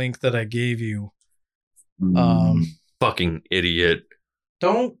missed the link that I gave you. Fucking idiot.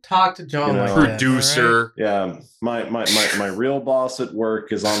 Don't talk to John like that. Producer. Right? Yeah, my real boss at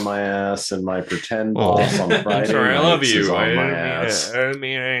work is on my ass, and my pretend boss on Friday sorry, I love you. I didn't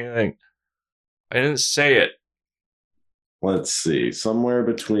mean anything. I didn't say it. Let's see. Somewhere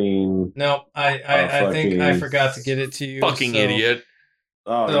between. No, I think I forgot to get it to you. Fucking idiot.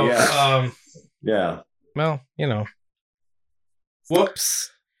 Oh, so, yeah. Yeah. Well, Whoops.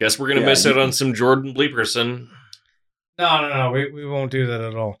 Guess we're going to miss out on some Jordan Bleeperson. No. We won't do that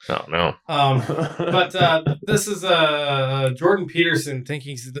at all. No. But this is Jordan Peterson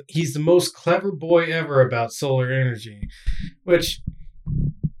thinking he's the most clever boy ever about solar energy, which.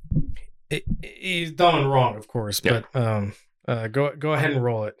 He's dumb and wrong, of course, but go ahead and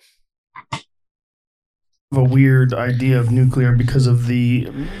roll it. A weird idea of nuclear because of the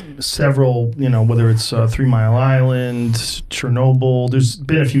several, whether it's 3 Mile Island, Chernobyl, there's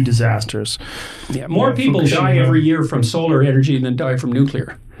been a few disasters. Yeah, more people die every year from solar energy than die from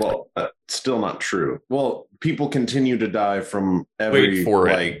nuclear. Well, still not true. Well, people continue to die from every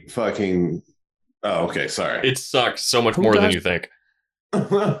fucking. Oh, okay, sorry. It sucks so much more than you think.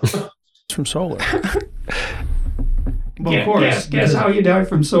 From solar. Well, of course. Guess how you die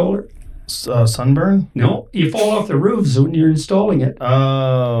from solar? Sunburn? No, you fall off the roofs when you're installing it.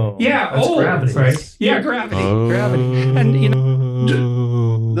 Oh. Yeah, that's gravity. Right? Yeah, gravity. Gravity.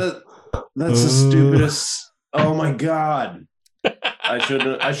 And that's the stupidest. Oh my god. I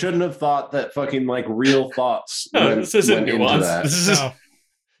shouldn't have thought that fucking real thoughts this isn't nuanced. That. This is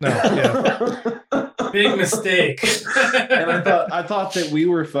big mistake. And I thought that we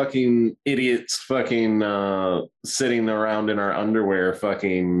were fucking idiots fucking sitting around in our underwear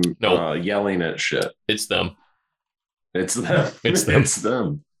fucking yelling at shit. It's them. It's them. It's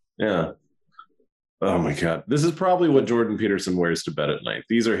them. Yeah. Oh my god. This is probably what Jordan Peterson wears to bed at night.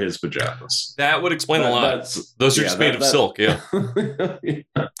 These are his pajamas. That would explain a lot. Those are just made of silk, yeah.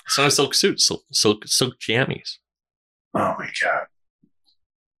 It's not a silk suit, silk jammies. Oh my god.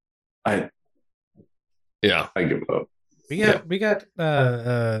 I give up. We got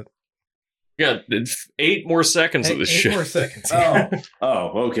 8 more seconds of this shit. 8 more seconds.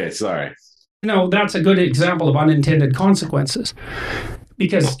 Oh, okay. Sorry. That's a good example of unintended consequences.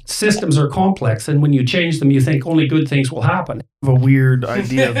 Because systems are complex, and when you change them, you think only good things will happen. A weird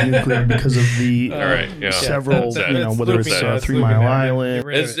idea of nuclear because of the several, whether it's 3 Mile Island.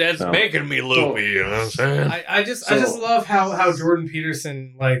 That's making me loopy. You know what I'm saying? I just love how Jordan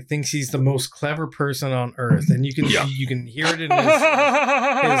Peterson thinks he's the most clever person on earth, and you can hear it in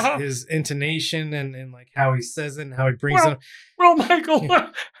his intonation and how he says it and how he brings it. Well, Michael,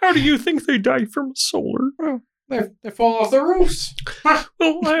 how do you think they die from solar? They fall off the roofs. Huh?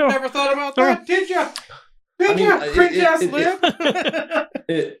 Well, never thought about that, did you? Cringe-ass lip.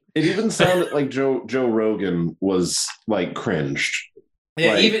 It even sounded like Joe Rogan was cringed.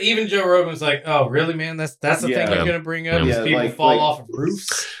 Yeah, even Joe Rogan was like, "Oh, really, man? That's the thing you're gonna bring up? Is people fall off of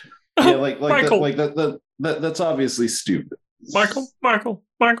roofs?" Yeah, Michael. That's obviously stupid. Michael.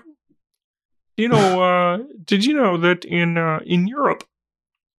 You know, did you know that in Europe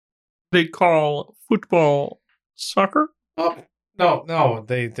they call football soccer? Oh no,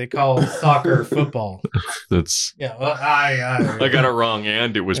 they call soccer football. That's Well, I got it wrong,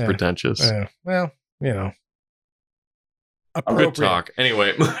 and it was pretentious. Well, you know, good talk.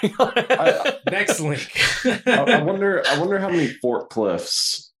 Anyway, next link. I wonder how many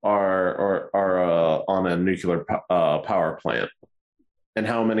forklifts are on a nuclear power plant, and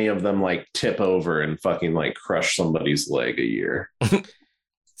how many of them like tip over and fucking like crush somebody's leg a year.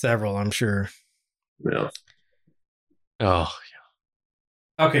 Several, I'm sure. Yeah. Oh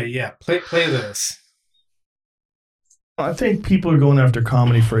yeah. Okay, yeah. Play this. I think people are going after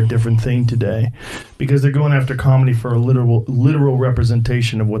comedy for a different thing today, because they're going after comedy for a literal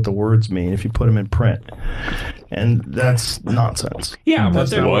representation of what the words mean if you put them in print, and that's nonsense. Yeah,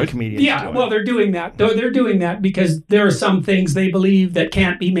 that's not what comedians do. Well, they're doing that. They're doing that because there are some things they believe that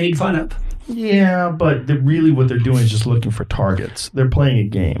can't be made fun of. Yeah, but really what they're doing is just looking for targets. They're playing a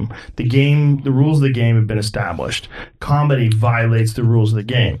game. The rules of the game have been established. Comedy violates the rules of the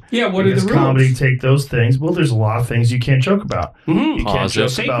game. Yeah, what are the rules? Comedy take those things. Well, there's a lot of things you can't joke about. Mm-hmm. You can't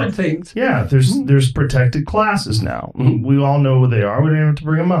joke about things. Yeah, there's protected classes now. Mm-hmm. We all know what they are. We don't have to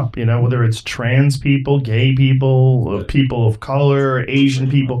bring them up. You know, whether it's trans people, gay people, people of color, Asian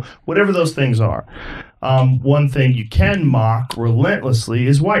people, whatever those things are. One thing you can mock relentlessly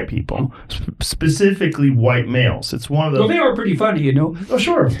is white people, specifically white males. It's one of those. Well, they are pretty funny, you know. Oh,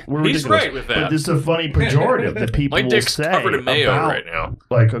 sure. He's right with that. But this is a funny pejorative that people My dick's will say covered in mayo about, right now.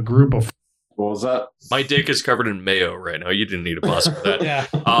 Like a group of. What was that? My dick is covered in mayo right now. You didn't need a pause for that. Yeah.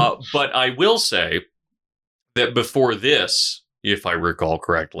 But I will say that before this, if I recall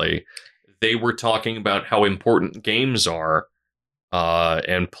correctly, they were talking about how important games are.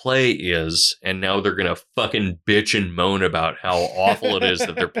 And play is, and now they're gonna fucking bitch and moan about how awful it is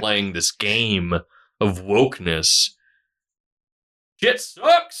that they're playing this game of wokeness. Shit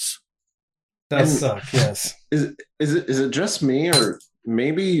sucks. Does suck, yes. Is it just me, or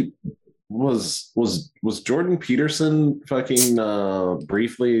maybe was Jordan Peterson fucking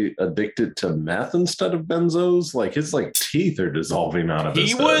briefly addicted to meth instead of benzos? Like his like teeth are dissolving out of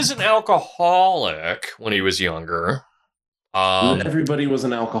his head. He was an alcoholic when he was younger. Everybody was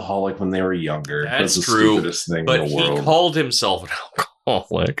an alcoholic when they were younger. That's the true, stupidest thing but in the world. He called himself an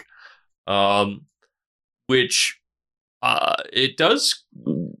alcoholic, which it does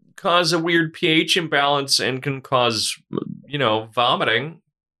cause a weird pH imbalance and can cause, vomiting.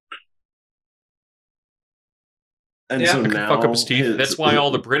 And so it can now fuck up his teeth. That's why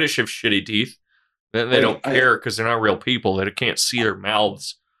all the British have shitty teeth. They don't care because they're not real people. They can't see their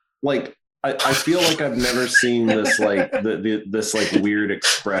mouths. Like. I feel like I've never seen this like this like weird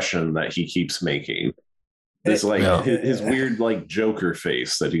expression that he keeps making. This like his weird like Joker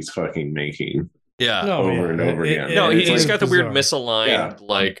face that he's fucking making. Yeah, over and over again. He's got the weird misaligned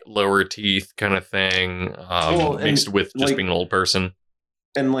like lower teeth kind of thing, mixed with just being an old person.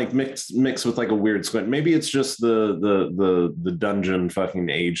 And like mixed with like a weird squint. Maybe it's just the dungeon fucking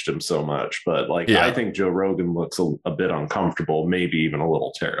aged him so much, but like I think Joe Rogan looks a bit uncomfortable, maybe even a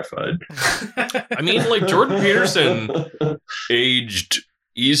little terrified. I mean, like Jordan Peterson aged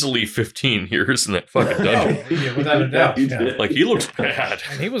easily 15 years in that fucking dungeon. Yeah, without a doubt. Yeah. Like he looks bad.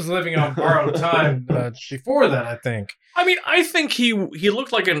 And he was living on borrowed time before that, I think. I mean, I think he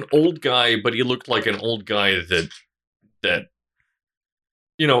looked like an old guy, but he looked like an old guy that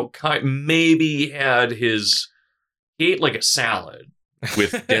maybe he ate like a salad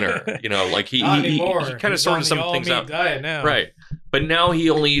with dinner, like he kind of sorted some things out. Diet now. Right. But now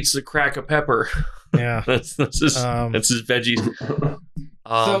he only eats a crack of pepper. Yeah. that's his veggies.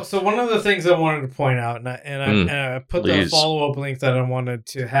 So one of the things I wanted to point out, and I put the follow-up link that I wanted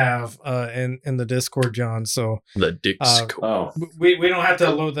to have in the Discord, John. So the Discord. We don't have to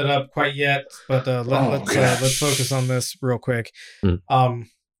load that up quite yet, but let's focus on this real quick.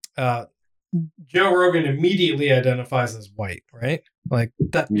 Joe Rogan immediately identifies as white, right? Like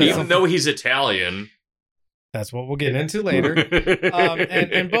that, even though he's Italian. That's what we'll get into later.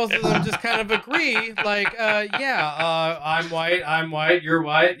 And both of them just kind of agree, like, I'm white, you're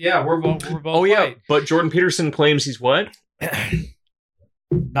white. Yeah, we're both white. But Jordan Peterson claims he's what?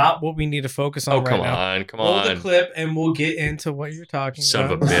 Not what we need to focus on right now. Come on. Hold the clip and we'll get into what you're talking Son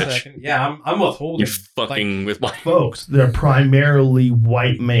about. Son of a bitch. Yeah, I'm withholding. You're fucking with my folks. They're primarily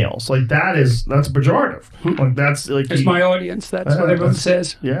white males. Like that's pejorative. Like that's my audience. That's what everyone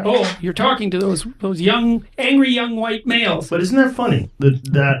says. Yeah. Oh, you're talking to those angry young white males. But isn't that funny?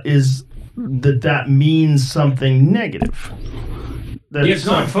 That means something negative. It's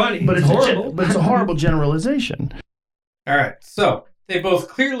not funny. But it's horrible. But it's a horrible generalization. All right. So they both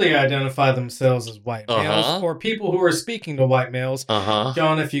clearly identify themselves as white males or people who are speaking to white males.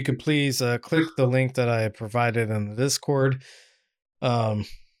 John, if you could please click the link that I provided in the Discord.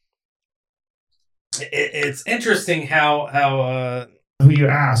 It's interesting how who you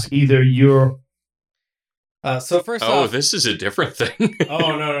ask, either you're so first off, this is a different thing.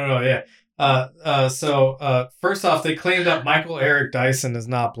 Yeah. So first off, they claimed that Michael Eric Dyson is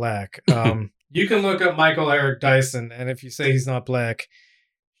not black. You can look up Michael Eric Dyson, and if you say he's not black,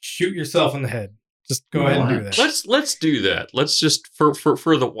 shoot yourself in the head. Just go ahead and do that. Let's do that. Let's just for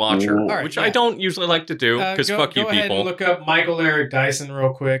the watcher, which I don't usually like to do because fuck you people. Go ahead and look up Michael Eric Dyson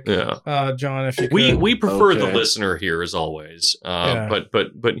real quick. Yeah, John, if you could. We prefer the listener here as always. But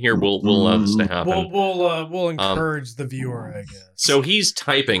here we'll allow this to happen. We'll encourage the viewer, I guess. So he's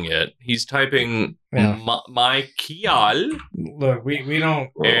typing it. He's typing Michael. Look, we don't.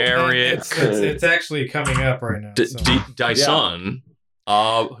 It's actually coming up right now. Dyson.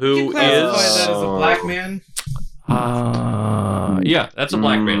 Can Who you classify that as a black man? Yeah, that's a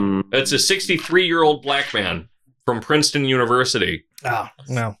black man. That's a 63-year-old black man from Princeton University.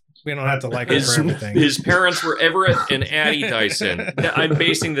 No, we don't have to like him for everything. His parents were Everett and Addie Dyson. I'm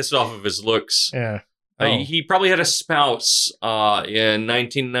basing this off of his looks. Yeah. He probably had a spouse in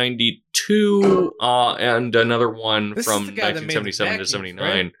 1992 and another one from 1977 to 79.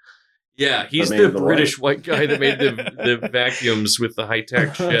 Right? Yeah, he's the British white guy that made the vacuums with the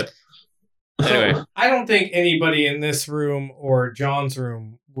high-tech shit. Anyway. So, I don't think anybody in this room or John's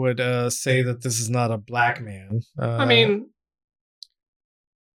room would say that this is not a black man. I mean,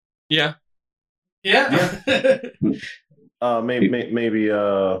 yeah.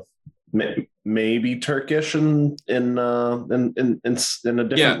 Maybe Turkish in a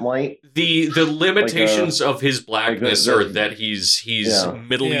different light. The limitations of his blackness are that he's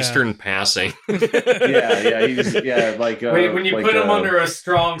Middle Eastern passing. When you put him under a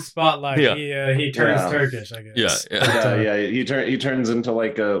strong spotlight, he turns Turkish, I guess. He turns into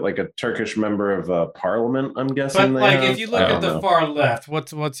like a Turkish member of parliament, I'm guessing. But if you look at the far left,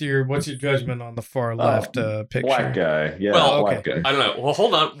 what's your judgment on the far left picture? Black guy. Yeah. Well, black guy. I don't know. Well,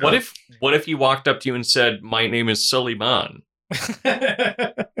 hold on. What if he walked up to you and said, "My name is Suleiman"?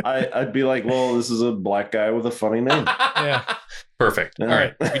 I'd be like, well, this is a black guy with a funny name. Perfect. All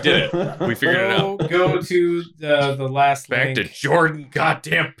right, we did it. We figured it out. Go to the last back link. to Jordan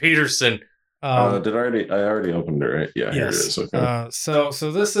goddamn Peterson. I already opened it, right? Yeah, here it is. Okay. So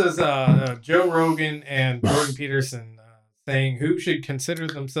this is Joe Rogan and Jordan Peterson saying who should consider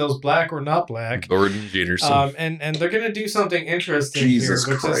themselves black or not black. Jordan Peterson. And they're going to do something interesting Jesus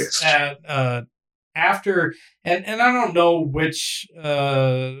here, which Christ. is after and I don't know which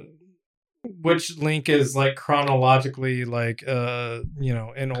link is like chronologically like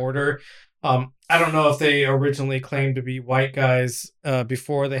in order. I don't know if they originally claimed to be white guys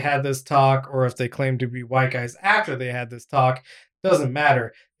before they had this talk, or if they claimed to be white guys after they had this talk. Doesn't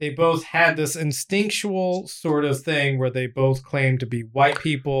matter. They both had this instinctual sort of thing where they both claimed to be white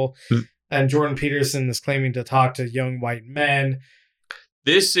people, and Jordan Peterson is claiming to talk to young white men.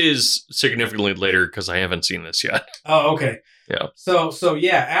 This is significantly later because I haven't seen this yet. Oh, okay. Yeah. So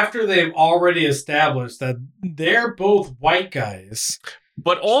yeah, after they've already established that they're both white guys,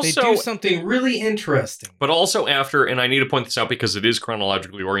 but also they do something really interesting. But also after, and I need to point this out because it is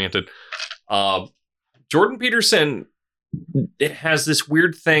chronologically oriented, Jordan Peterson has this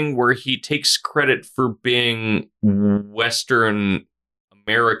weird thing where he takes credit for being Western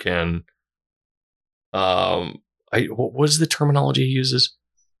American. What was the terminology he uses?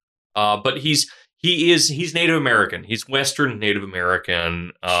 But he's Native American. He's Western Native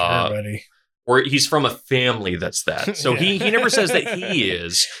American. Sure, buddy. Or he's from a family that's that. So he never says that he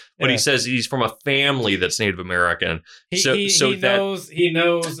is, but he says he's from a family that's Native American. He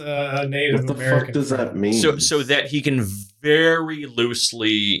knows a Native American. What the fuck does that mean? So that he can very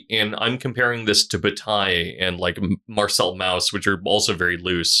loosely, and I'm comparing this to Bataille and like Marcel Mauss, which are also very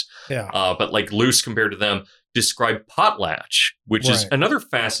loose. But like loose compared to them, describe potlatch, which is another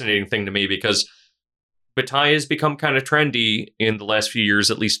fascinating thing to me because Bataille has become kind of trendy in the last few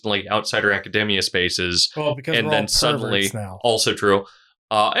years, at least like outsider academia spaces. Well, because and we're then all suddenly, now. Also true,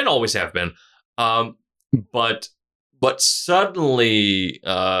 and always have been. But suddenly,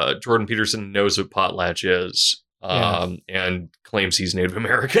 Jordan Peterson knows what potlatch is, and claims he's Native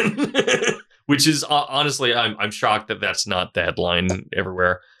American, which is honestly, I'm shocked that that's not the headline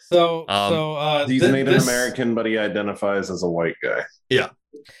everywhere. So he's Native American, but he identifies as a white guy. Yeah.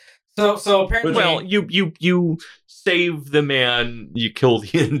 So apparently, well, you save the man, you kill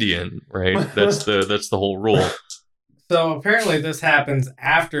the Indian, right? That's the whole rule. So apparently, this happens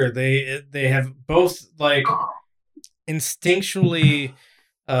after they have both like instinctually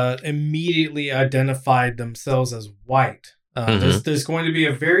immediately identified themselves as white. There's going to be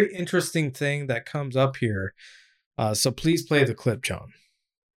a very interesting thing that comes up here. So please play the clip, John.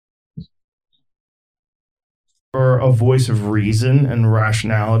 Or a voice of reason and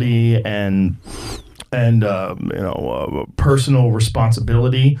rationality and personal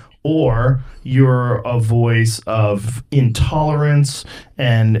responsibility, or you're a voice of intolerance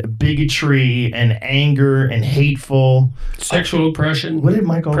and bigotry and anger and hateful sexual oppression. What did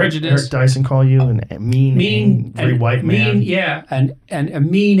Michael prejudice? Eric Dyson call you? A mean angry white man. And a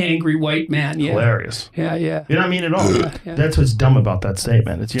mean angry white man. Yeah, hilarious. Yeah. You're not mean at all. Yeah. That's what's dumb about that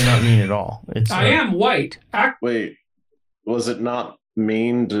statement. It's you're not mean at all. It's I am white. Wait, was it not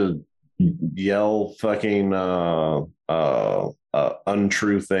mean to yell fucking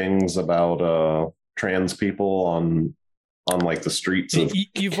untrue things about trans people on like the streets of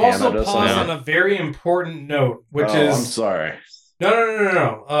You've Canada? Also paused on a very important note, which is I'm sorry.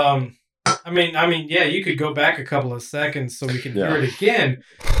 No. I mean, yeah, you could go back a couple of seconds so we can hear it again.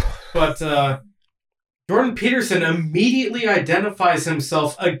 But Jordan Peterson immediately identifies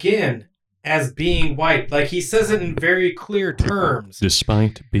himself again as being white. Like, he says it in very clear terms.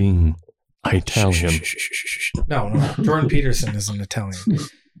 Despite being Italian. No. Jordan Peterson isn't Italian.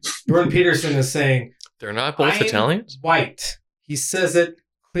 Jordan Peterson is saying, they're not both Italians? White. He says it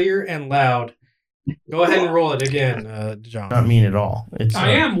clear and loud. Go ahead and roll it again, John. Not mean at all.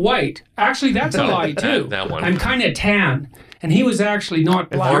 I am white. Actually, that's a lie, too. That one. I'm kind of tan. And he was actually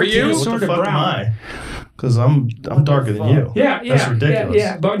not black. Are you? Sort of brown. Because I'm darker than you. Yeah. That's ridiculous.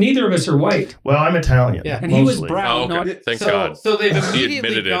 Yeah. But neither of us are white. Well, I'm Italian. Yeah. And he was brown. Oh, okay. Thank God. So they've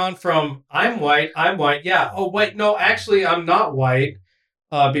immediately gone from I'm white. Yeah. Oh, wait. No, actually, I'm not white.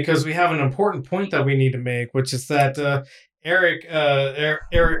 Because we have an important point that we need to make, which is that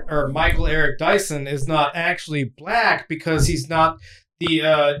Michael Eric Dyson is not actually black because he's not the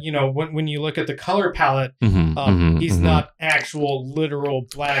when you look at the color palette, he's not actual literal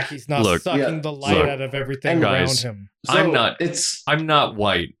black. He's not sucking the light out of everything around him. So I'm not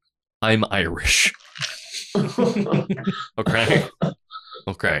white. I'm Irish. Okay.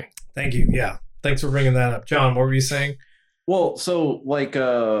 Thank you. Yeah. Thanks for bringing that up, John. What were you saying? Well, so I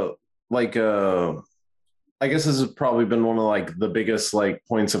guess this has probably been one of like the biggest like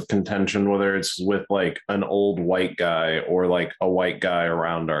points of contention, whether it's with like an old white guy or like a white guy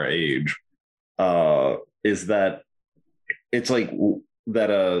around our age, is that it's like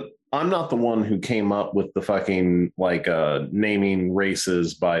that I'm not the one who came up with the fucking like naming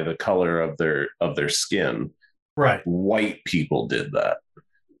races by the color of their skin. Right. White people did that.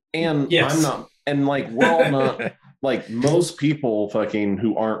 And yes. I'm not, and like we're all not like most people fucking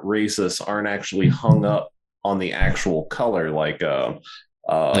who aren't racist aren't actually hung up on the actual color. Like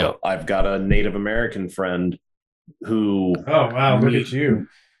I've got a Native American friend who look at you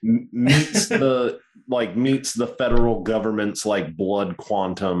meets the federal government's like blood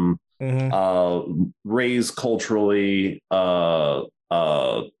quantum, raised culturally as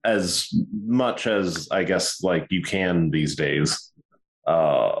much as I guess like you can these days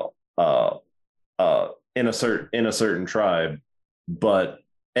in a certain tribe, but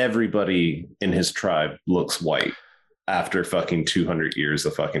everybody in his tribe looks white after fucking 200 years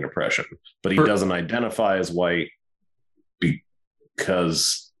of fucking oppression, but he doesn't identify as white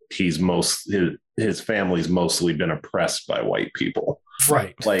because his family's mostly been oppressed by white people.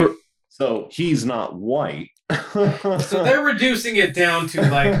 Right. Like, so he's not white. So they're reducing it down to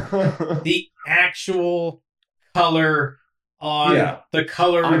like the actual color on the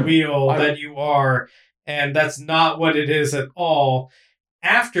color wheel that you are. And that's not what it is at all.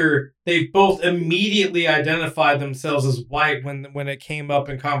 After they've both immediately identified themselves as white when it came up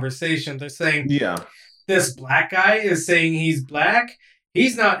in conversation, they're saying, this black guy is saying he's black.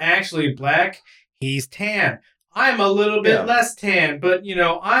 He's not actually black. He's tan. I'm a little bit less tan, but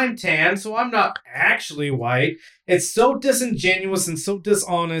I'm tan, so I'm not actually white. It's so disingenuous and so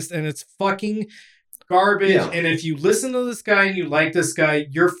dishonest, and it's fucking garbage. Yeah. And if you listen to this guy and you like this guy,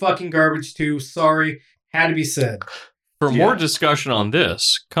 you're fucking garbage too. Sorry. Had to be said. For more discussion on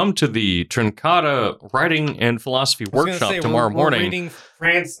this, come to the Trincata Writing and Philosophy Workshop tomorrow morning.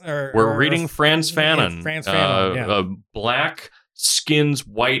 We're reading Franz Fanon. Black Skins,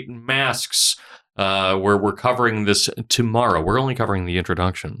 White Masks. Where we're covering this tomorrow. We're only covering the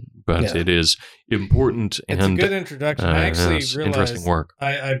introduction, but it is important. It's a good introduction. I actually realized interesting work.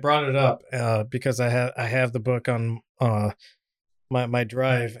 I brought it up because I have the book on my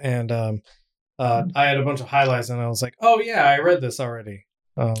drive, and I had a bunch of highlights, and I was like, oh yeah, I read this already.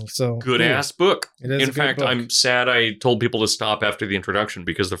 So good ass book. It is in fact, book. I'm sad I told people to stop after the introduction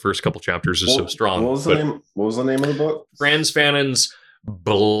because the first couple chapters are so strong. What was the name of the book? Franz Fanon's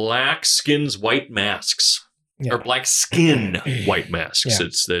Black Skins White Masks. Or Black Skin White Masks. Yeah.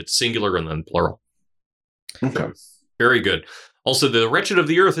 It's singular and then plural. Okay. Very good. Also, The Wretched of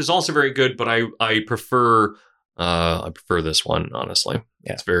the Earth is also very good, but I prefer this one, honestly.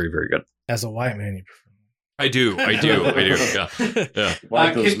 Yeah. It's very, very good. As a white man, you prefer. I do. Yeah.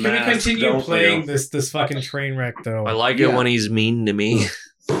 Can we continue playing this fucking train wreck though? I like it when he's mean to me.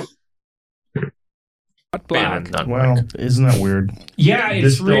 Black. Well, isn't that weird? Yeah,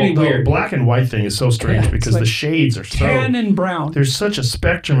 it's really weird. The black and white thing is so strange because the shades are so tan and brown. There's such a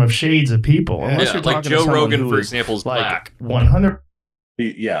spectrum of shades of people. Unless you're like talking Joe to Rogan, for example, is black. 100.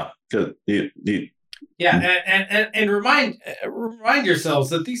 Yeah. And remind yourselves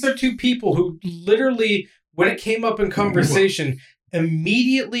that these are two people who literally, when it came up in conversation,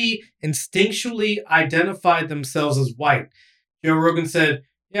 immediately, instinctually identified themselves as white. Joe Rogan said,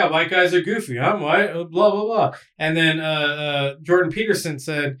 "Yeah, white guys are goofy. I'm white, blah, blah, blah." And then Jordan Peterson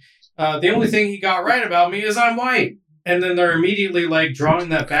said, "The only thing he got right about me is I'm white." And then they're immediately like drawing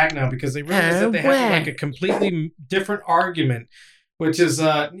that back now because they realize that they have like a completely different argument, which is,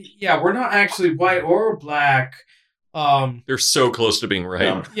 we're not actually white or black. They're so close to being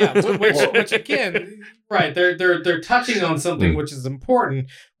right. Yeah, which again, right? They're touching on something which is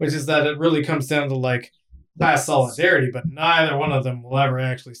important, which is that it really comes down to like class solidarity, but neither one of them will ever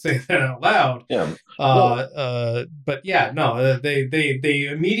actually say that out loud. Yeah. But yeah, no, they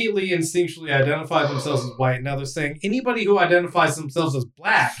immediately instinctually identify themselves as white. Now they're saying anybody who identifies themselves as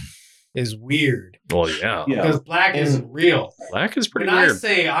black is weird. Well, yeah. Because black isn't real. Black is pretty when weird. I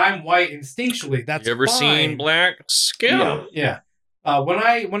say I'm white instinctually, that's you ever fine. seen black skin? Yeah. When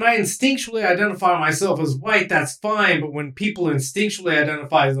I instinctually identify myself as white, that's fine. But when people instinctually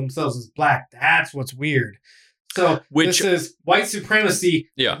identify themselves as black, that's what's weird. So this is white supremacy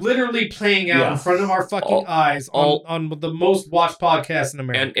literally playing out in front of our fucking eyes on the most watched podcast in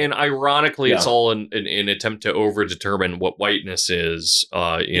America. And ironically, it's all in an attempt to over-determine what whiteness is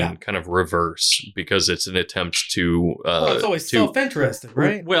in kind of reverse, because it's an attempt to... it's always self-interested,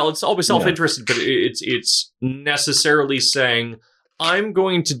 right? Well, it's always self-interested, but it's necessarily saying, I'm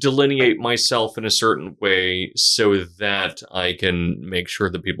going to delineate myself in a certain way so that I can make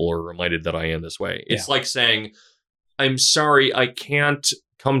sure that people are reminded that I am this way. It's like saying, I'm sorry, I can't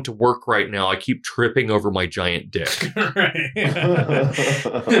come to work right now. I keep tripping over my giant dick.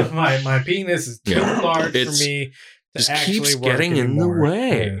 my penis is too large for me to just actually keeps work getting anymore. In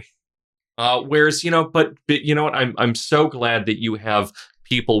the way. Whereas, but you know what? I'm so glad that you have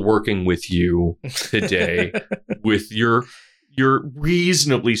people working with you today with your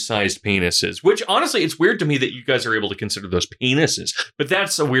reasonably sized penises, which honestly, it's weird to me that you guys are able to consider those penises, but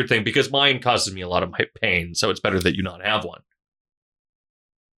that's a weird thing because mine causes me a lot of my pain. So it's better that you not have one.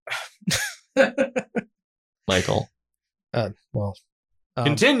 Michael.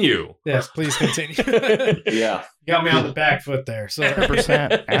 Continue. Yes, please continue. Yeah. You got me on the back foot there. So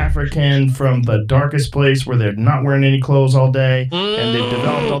 100% African from the darkest place where they're not wearing any clothes all day, and they've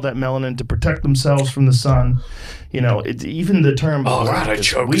developed all that melanin to protect themselves from the sun. It's even the term black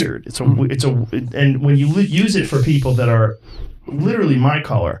is weird. And when you use it for people that are literally my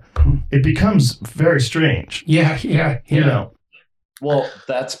color, it becomes very strange. Yeah. Well,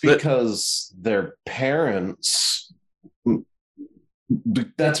 that's because their parents.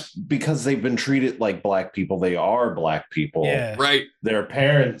 That's because they've been treated like black people. They are black people. Yeah. Right. Their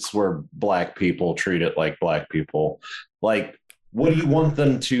parents were black people, treated like black people. Like, what do you want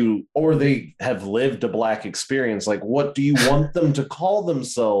them to, or they have lived a black experience. Like, what do you want them to call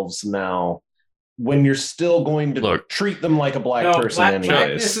themselves now when you're still going to treat them like a black person anyways?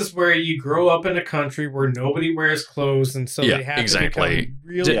 Blackness is where you grow up in a country where nobody wears clothes, and so they have to become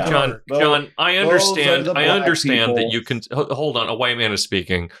really dark. John, I understand that you can... Hold on, a white man is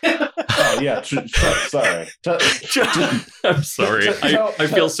speaking. Oh, yeah, sorry. I'm sorry. I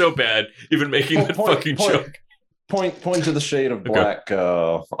feel so bad even making that fucking joke. Point to the shade of black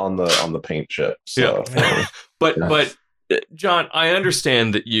on the paint chip. So. Yeah. But John, I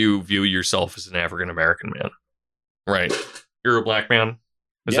understand that you view yourself as an African American man, right? You're a black man.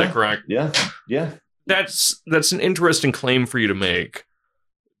 Is that correct? Yeah. That's an interesting claim for you to make,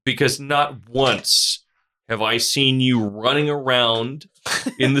 because not once have I seen you running around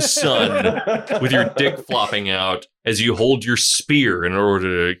in the sun with your dick flopping out as you hold your spear in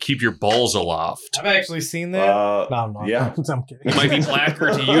order to keep your balls aloft. I've actually seen that. No, I'm not. Yeah. I'm kidding. He might be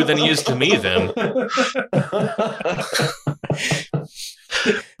blacker to you than he is to me then.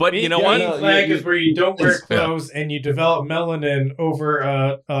 But you know what? Being black is where you don't wear clothes and you develop melanin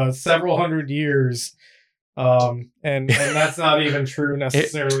over several hundred years. And that's not even true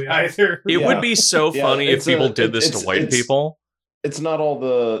necessarily either. It would be so funny if people did this to white people. It's not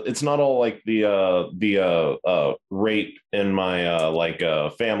all like the rape in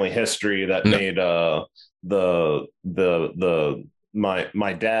my family history that made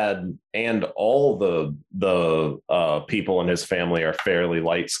my dad and all the people in his family are fairly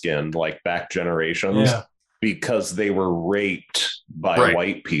light skinned, like back generations, because they were raped by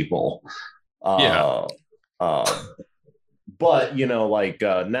white people. But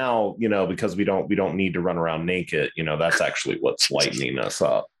now, because we don't need to run around naked, that's actually what's lightening us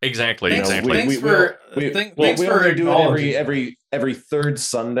up. Exactly. Thanks for do it every third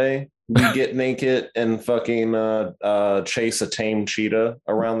Sunday. We get naked and fucking chase a tame cheetah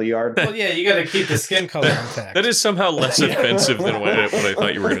around the yard. Well, yeah, you got to keep the skin color intact. That is somehow less offensive than what I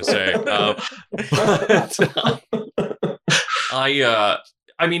thought you were going to say.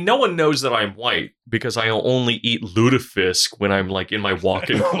 I mean, no one knows that I'm white because I only eat lutefisk when I'm like in my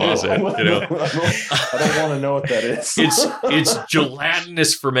walk-in closet. I don't want to know what that is. It's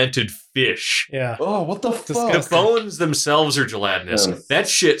gelatinous fermented fish. Yeah. Oh, what the fuck? The bones themselves are gelatinous. Yeah. That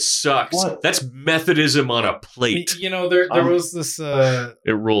shit sucks. What? That's Methodism on a plate. There was this.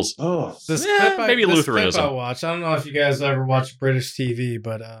 It rules. Oh, this maybe Lutheranism. Clip I watched. I don't know if you guys ever watch British TV,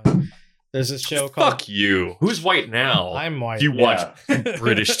 but. There's a show called... Fuck you. Who's white now? I'm white. You watch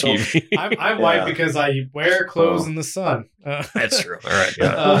British TV. I'm white because I wear clothes in the sun. That's true. All right.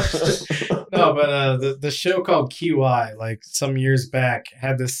 Yeah. No, but the show called QI, like some years back,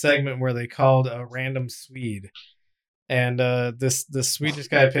 had this segment where they called a random Swede. And this Swedish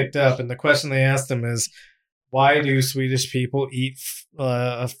guy picked up, and the question they asked him is, why do Swedish people eat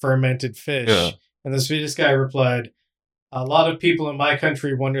a fermented fish? Yeah. And the Swedish guy replied, a lot of people in my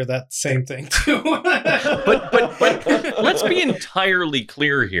country wonder that same thing too. but let's be entirely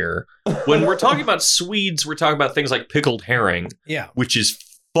clear here. When we're talking about Swedes, we're talking about things like pickled herring, which is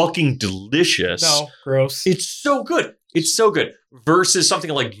fucking delicious. No, gross. It's so good. It's so good. Versus something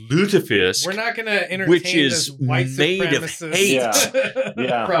like lutefisk, we're not going to entertain which is white made of hate.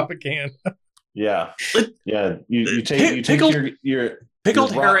 Propaganda. Yeah, yeah. You take your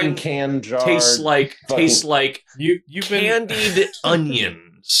pickled herring can jar tastes like you've candied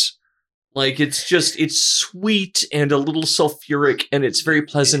onions. Like it's sweet and a little sulfuric, and it's very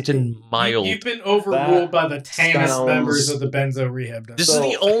pleasant and mild. You've been overruled by the tannest members of the Benzo Rehab. This is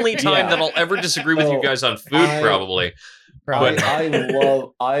the only time that I'll ever disagree with you guys on food, probably.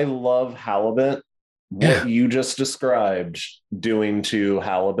 I love halibut. What you just described doing to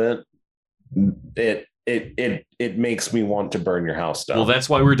halibut, it makes me want to burn your house down. Well, that's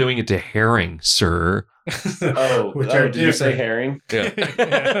why we're doing it to herring, sir. Did you say herring? Yeah.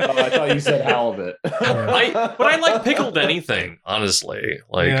 I thought you said halibut. But I like pickled anything, honestly.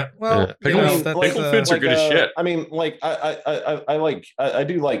 Pickled foods are good as shit. I mean, I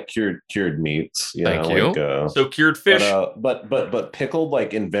do like cured meats. Thank you. So cured fish, but pickled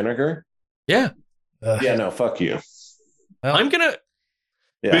like in vinegar. Yeah. No, fuck you. Well, I'm gonna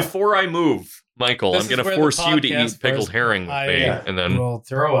before I move, Michael, I'm going to force you to eat pickled herring with me, and then we'll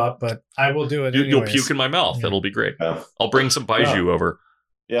throw up. But I will do it. You'll puke in my mouth. Yeah. That'll be great. Yeah. I'll bring some baijiu over.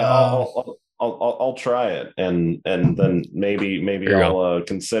 Yeah, I'll try it, and then maybe I'll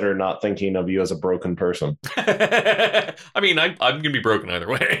consider not thinking of you as a broken person. I mean, I'm going to be broken either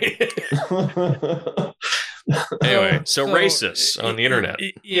way. Anyway, so racist on the internet.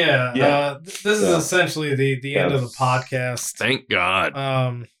 Yeah. This is essentially the end of the podcast. Thank God.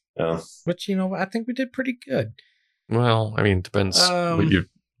 But I think we did pretty good. Well, I mean, depends what you.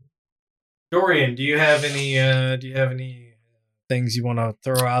 Dorian, do you have any things you want to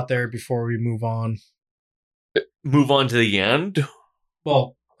throw out there before we move on? Move on to the end?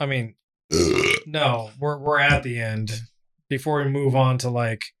 Well, I mean, no, we're at the end. Before we move on to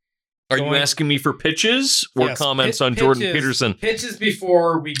Are you asking me for pitches or comments on Jordan Peterson? Pitches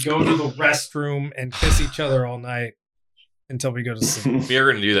before we go to the restroom and kiss each other all night until we go to sleep. We are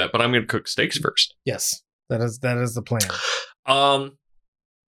going to do that, but I'm going to cook steaks first. Yes, that is the plan.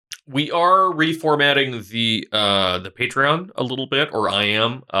 We are reformatting the Patreon a little bit, or I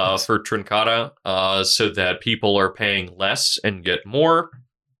am, for Trincata, so that people are paying less and get more.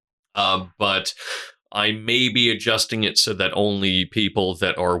 But I may be adjusting it so that only people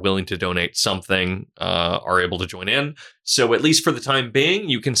that are willing to donate something are able to join in. So at least for the time being,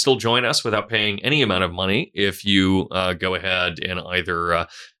 you can still join us without paying any amount of money if you go ahead and either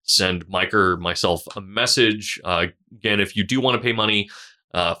send Mike or myself a message. Again, if you do want to pay money,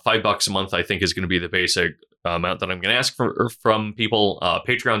 $5 a month, I think, is going to be the basic amount that I'm going to ask from people.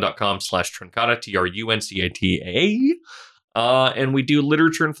 Patreon.com/Truncata, TRUNCATA. And we do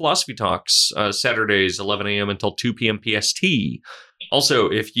literature and philosophy talks Saturdays, 11 a.m. until 2 p.m. PST. Also,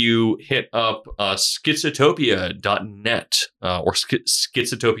 if you hit up schizotopia.net or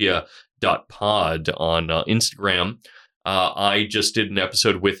schizotopia.pod on Instagram, I just did an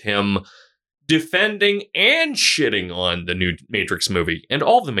episode with him defending and shitting on the new Matrix movie and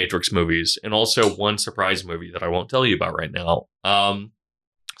all the Matrix movies, and also one surprise movie that I won't tell you about right now.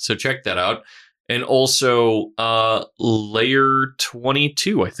 So check that out. And also Layer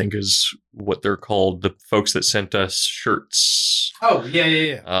 22, I think is what they're called, the folks that sent us shirts. Oh,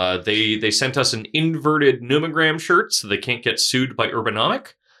 yeah. They sent us an inverted pneumogram shirt so they can't get sued by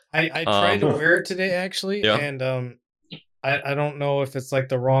Urbanomic. I tried to wear it today, actually, and I don't know if it's like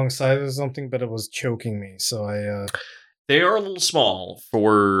the wrong size or something, but it was choking me. So they are a little small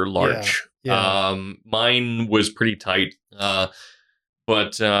for large. Yeah. Mine was pretty tight.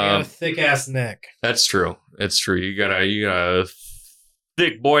 But you got a thick ass neck. That's true. It's true. You got a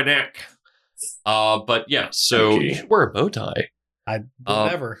thick boy neck. But yeah, so you should wear a bow tie. I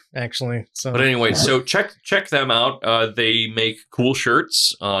would never, actually. So, but anyway, so check them out. They make cool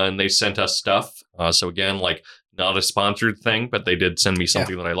shirts, and they sent us stuff. So again, like, not a sponsored thing, but they did send me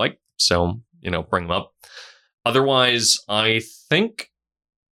something that I like. So, bring them up. Otherwise, I think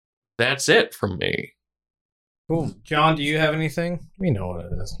that's it from me. Cool. John, do you have anything? We know what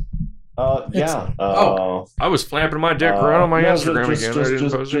it is. Yeah. I was flapping my dick around on my Instagram again. I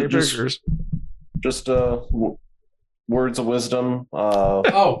didn't post any pictures. Just words of wisdom.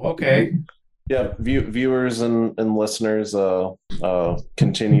 Okay. Yeah, viewers and listeners,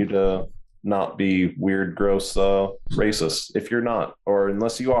 continue to not be weird, gross, racist. If you're not, or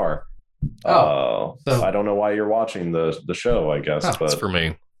unless you are. So I don't know why you're watching the show, I guess. But that's for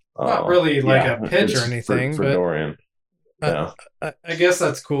me. Not really like a pitch or anything, for but Dorian. Yeah. I guess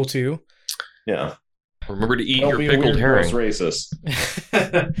that's cool too. Yeah. Remember to eat your pickled herring. Racist.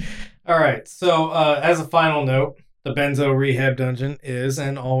 All right. So as a final note, the Benzo Rehab Dungeon is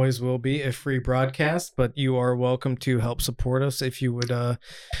and always will be a free broadcast, but you are welcome to help support us if you would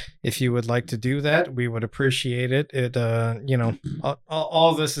like to do that. We would appreciate it. It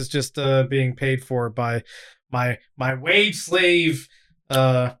all this is just being paid for by my wage slave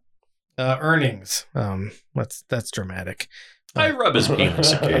earnings. That's dramatic. I rub his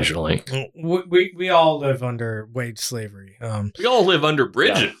penis occasionally. We all live under wage slavery. We all live under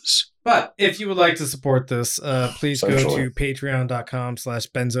bridges. But if you would like to support this, please go to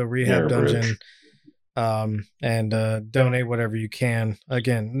patreon.com/Benzo Rehab Dungeon and donate whatever you can.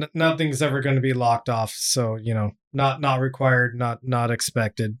 Again, nothing's ever going to be locked off, so not required, not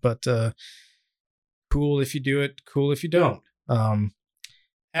expected. But cool if you do it, cool if you don't.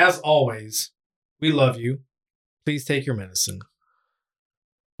 As always, we love you. Please take your medicine.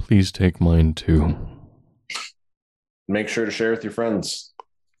 Please take mine too. Make sure to share with your friends.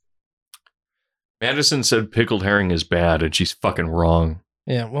 Madison said pickled herring is bad, and she's fucking wrong.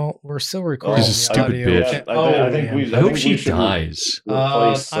 Yeah, well, we're still recording. She's a stupid bitch. I hope she dies.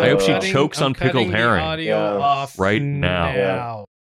 I hope she chokes on pickled herring audio off right now.